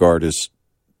that regard is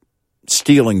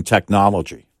stealing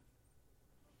technology.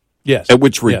 Yes.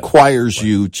 Which requires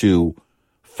you to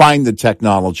find the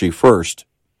technology first.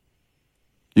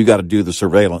 You got to do the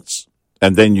surveillance,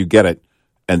 and then you get it,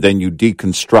 and then you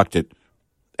deconstruct it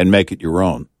and make it your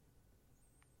own.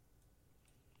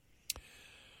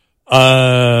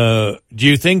 Do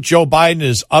you think Joe Biden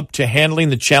is up to handling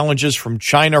the challenges from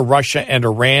China, Russia, and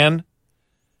Iran?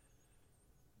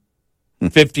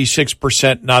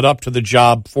 56% not up to the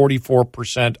job,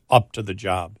 44% up to the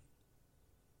job.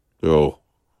 Oh.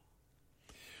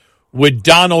 Would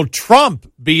Donald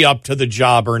Trump be up to the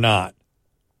job or not?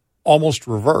 Almost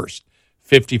reversed.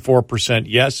 54%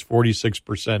 yes,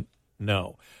 46%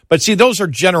 no. But see, those are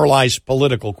generalized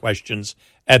political questions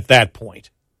at that point.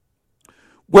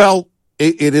 Well,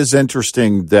 it is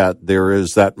interesting that there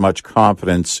is that much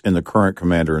confidence in the current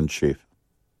commander-in-chief.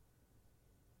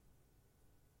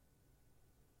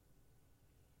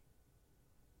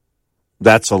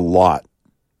 That's a lot.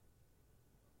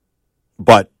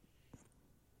 But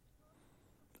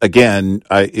again,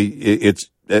 it's,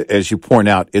 as you point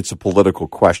out, it's a political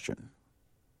question.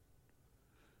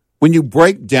 When you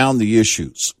break down the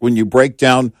issues, you break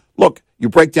down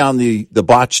the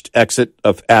botched exit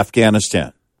of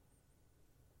Afghanistan,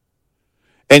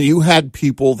 and you had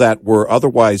people that were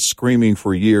otherwise screaming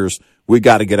for years, we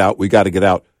got to get out,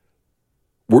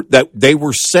 that they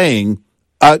were saying,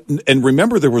 and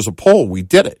remember there was a poll, we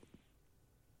did it.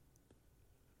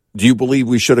 Do you believe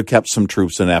we should have kept some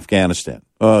troops in Afghanistan?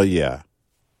 Yeah.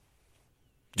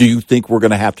 Do you think we're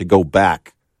going to have to go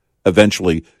back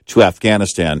eventually to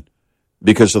Afghanistan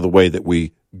because of the way that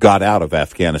we got out of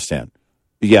Afghanistan?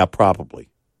 Yeah, probably.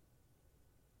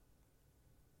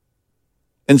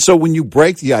 And so when you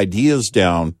break the ideas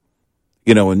down,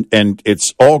 and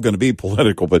it's all going to be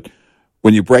political, but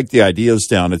when you break the ideas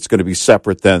down, it's going to be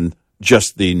separate than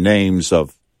just the names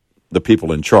of the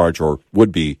people in charge or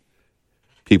would-be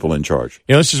people in charge.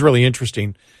 This is really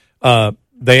interesting.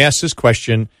 They asked this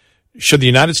question, should the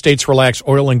United States relax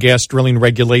oil and gas drilling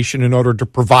regulation in order to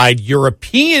provide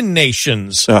European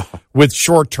nations with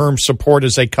short-term support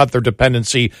as they cut their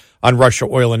dependency on Russia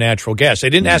oil and natural gas? They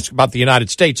didn't ask about the United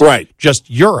States, right? Just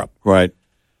Europe. Right.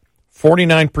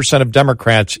 49% of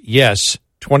Democrats, yes.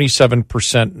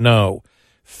 27% no.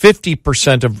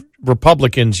 50% of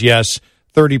Republicans, yes.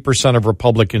 30% of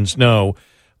Republicans, no.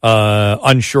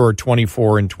 Unsure,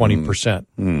 24 and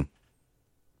 20%.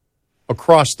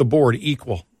 Across the board,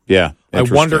 equal. Yeah. I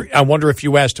wonder if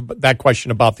you asked that question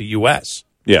about the U.S.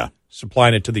 Yeah.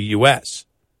 Supplying it to the U.S.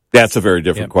 That's a very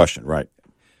different question, right?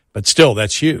 But still,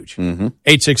 that's huge.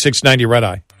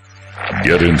 866-90-RED-EYE.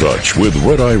 Get in touch with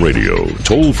Red Eye Radio,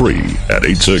 toll free at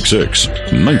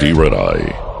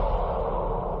 866-90-RED-EYE.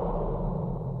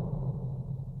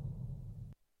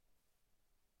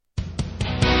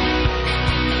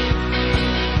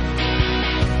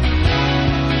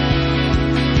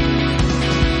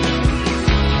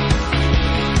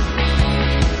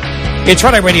 It's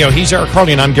Red Eye Radio. He's Eric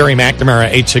Harley, and I'm Gary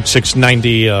McNamara,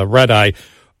 866-90-RED-EYE.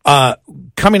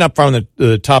 Coming up from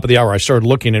the top of the hour, I started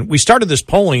looking, and we started this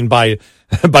polling by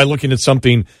looking at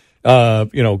something,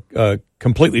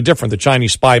 completely different, the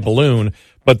Chinese spy balloon.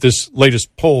 But this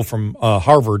latest poll from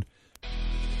Harvard,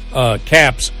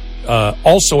 CAPS,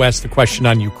 also asked the question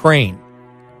on Ukraine.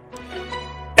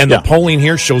 And the polling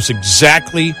here shows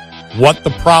exactly what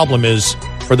the problem is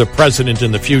for the president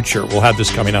in the future. We'll have this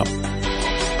coming up.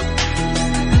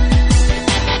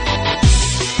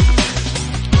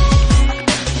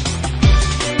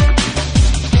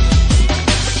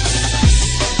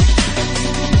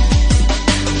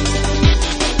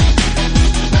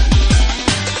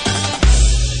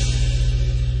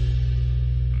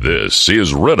 This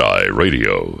is Red Eye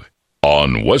Radio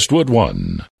on Westwood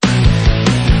One.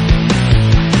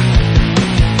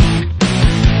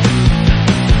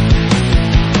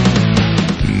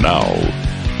 Now,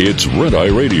 it's Red Eye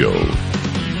Radio.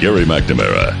 Gary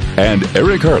McNamara and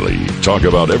Eric Harley talk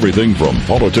about everything from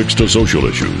politics to social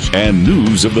issues and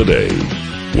news of the day.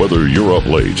 Whether you're up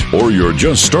late or you're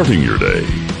just starting your day,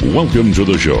 welcome to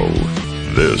the show.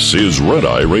 This is Red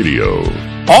Eye Radio.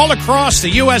 All across the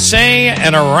USA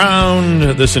and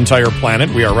around this entire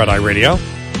planet, we are Red Eye Radio.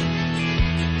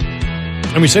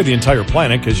 And we say the entire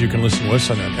planet because you can listen to us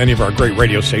on any of our great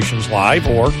radio stations live,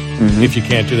 or if you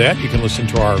can't do that, you can listen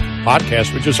to our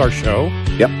podcast, which is our show,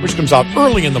 which comes out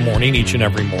early in the morning, each and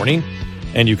every morning,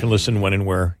 and you can listen when and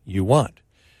where you want.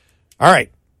 All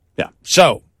right. Yeah.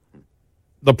 So,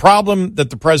 the problem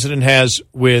that the president has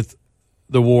with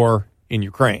the war in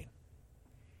Ukraine,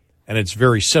 and it's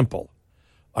very simple.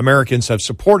 Americans have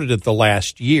supported it the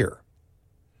last year.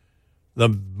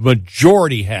 The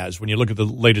majority has, when you look at the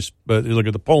latest, you look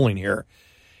at the polling here.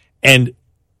 And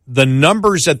the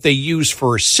numbers that they use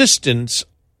for assistance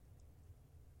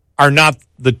are not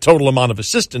the total amount of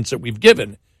assistance that we've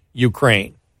given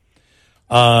Ukraine.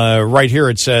 Right here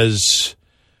it says,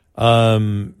 let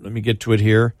me get to it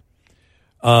here.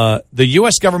 The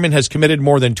U.S. government has committed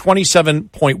more than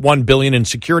 $27.1 billion in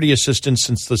security assistance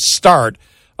since the start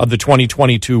of the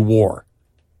 2022 war.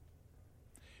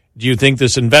 Do you think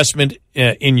this investment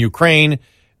in Ukraine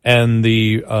and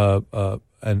the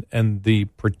and the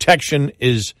protection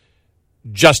is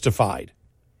justified?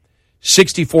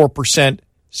 64%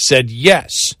 said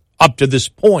yes up to this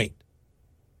point.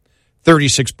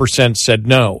 36% said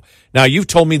no. Now, you've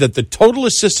told me that the total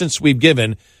assistance we've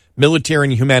given, military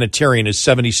and humanitarian, is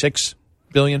 $76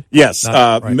 billion? Yes.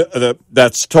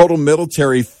 That's total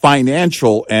military,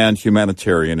 financial, and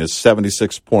humanitarian is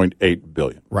 $76.8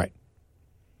 billion. Right.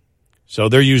 So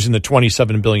they're using the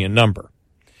 $27 billion number.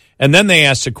 And then they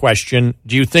asked the question,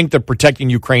 do you think that protecting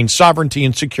Ukraine's sovereignty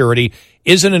and security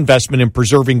is an investment in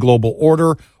preserving global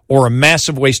order or a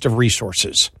massive waste of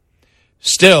resources?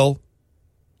 Still,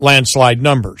 landslide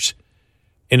numbers.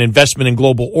 An investment in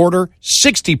global order,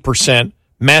 60%.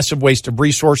 Massive waste of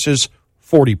resources,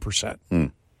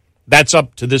 40%. That's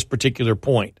up to this particular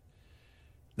point.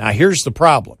 Now, here's the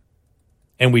problem.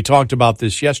 And we talked about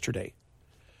this yesterday.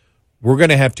 We're going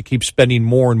to have to keep spending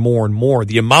more and more and more.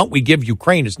 The amount we give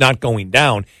Ukraine is not going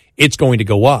down. It's going to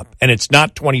go up. And it's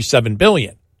not $27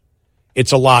 billion.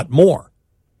 It's a lot more.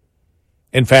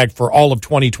 In fact, for all of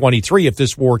 2023, if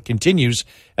this war continues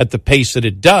at the pace that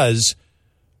it does,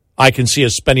 I can see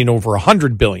us spending over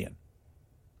 $100 billion.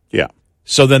 Yeah.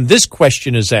 So then this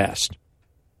question is asked.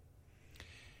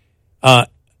 Let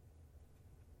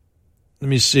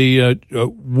me see.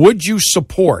 Would you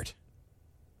support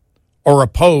or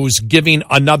oppose giving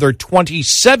another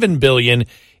 $27 billion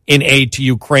in aid to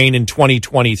Ukraine in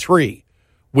 2023,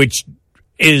 which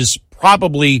is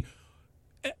probably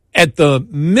at the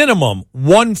minimum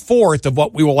 1/4 of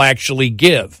what we will actually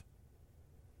give?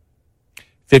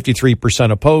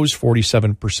 53% oppose,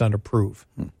 47% approve.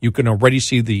 You can already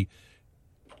see the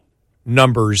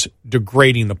numbers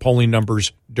degrading, the polling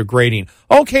numbers degrading.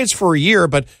 Okay, it's for a year,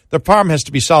 but the problem has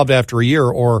to be solved after a year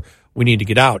or we need to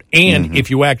get out. And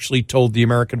if you actually told the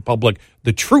American public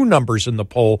the true numbers in the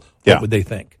poll, what would they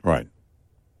think? Right.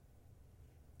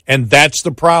 And that's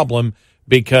the problem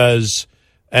because,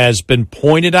 as been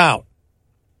pointed out,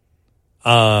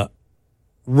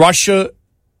 Russia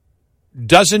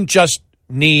doesn't just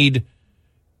need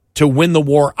to win the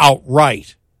war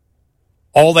outright.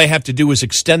 All they have to do is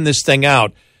extend this thing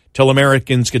out till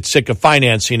Americans get sick of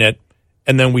financing it,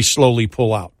 and then we slowly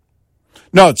pull out.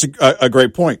 No, it's a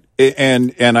great point.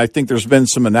 And I think there's been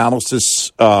some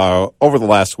analysis over the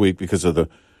last week because of the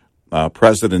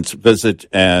president's visit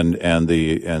and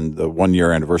the 1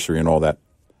 year anniversary and all that.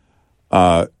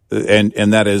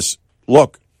 And that is,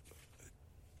 look,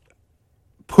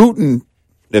 Putin,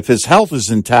 if his health is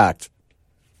intact,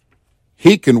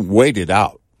 he can wait it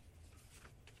out.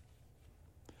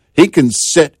 He can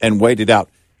sit and wait it out.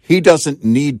 He doesn't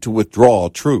need to withdraw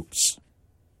troops.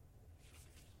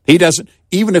 He doesn't,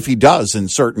 even if he does in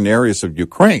certain areas of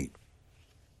Ukraine,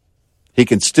 he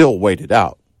can still wait it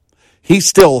out. He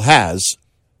still has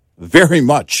very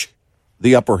much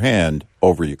the upper hand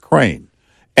over Ukraine.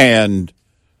 And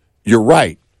you're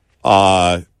right,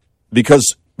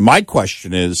 because my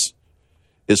question is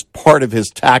part of his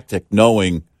tactic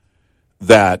knowing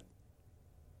that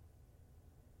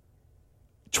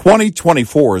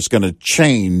 2024 is going to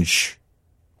change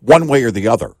one way or the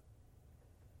other.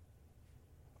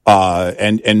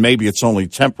 And maybe it's only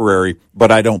temporary,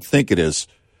 but I don't think it is.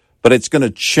 But it's going to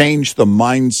change the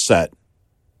mindset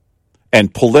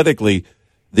and politically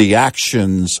the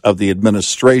actions of the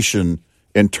administration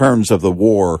in terms of the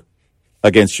war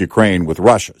against Ukraine with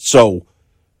Russia. So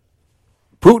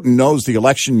Putin knows the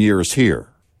election year is here.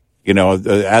 You know,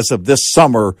 as of this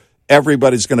summer,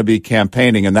 everybody's going to be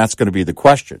campaigning, and that's going to be the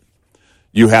question.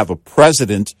 You have a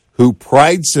president who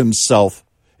prides himself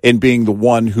in being the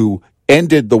one who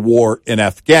ended the war in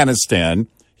Afghanistan.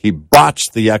 He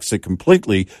botched the exit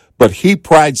completely, but he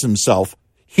prides himself.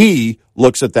 He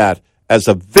looks at that as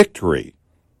a victory.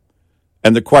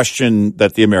 And the question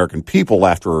that the American people,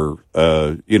 after,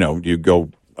 you go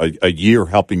a year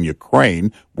helping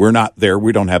Ukraine, we're not there.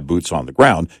 We don't have boots on the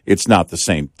ground. It's not the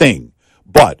same thing.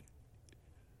 But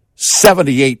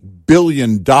 $78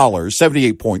 billion,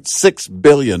 $78.6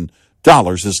 billion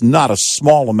is not a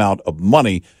small amount of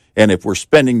money. And if we're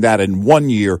spending that in 1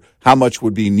 year, how much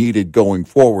would be needed going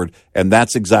forward? And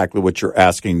that's exactly what you're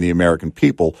asking the American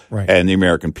people. Right. And the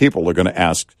American people are going to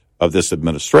ask of this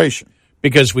administration.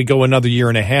 Because we go another year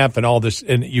and a half and all this,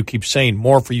 and you keep saying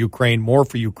more for Ukraine, more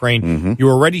for Ukraine. Mm-hmm. You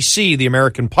already see the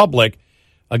American public,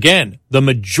 again, the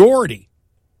majority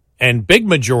and big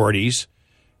majorities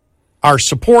are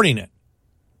supporting it.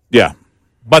 Yeah.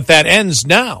 But that ends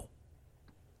now.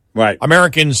 Right.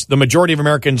 Americans, the majority of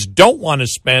Americans don't want to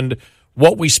spend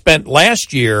what we spent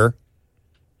last year,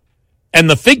 and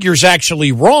the figure's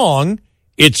actually wrong.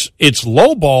 It's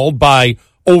lowballed by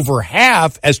over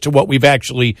half as to what we've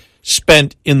actually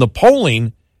spent in the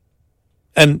polling.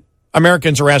 And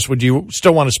Americans are asked, would you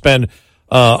still want to spend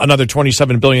another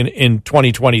 $27 billion in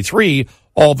 2023?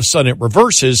 All of a sudden it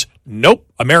reverses. Nope.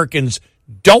 Americans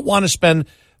don't want to spend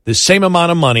the same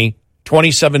amount of money,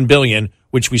 $27 billion,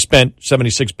 which we spent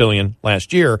 $76 billion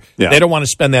last year. Yeah. They don't want to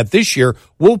spend that this year.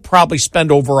 We'll probably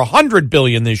spend over $100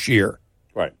 billion this year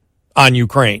right. on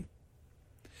Ukraine.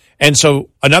 And so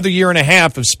another year and a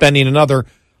half of spending another,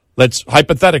 let's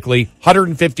hypothetically,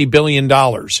 $150 billion.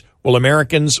 Will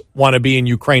Americans want to be in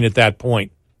Ukraine at that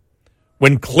point?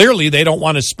 When clearly they don't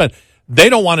want to spend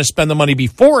the money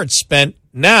before it's spent.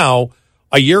 Now,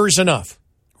 a year is enough.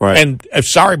 Right. And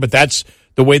sorry, but that's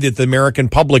the way that the American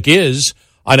public is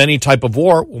on any type of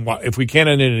war. If we can't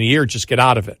end it in a year, just get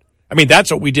out of it. I mean,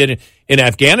 that's what we did in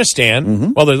Afghanistan.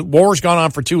 Mm-hmm. Well, the war's gone on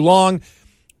for too long.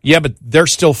 Yeah, but they're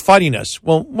still fighting us.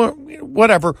 Well,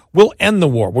 whatever. We'll end the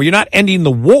war. Well, you're not ending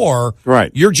the war.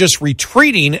 Right. You're just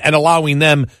retreating and allowing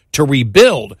them to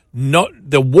rebuild. No,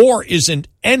 the war isn't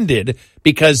ended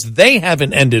because they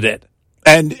haven't ended it.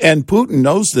 And Putin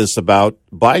knows this about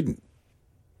Biden.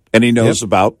 And he knows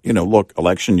about,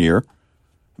 election year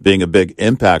being a big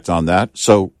impact on that.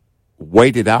 So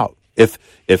wait it out. If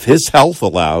his health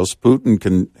allows,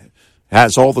 Putin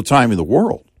has all the time in the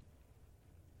world.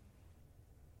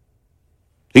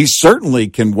 He certainly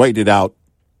can wait it out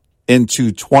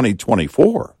into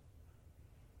 2024.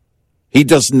 He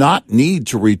does not need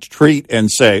to retreat and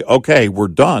say, okay, we're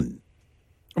done.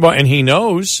 Well, and he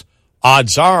knows,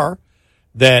 odds are,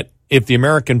 that if the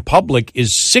American public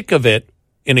is sick of it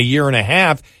in a year and a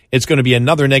half, it's going to be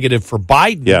another negative for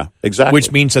Biden. Yeah, exactly.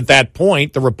 Which means at that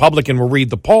point, the Republican will read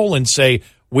the poll and say,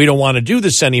 we don't want to do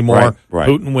this anymore. Right.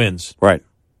 Putin wins. Right.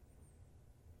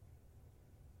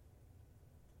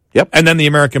 Yep. And then the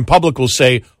American public will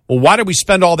say, well, why did we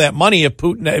spend all that money if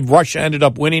Russia ended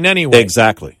up winning anyway?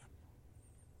 Exactly.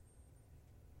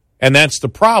 And that's the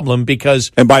problem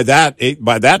because... And by that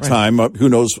time, who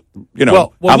knows,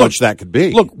 how much that could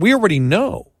be. Look, we already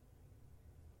know.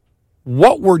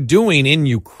 what we're doing in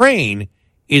Ukraine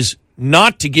is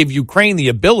not to give Ukraine the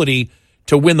ability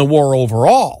to win the war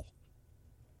overall.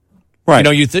 Right. You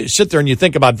know, you sit there and you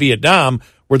think about Vietnam,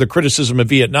 where the criticism of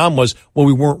Vietnam was, well,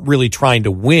 we weren't really trying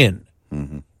to win.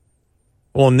 Mm-hmm.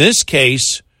 Well, in this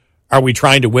case, are we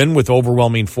trying to win with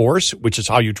overwhelming force, which is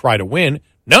how you try to win?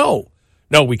 No.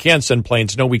 No, we can't send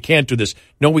planes. No, we can't do this.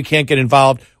 No, we can't get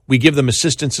involved. We give them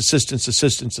assistance.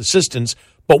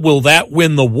 But will that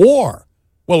win the war?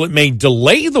 Well, it may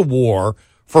delay the war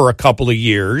for a couple of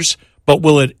years, but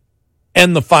will it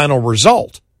end the final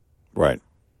result? Right.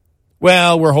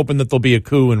 Well, we're hoping that there'll be a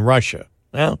coup in Russia.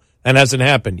 Well, that hasn't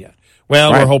happened yet.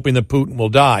 Well, we're hoping that Putin will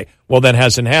die. Well, that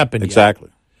hasn't happened yet. Exactly.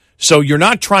 So you're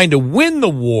not trying to win the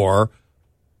war.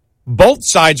 Both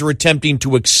sides are attempting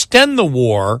to extend the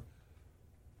war,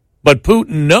 but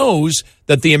Putin knows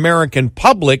that the American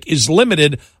public is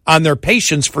limited on their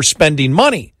patience for spending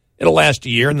money. It'll last a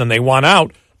year, and then they want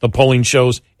out. The polling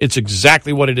shows it's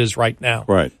exactly what it is right now.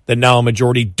 Right. That now a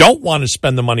majority don't want to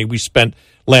spend the money we spent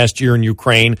last year in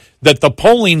Ukraine, that the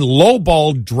polling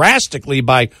lowballed drastically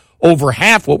by over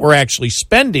half what we're actually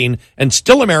spending, and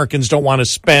still Americans don't want to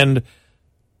spend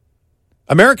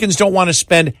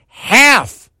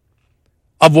half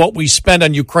of what we spent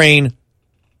on Ukraine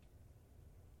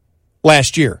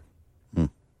last year.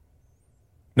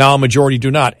 Now a majority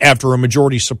do not. After a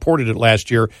majority supported it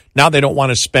last year, now they don't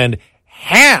want to spend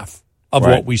half of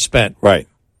what we spent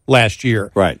last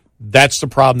year. Right. That's the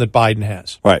problem that Biden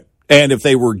has. Right. And if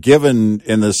they were given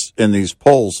in these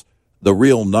polls the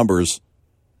real numbers,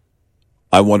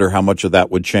 I wonder how much of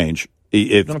that would change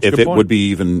if it would be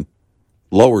even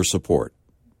lower support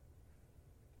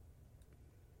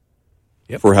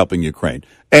for helping Ukraine.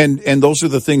 And those are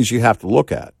the things you have to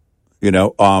look at. You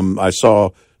know, I saw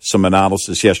some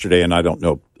analysis yesterday, and I don't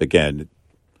know, again,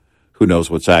 who knows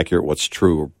what's accurate, what's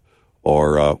true,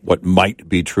 or what might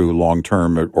be true long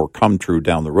term or come true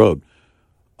down the road.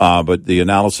 But the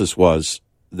analysis was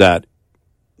that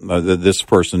this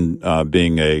person,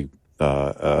 being a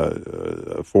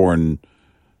foreign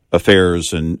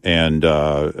affairs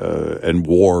and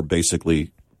war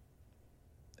basically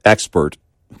expert,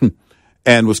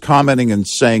 and was commenting and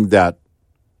saying that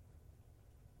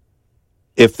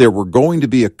if there were going to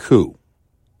be a coup,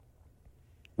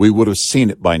 we would have seen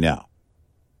it by now.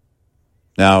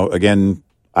 Now, again,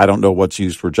 I don't know what's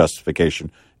used for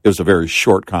justification. It was a very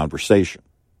short conversation.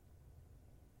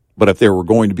 But if there were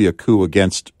going to be a coup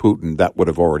against Putin, that would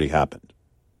have already happened.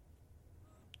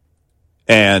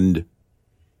 And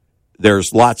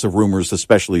there's lots of rumors,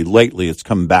 especially lately, it's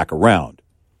come back around,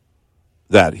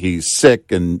 that he's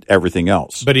sick and everything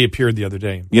else. But he appeared the other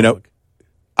day. You know,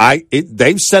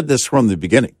 they've said this from the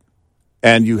beginning.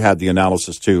 And you had the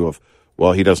analysis, too, of,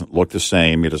 well, he doesn't look the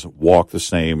same. He doesn't walk the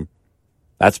same.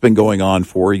 That's been going on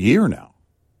for a year now.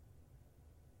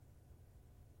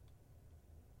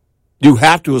 You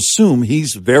have to assume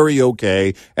he's very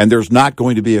okay and there's not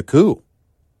going to be a coup.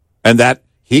 And that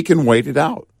he can wait it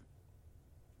out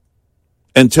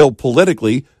until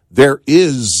politically there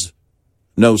is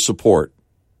no support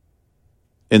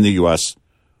in the U.S.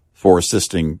 for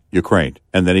assisting Ukraine.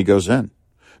 And then he goes in.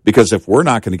 Because if we're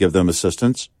not going to give them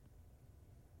assistance,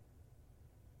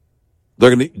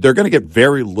 they're going to get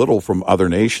very little from other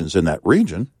nations in that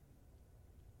region,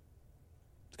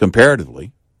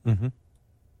 comparatively. Mm-hmm.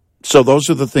 So those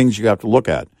are the things you have to look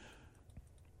at.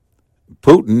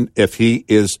 Putin, if he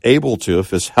is able to,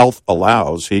 if his health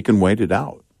allows, he can wait it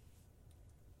out.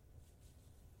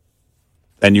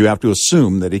 And you have to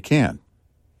assume that he can.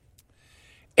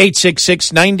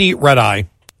 866-90-RED-EYE.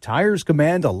 Tires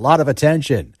command a lot of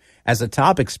attention. As a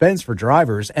top expense for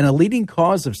drivers and a leading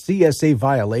cause of CSA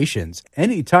violations,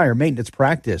 any tire maintenance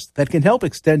practice that can help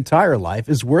extend tire life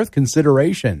is worth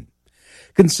consideration.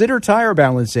 Consider tire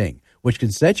balancing, which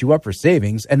can set you up for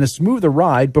savings and a smoother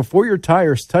ride before your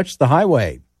tires touch the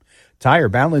highway. Tire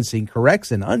balancing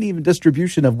corrects an uneven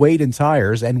distribution of weight in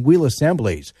tires and wheel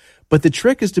assemblies, but the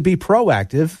trick is to be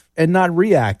proactive and not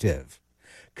reactive.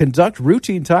 Conduct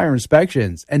routine tire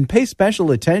inspections and pay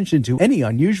special attention to any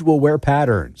unusual wear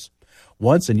patterns.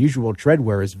 Once unusual tread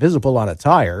wear is visible on a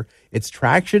tire, its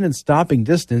traction and stopping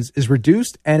distance is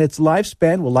reduced and its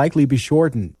lifespan will likely be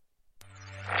shortened.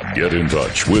 Get in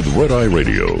touch with Red Eye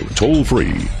Radio, toll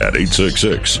free at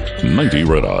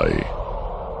 866-90-RED-EYE.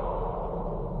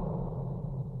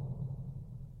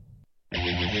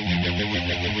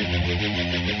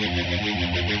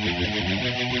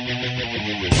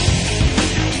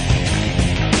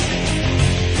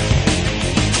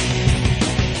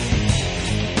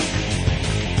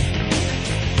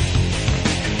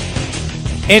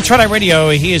 It's Red Eye Radio.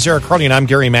 He is Eric Carly, and I'm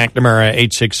Gary McNamara,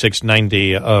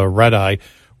 86690 Red Eye.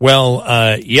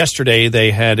 Well, yesterday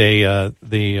they had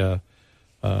the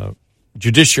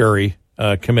Judiciary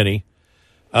Committee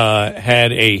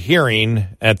had a hearing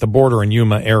at the border in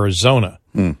Yuma, Arizona.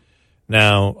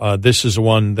 Now, this is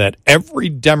one that every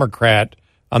Democrat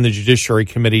on the Judiciary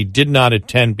Committee did not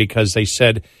attend because they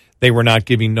said they were not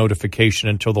giving notification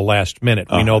until the last minute.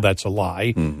 We know that's a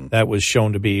lie. That was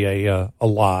shown to be a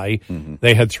lie.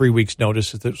 They had 3 weeks'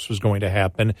 notice that this was going to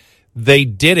happen. They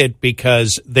did it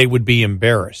because they would be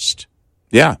embarrassed.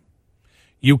 Yeah.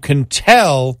 You can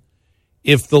tell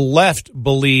if the left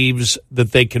believes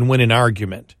that they can win an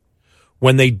argument.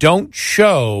 When they don't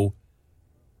show,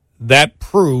 that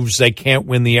proves they can't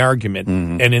win the argument.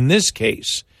 And in this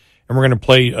case, and we're going to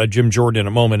play Jim Jordan in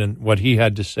a moment and what he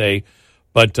had to say,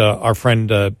 but our friend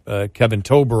Kevin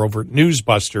Tober over at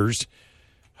Newsbusters,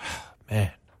 man,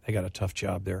 they got a tough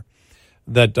job there,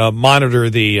 that monitor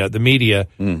the media,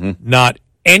 not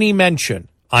any mention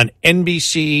on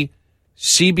NBC,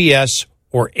 CBS,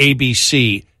 or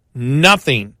ABC,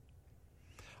 nothing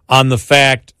on the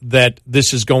fact that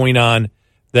this is going on,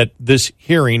 that this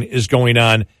hearing is going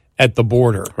on at the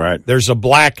border. Right. There's a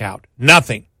blackout.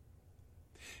 Nothing.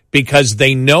 Because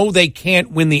they know they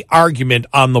can't win the argument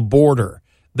on the border.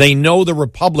 They know the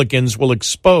Republicans will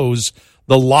expose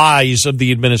the lies of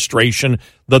the administration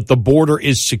that the border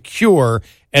is secure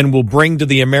and will bring to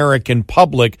the American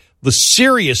public the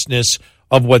seriousness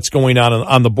of what's going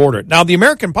on the border. Now, the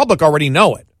American public already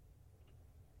know it.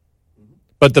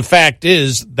 But the fact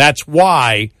is, that's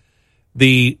why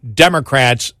the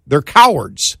Democrats, they're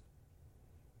cowards.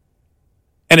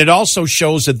 And it also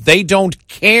shows that they don't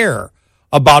care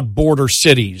about border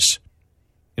cities.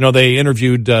 You know, they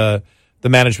interviewed the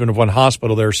management of one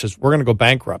hospital there, says, we're going to go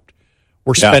bankrupt.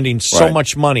 We're spending so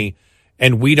much money,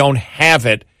 and we don't have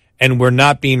it, and we're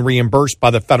not being reimbursed by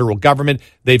the federal government.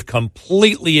 They've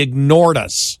completely ignored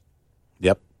us.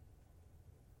 Yep.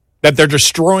 That they're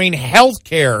destroying health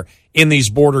care in these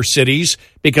border cities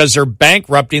because they're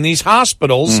bankrupting these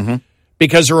hospitals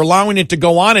because they're allowing it to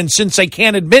go on, and since they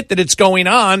can't admit that it's going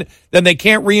on, then they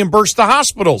can't reimburse the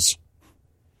hospitals.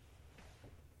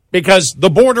 Because the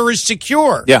border is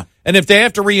secure. Yeah. And if they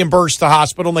have to reimburse the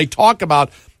hospital and they talk about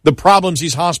the problems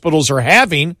these hospitals are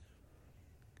having,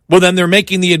 well, then they're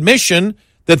making the admission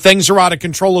that things are out of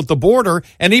control at the border.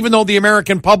 And even though the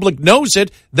American public knows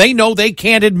it, they know they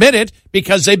can't admit it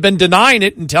because they've been denying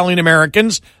it and telling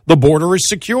Americans the border is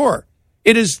secure.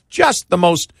 It is just the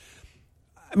most,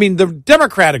 I mean, the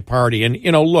Democratic Party, and,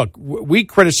 you know, look, we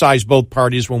criticize both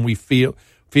parties when we feel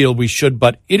we should,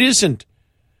 but it isn't.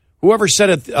 Whoever said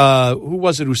it, who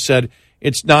was it who said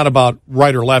it's not about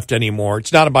right or left anymore?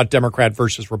 It's not about Democrat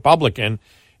versus Republican.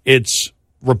 It's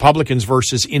Republicans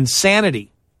versus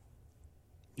insanity.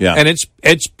 Yeah. And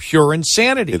it's pure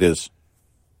insanity. It is.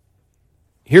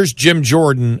 Here's Jim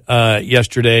Jordan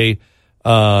yesterday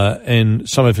in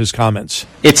some of his comments.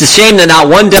 It's a shame that not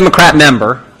one Democrat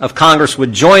member of Congress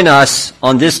would join us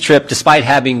on this trip despite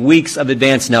having weeks of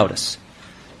advance notice.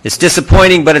 It's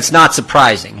disappointing, but it's not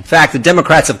surprising. In fact, the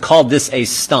Democrats have called this a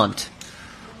stunt.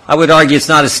 I would argue it's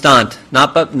not a stunt.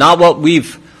 Not what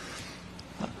we've...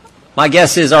 My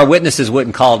guess is our witnesses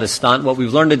wouldn't call it a stunt. What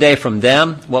we've learned today from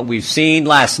them, what we've seen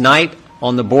last night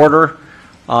on the border,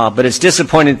 but it's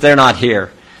disappointing that they're not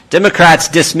here. Democrats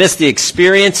dismiss the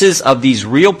experiences of these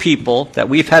real people that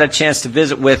we've had a chance to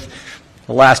visit with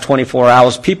the last 24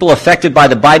 hours, people affected by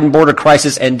the Biden border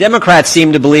crisis, and Democrats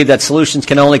seem to believe that solutions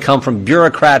can only come from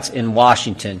bureaucrats in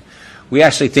Washington. We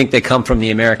actually think they come from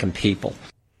the American people.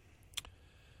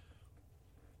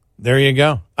 There you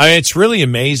go. I mean, it's really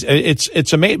amazing.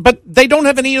 It's amazing, but they don't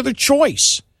have any other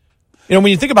choice. You know,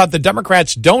 when you think about it, the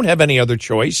Democrats don't have any other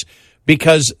choice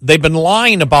because they've been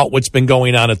lying about what's been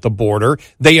going on at the border.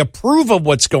 They approve of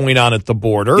what's going on at the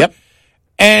border. Yep.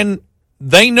 And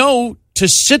they know to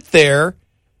sit there,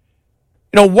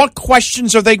 you know, what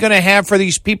questions are they going to have for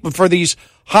these people, for these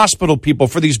hospital people,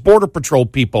 for these Border Patrol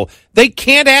people? They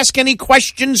can't ask any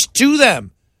questions to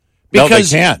them. No, they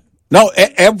can't. No,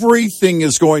 everything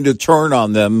is going to turn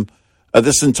on them.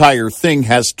 This entire thing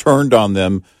has turned on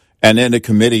them. And in a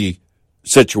committee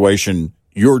situation,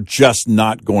 you're just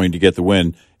not going to get the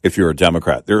win if you're a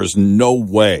Democrat. There is no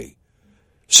way.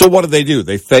 So what do?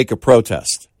 They fake a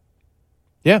protest.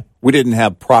 Yeah. We didn't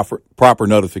have proper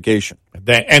notification.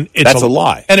 And that's a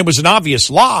lie. And it was an obvious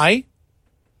lie.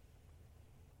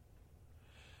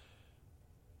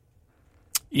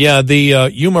 Yeah, the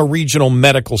Yuma Regional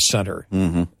Medical Center,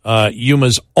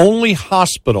 Yuma's only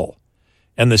hospital,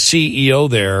 and the CEO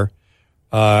there,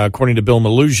 according to Bill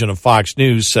Malugin of Fox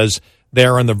News, says They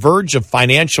are on the verge of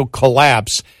financial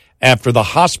collapse after the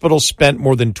hospital spent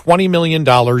more than $20 million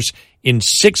in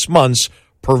 6 months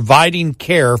providing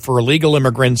care for illegal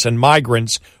immigrants and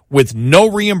migrants with no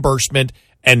reimbursement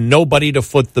and nobody to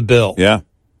foot the bill. Yeah.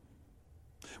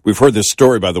 We've heard this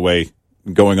story, by the way,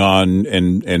 going on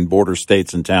in border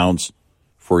states and towns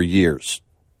for years.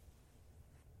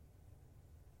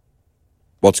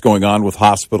 What's going on with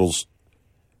hospitals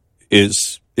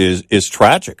is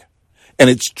tragic. And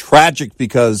it's tragic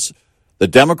because the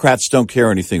Democrats don't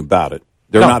care anything about it.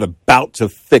 They're not about to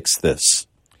fix this.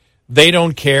 They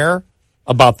don't care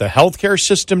about the healthcare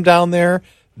system down there.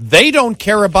 They don't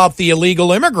care about the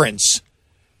illegal immigrants.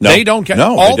 No. They don't care.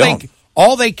 No, they don't.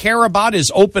 All they care about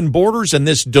is open borders and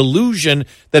this delusion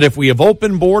that if we have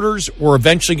open borders, we're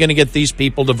eventually going to get these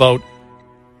people to vote.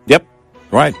 Yep,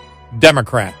 right.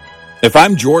 Democrat. If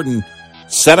I'm Jordan,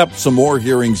 set up some more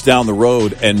hearings down the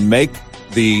road and make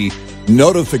the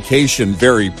notification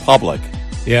very public.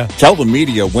 Yeah. Tell the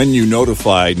media when you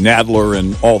notify Nadler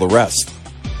and all the rest.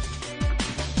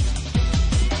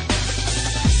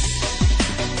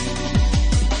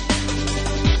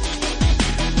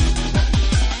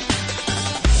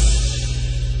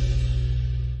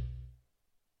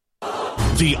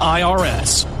 The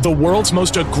IRS, the world's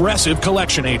most aggressive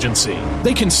collection agency.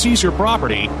 They can seize your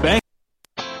property, bank.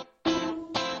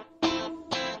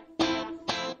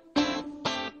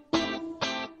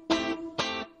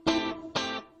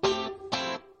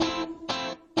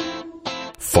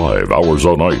 "5 hours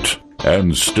a night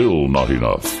and still not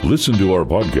enough." Listen to our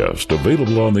podcast,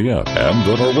 available on the app and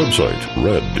on our website,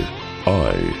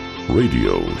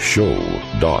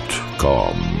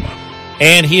 rediradioshow.com.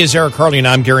 And he is Eric Harley, and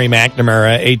I'm Gary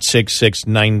McNamara,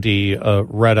 86690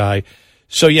 Red Eye.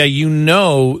 So, yeah, you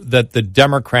know that the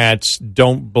Democrats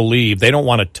don't believe, they don't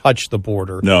want to touch the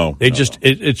border. No.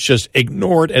 It's just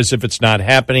ignored as if it's not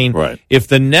happening. Right. If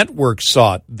the networks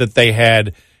thought that they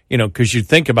had, because you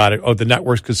think about it, the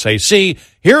networks could say, see,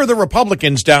 here are the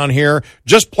Republicans down here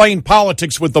just playing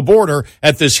politics with the border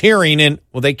at this hearing. And,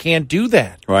 well, they can't do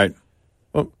that. Right.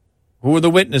 Well, who are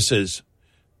the witnesses?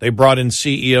 They brought in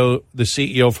the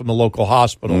CEO from the local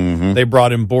hospital. Mm-hmm. They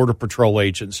brought in Border Patrol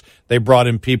agents. They brought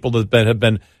in people that have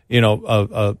been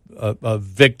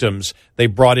victims. They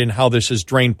brought in how this has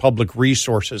drained public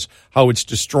resources, how it's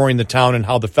destroying the town, and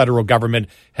how the federal government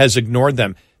has ignored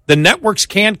them. The networks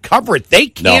can't cover it. They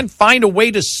can't find a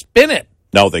way to spin it.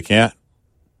 No, they can't.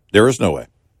 There is no way.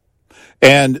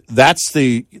 And that's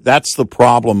the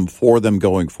problem for them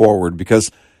going forward,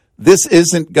 because this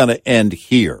isn't going to end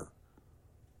here.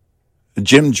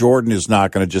 Jim Jordan is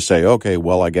not going to just say, okay,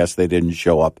 well, I guess they didn't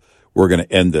show up. We're going to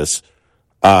end this.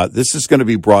 This is going to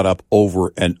be brought up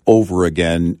over and over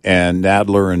again, and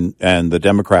Nadler and the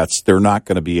Democrats, they're not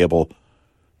going to be able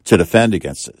to defend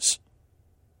against this.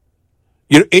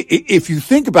 If you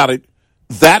think about it,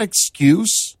 that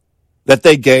excuse that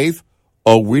they gave,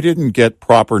 we didn't get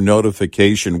proper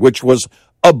notification, which was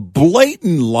a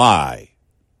blatant lie.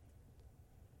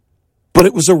 But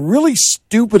it was a really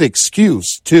stupid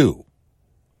excuse, too.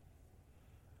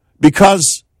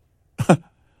 Because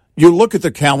you look at the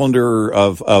calendar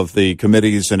of the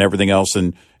committees and everything else,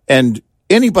 and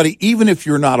anybody, even if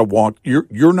you're not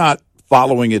you're not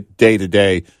following it day to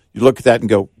day, you look at that and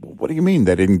go, well, what do you mean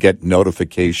they didn't get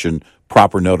notification,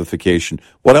 proper notification?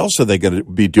 What else are they going to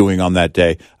be doing on that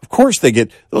day? Of course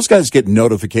those guys get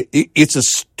notification. It's a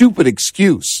stupid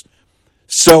excuse.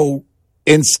 So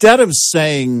instead of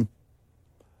saying,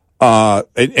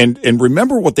 and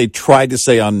remember what they tried to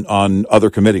say on other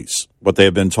committees, what they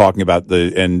have been talking about,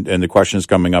 and the questions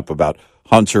coming up about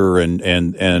Hunter and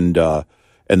the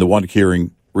one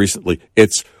hearing recently.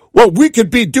 It's, well, we could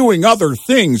be doing other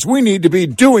things. We need to be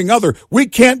doing we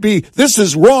can't be, this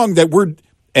is wrong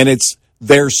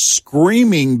they're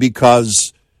screaming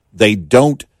because they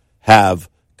don't have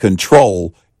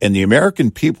control. And the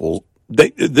American people,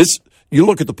 you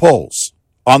look at the polls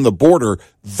on the border,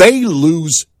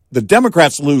 the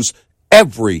Democrats lose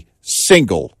every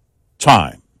single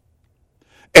time.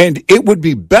 And it would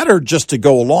be better just to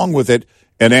go along with it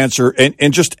and answer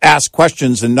and just ask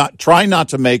questions and try not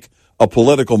to make a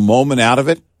political moment out of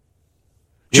it.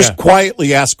 Just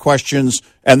quietly ask questions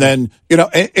and then,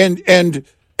 and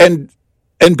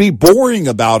be boring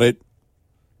about it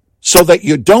so that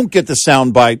you don't get the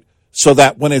soundbite, so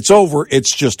that when it's over,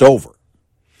 it's just over.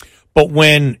 But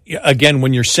when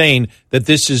you're saying that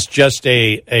this is just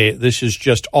this is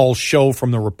just all show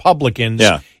from the Republicans,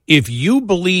 if you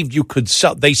believed you could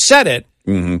sell, they said it,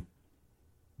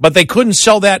 but they couldn't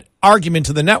sell that argument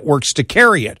to the networks to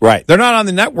carry it. Right. They're not on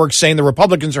the network saying the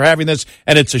Republicans are having this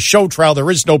and it's a show trial.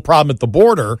 There is no problem at the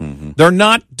border. They're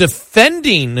not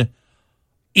defending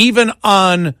even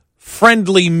on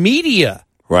friendly media.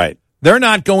 Right. They're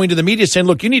not going to the media saying,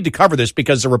 look, you need to cover this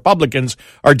because the Republicans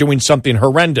are doing something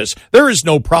horrendous. There is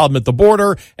no problem at the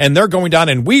border, and they're going down,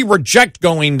 and we reject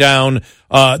going down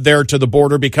there to the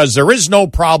border because there is no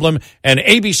problem, and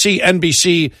ABC,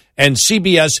 NBC, and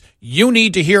CBS, you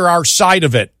need to hear our side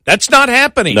of it. That's not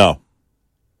happening. No.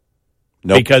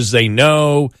 Nope. Because they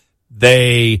know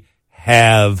they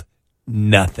have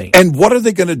nothing. And what are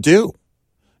they going to do?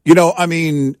 You know, I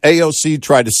mean, AOC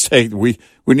tried to say we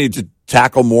need to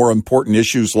tackle more important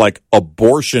issues like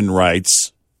abortion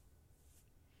rights.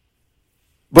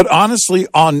 But honestly,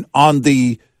 on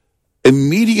the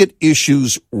immediate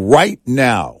issues right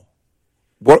now,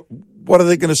 what are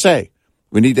they going to say?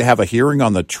 We need to have a hearing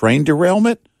on the train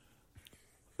derailment?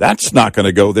 That's not going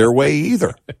to go their way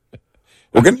either.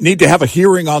 We're going to need to have a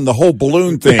hearing on the whole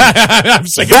balloon thing. That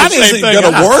isn't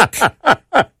going to work.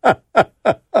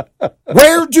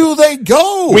 Where do they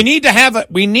go? We need to have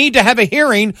a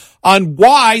hearing on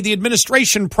why the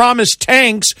administration promised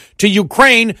tanks to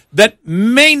Ukraine that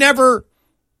may never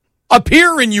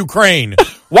appear in Ukraine.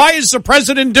 Why is the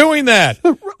president doing that?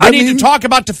 We need to talk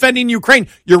about defending Ukraine.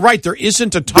 You're right. There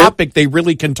isn't a topic they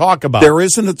really can talk about. There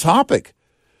isn't a topic.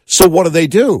 So what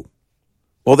do?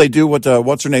 Well, they do what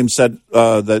what's her name said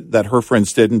that her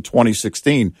friends did in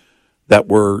 2016 that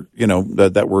were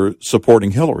that were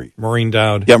supporting Hillary. Maureen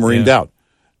Dowd. Yeah, Maureen Dowd.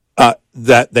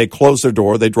 That they close their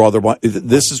door, they draw their blind.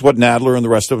 This is what Nadler and the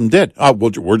rest of them did.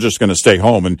 We're just going to stay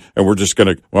home and we're just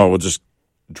going to we'll just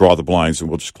draw the blinds and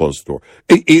we'll just close the door.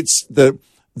 It's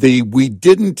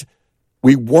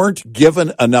we weren't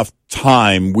given enough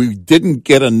time. We didn't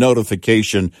get a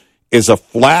notification is a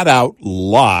flat out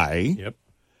lie. Yep.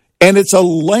 And it's a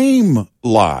lame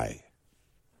lie.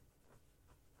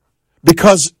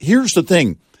 Because here's the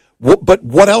thing. But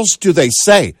what else do they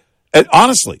say? And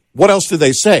honestly, what else do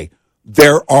they say?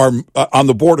 There are, on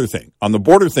the border thing,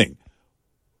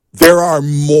 there are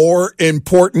more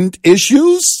important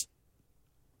issues?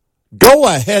 Go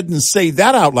ahead and say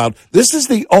that out loud. This is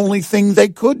the only thing they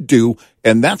could do,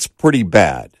 and that's pretty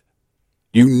bad.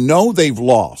 You know they've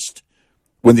lost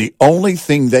when the only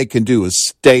thing they can do is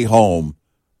stay home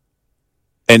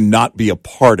and not be a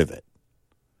part of it.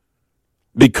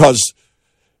 Because,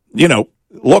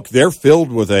 look, they're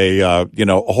filled with a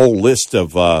whole list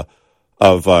of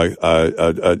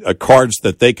cards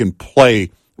that they can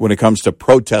play when it comes to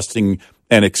protesting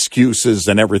and excuses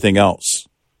and everything else.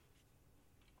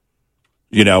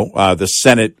 The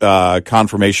Senate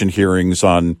confirmation hearings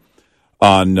on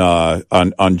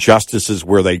justices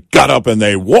where they got up and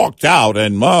they walked out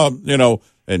and all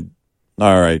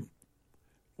right.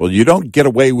 Well, you don't get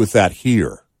away with that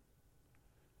here.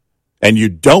 And you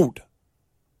don't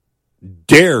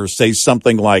dare say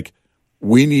something like,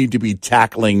 we need to be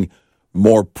tackling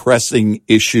more pressing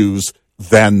issues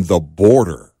than the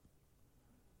border.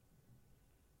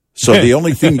 So the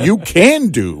only thing you can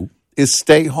do is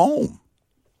stay home.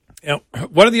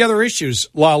 What are the other issues?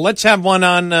 Well, let's have one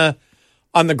on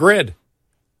the grid.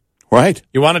 Right.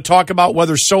 You want to talk about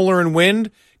whether solar and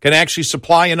wind can actually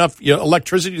supply enough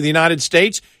electricity to the United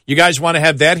States? You guys want to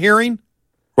have that hearing?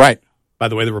 Right. By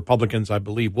the way, the Republicans, I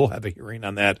believe, will have a hearing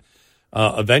on that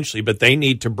eventually, but they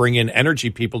need to bring in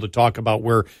energy people to talk about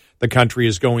where the country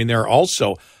is going there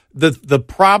also. The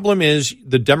problem is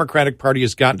the Democratic Party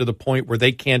has gotten to the point where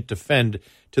they can't defend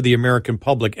to the American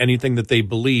public anything that they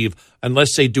believe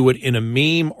unless they do it in a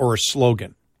meme or a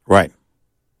slogan. Right.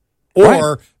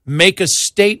 Or make a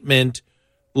statement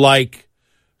like,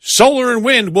 solar and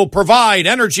wind will provide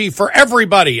energy for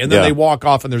everybody. And then they walk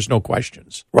off and there's no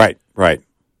questions. Right.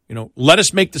 Let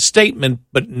us make the statement,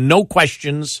 but no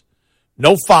questions,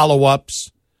 no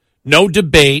follow-ups, no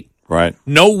debate, right?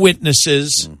 No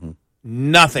witnesses,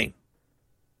 nothing.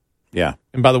 Yeah.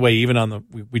 And by the way, even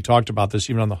we talked about this,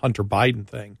 even on the Hunter Biden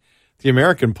thing, the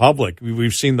American public,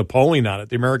 we've seen the polling on it.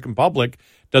 The American public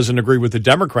doesn't agree with the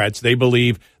Democrats. They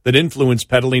believe that influence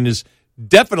peddling is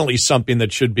definitely something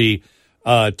that should be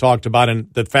talked about,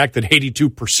 and the fact that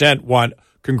 82% want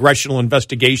congressional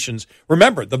investigations.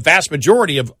 Remember, the vast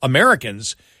majority of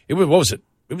Americans, it was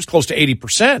close to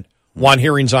 80% want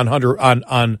hearings on Hunter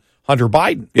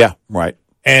Biden. Yeah, right.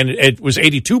 And it was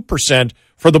 82%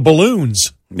 for the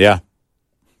balloons. Yeah.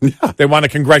 They want a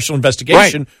congressional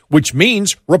investigation, which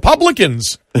means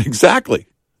Republicans. Exactly.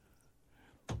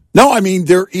 No, I mean,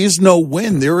 there is no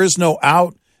win. There is no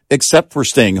out except for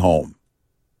staying home.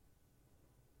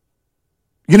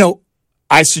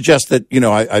 I suggest that,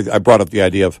 I brought up the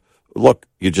idea of, look,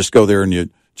 you just go there and you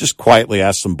just quietly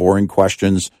ask some boring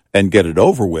questions and get it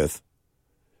over with.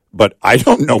 But I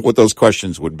don't know what those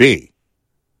questions would be.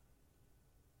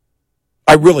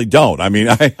 I really don't. I mean,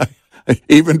 I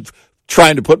even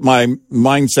trying to put my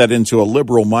mindset into a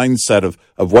liberal mindset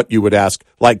of what you would ask,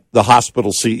 like the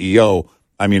hospital CEO.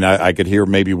 I mean, I could hear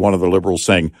maybe one of the liberals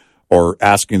saying or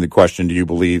asking the question, do you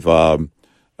believe a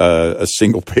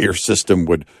single-payer system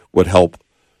would help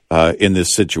in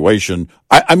this situation?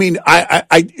 I mean,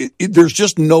 there's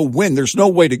just no win. There's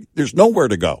nowhere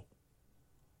to go.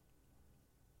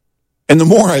 And the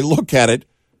more I look at it,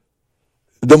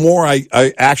 the more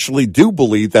I actually do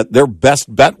believe that their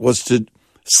best bet was to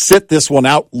sit this one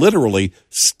out, literally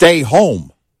stay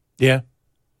home. Yeah.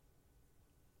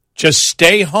 Just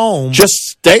stay home. Just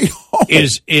stay home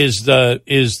is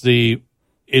the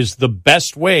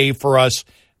best way for us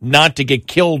not to get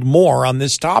killed more on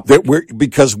this topic.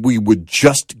 Because we would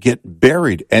just get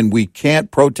buried, and we can't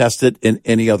protest it in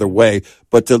any other way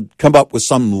but to come up with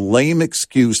some lame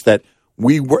excuse that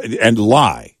we were, and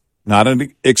lie, not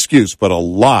an excuse, but a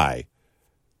lie,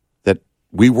 that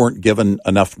we weren't given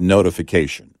enough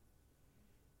notification.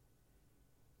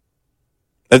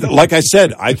 Like I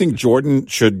said, I think Jordan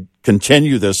should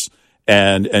continue this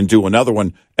and do another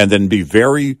one and then be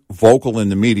very vocal in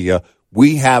the media.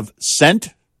 We have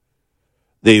sent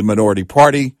the minority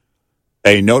party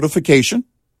a notification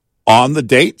on the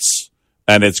dates,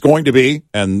 and it's going to be,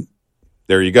 and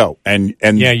there you go. And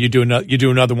yeah, you do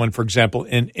another one, for example,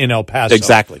 in El Paso.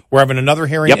 Exactly. We're having another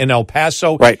hearing in El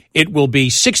Paso. Right. It will be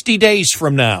 60 days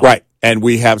from now. Right. And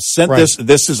we have sent this.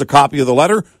 This is a copy of the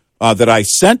letter that I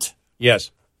sent.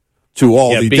 Yes. To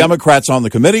all the Democrats on the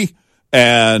committee,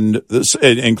 and this,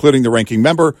 including the ranking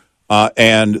member.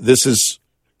 And this is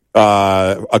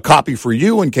a copy for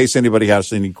you in case anybody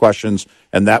has any questions.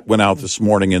 And that went out this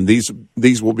morning. And these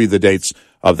will be the dates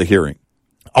of the hearing.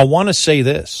 I want to say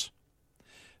this,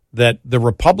 that the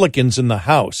Republicans in the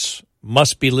House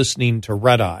must be listening to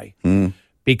Red Eye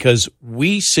because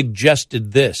we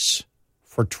suggested this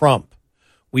for Trump.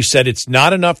 We said it's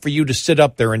not enough for you to sit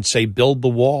up there and say, build the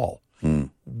wall.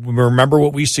 Remember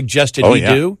what we suggested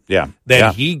do? Yeah.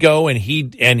 That he go and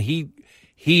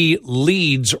he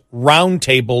leads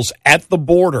roundtables at the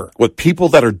border with people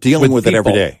that are dealing with it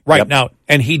every day. Right now,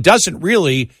 and he doesn't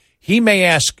really. He may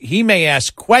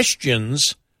ask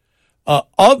questions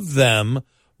of them,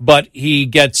 but he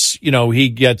gets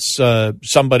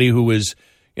somebody who is,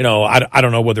 I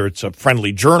don't know whether it's a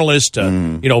friendly journalist,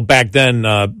 back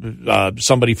then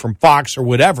somebody from Fox or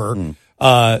whatever,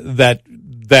 that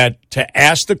to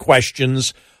ask the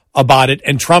questions about it,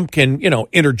 and Trump can,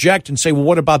 interject and say, well,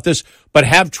 what about this? But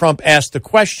have Trump ask the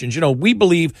questions. We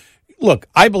believe,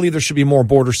 I believe there should be more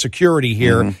border security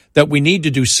here, that we need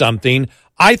to do something.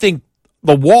 I think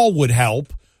the wall would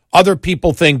help. Other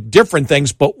people think different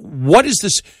things, but what is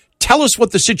this? Tell us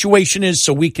what the situation is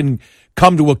so we can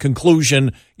come to a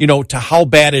conclusion, to how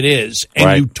bad it is.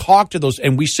 And you talk to those,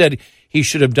 and we said he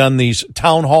should have done these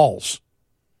town halls.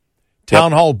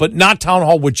 Town hall, but not town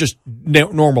hall with just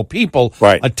normal people.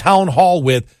 Right. A town hall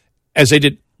with, as they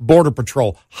did, Border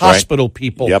Patrol, hospital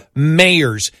people,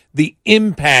 mayors, the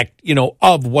impact,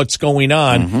 of what's going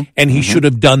on. And he should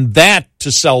have done that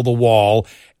to sell the wall.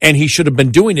 And he should have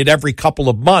been doing it every couple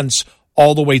of months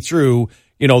all the way through,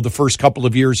 the first couple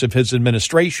of years of his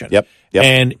administration. Yep.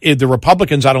 And the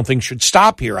Republicans, I don't think, should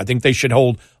stop here. I think they should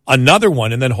hold another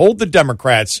one and then hold the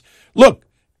Democrats. Look,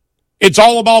 it's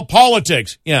all about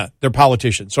politics. Yeah, they're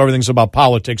politicians, so everything's about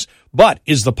politics. But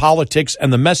is the politics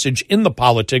and the message in the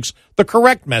politics the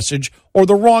correct message or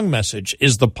the wrong message?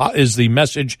 Is the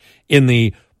message in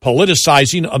the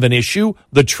politicizing of an issue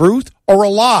the truth or a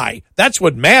lie? That's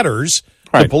what matters.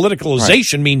 The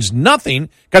politicalization means nothing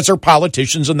because they're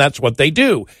politicians and that's what they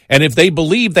do. And if they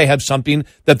believe they have something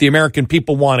that the American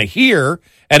people want to hear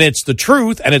and it's the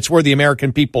truth and it's where the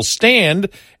American people stand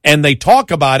and they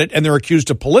talk about it and they're accused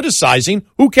of politicizing,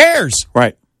 who cares?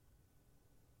 Right.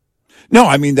 No,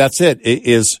 I mean, that's it.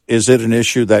 Is it an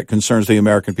issue that concerns the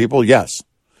American people? Yes.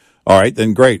 All right,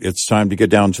 then great. It's time to get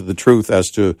down to the truth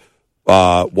as to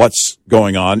what's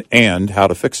going on and how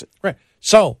to fix it. Right.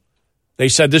 So they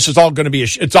said this is all going to be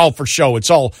it's all for show. It's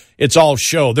all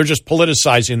show. They're just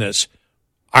politicizing this.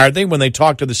 Are they? When they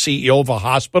talk to the CEO of a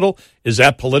hospital, is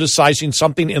that politicizing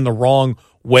something in the wrong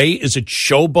way? Is it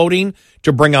showboating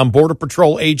to bring on Border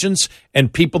Patrol agents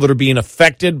and people that are being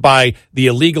affected by the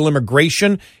illegal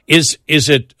immigration? Is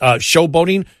it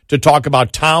showboating to talk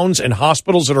about towns and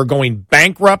hospitals that are going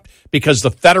bankrupt because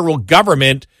the federal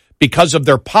government, because of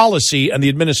their policy and the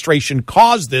administration,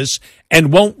 caused this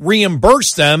and won't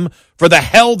reimburse them for the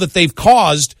hell that they've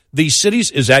caused these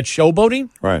cities? Is that showboating?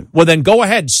 Right. Well, then go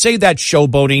ahead, say that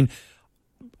showboating.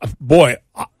 boy,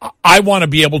 I want to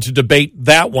be able to debate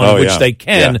that one, which they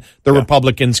can, the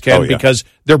Republicans can, because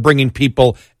they're bringing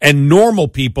people and normal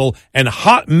people and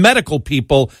hot medical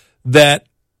people that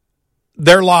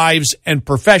their lives and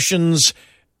professions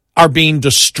are being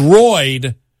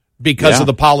destroyed because of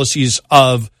the policies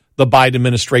of the Biden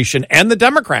administration and the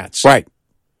Democrats. Right.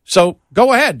 So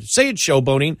go ahead, say it's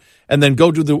showboating, and then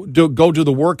go do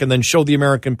the work, and then show the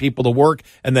American people the work,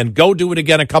 and then go do it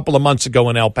again a couple of months ago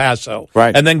in El Paso,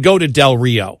 right? And then go to Del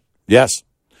Rio. Yes,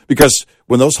 because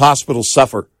when those hospitals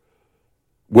suffer,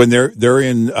 when they're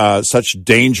in such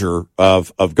danger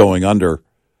of going under,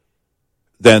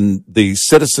 then the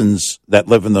citizens that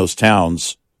live in those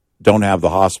towns don't have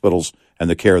the hospitals and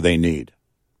the care they need.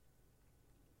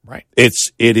 Right.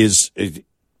 It's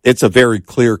a very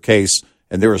clear case.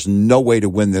 And there is no way to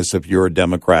win this if you're a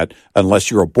Democrat, unless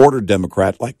you're a border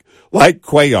Democrat like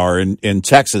Cuellar in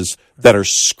Texas, that are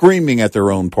screaming at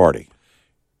their own party.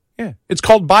 Yeah, it's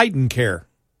called Biden care.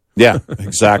 Yeah,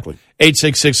 exactly.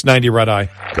 866-90-RED-EYE.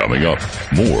 Coming up,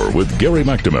 more with Gary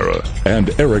McNamara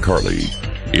and Eric Harley.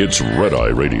 It's Red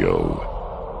Eye Radio.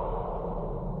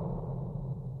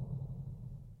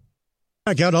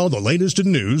 Check out all the latest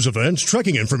in news, events,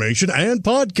 trucking information, and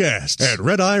podcasts at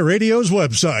Red Eye Radio's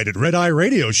website at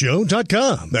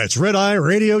RedEyeRadioshow.com. That's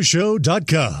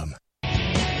RedEyeRadioshow.com.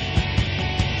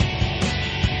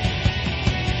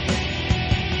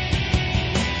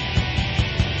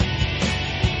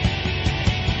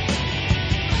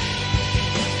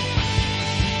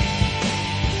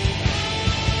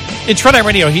 It's Red Eye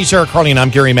Radio. He's Eric Harley, and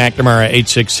I'm Gary McNamara,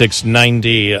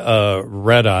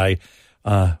 866-90-RED-EYE.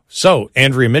 So,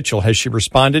 Andrea Mitchell, has she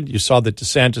responded? You saw that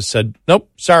DeSantis said,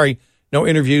 nope, sorry, no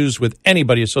interviews with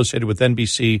anybody associated with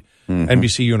NBC,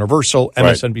 NBC Universal,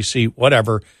 MSNBC,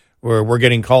 whatever. We're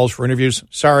getting calls for interviews.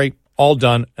 Sorry, all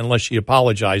done, unless she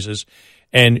apologizes.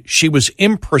 And she was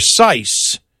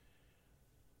imprecise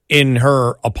in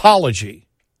her apology.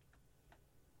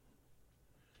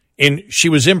 She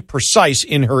was imprecise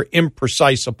in her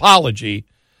imprecise apology.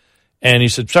 And he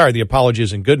said, sorry, the apology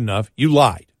isn't good enough. You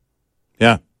lied.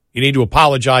 Yeah. You need to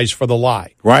apologize for the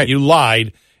lie. Right. You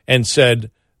lied and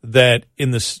said that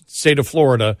in the state of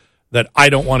Florida that I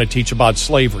don't want to teach about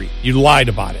slavery. You lied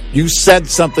about it. You said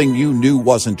something you knew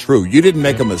wasn't true. You didn't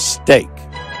make a mistake.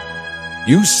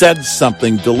 You said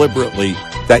something deliberately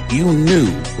that you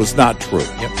knew was not true.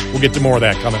 Yep. We'll get to more of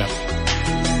that coming up.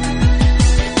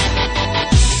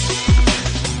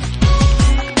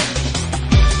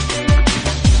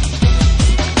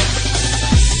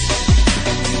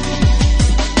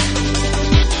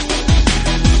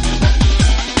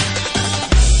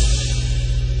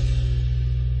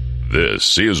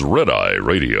 This is Red Eye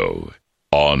Radio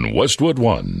on Westwood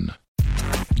One.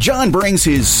 John brings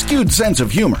his skewed sense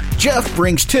of humor. Jeff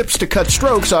brings tips to cut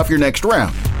strokes off your next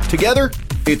round. Together,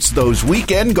 it's those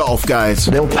weekend golf guys.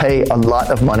 They'll pay a lot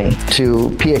of money to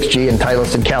PXG and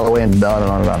Titleist and Callaway and on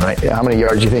and on and on, right? How many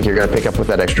yards do you think you're going to pick up with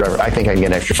that extra driver? I think I can get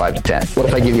an extra 5 to 10. What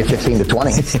if I give you 15 to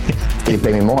 20? Can you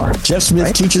pay me more? Jeff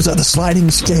Smith teaches on the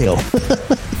sliding scale.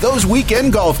 Those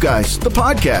Weekend Golf Guys, the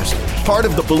podcast, part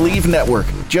of the Believe Network.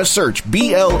 Just search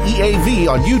BLEAV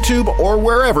on YouTube or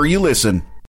wherever you listen.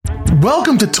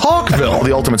 Welcome to Talkville,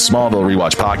 the ultimate Smallville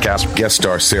rewatch podcast. Guest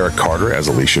star Sarah Carter as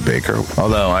Alicia Baker,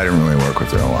 although I didn't really work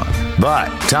with her a lot. But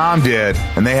Tom did,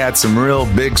 and they had some real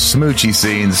big smoochy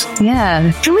scenes.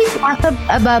 Yeah. Can we talk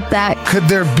about that? Could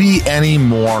there be any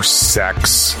more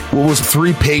sex? What was a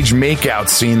 3-page makeout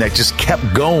scene that just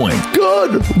kept going?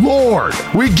 Good Lord,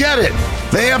 we get it.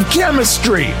 They have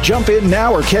chemistry. Jump in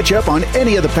now or catch up on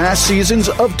any of the past seasons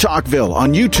of Talkville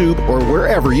on YouTube or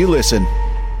wherever you listen.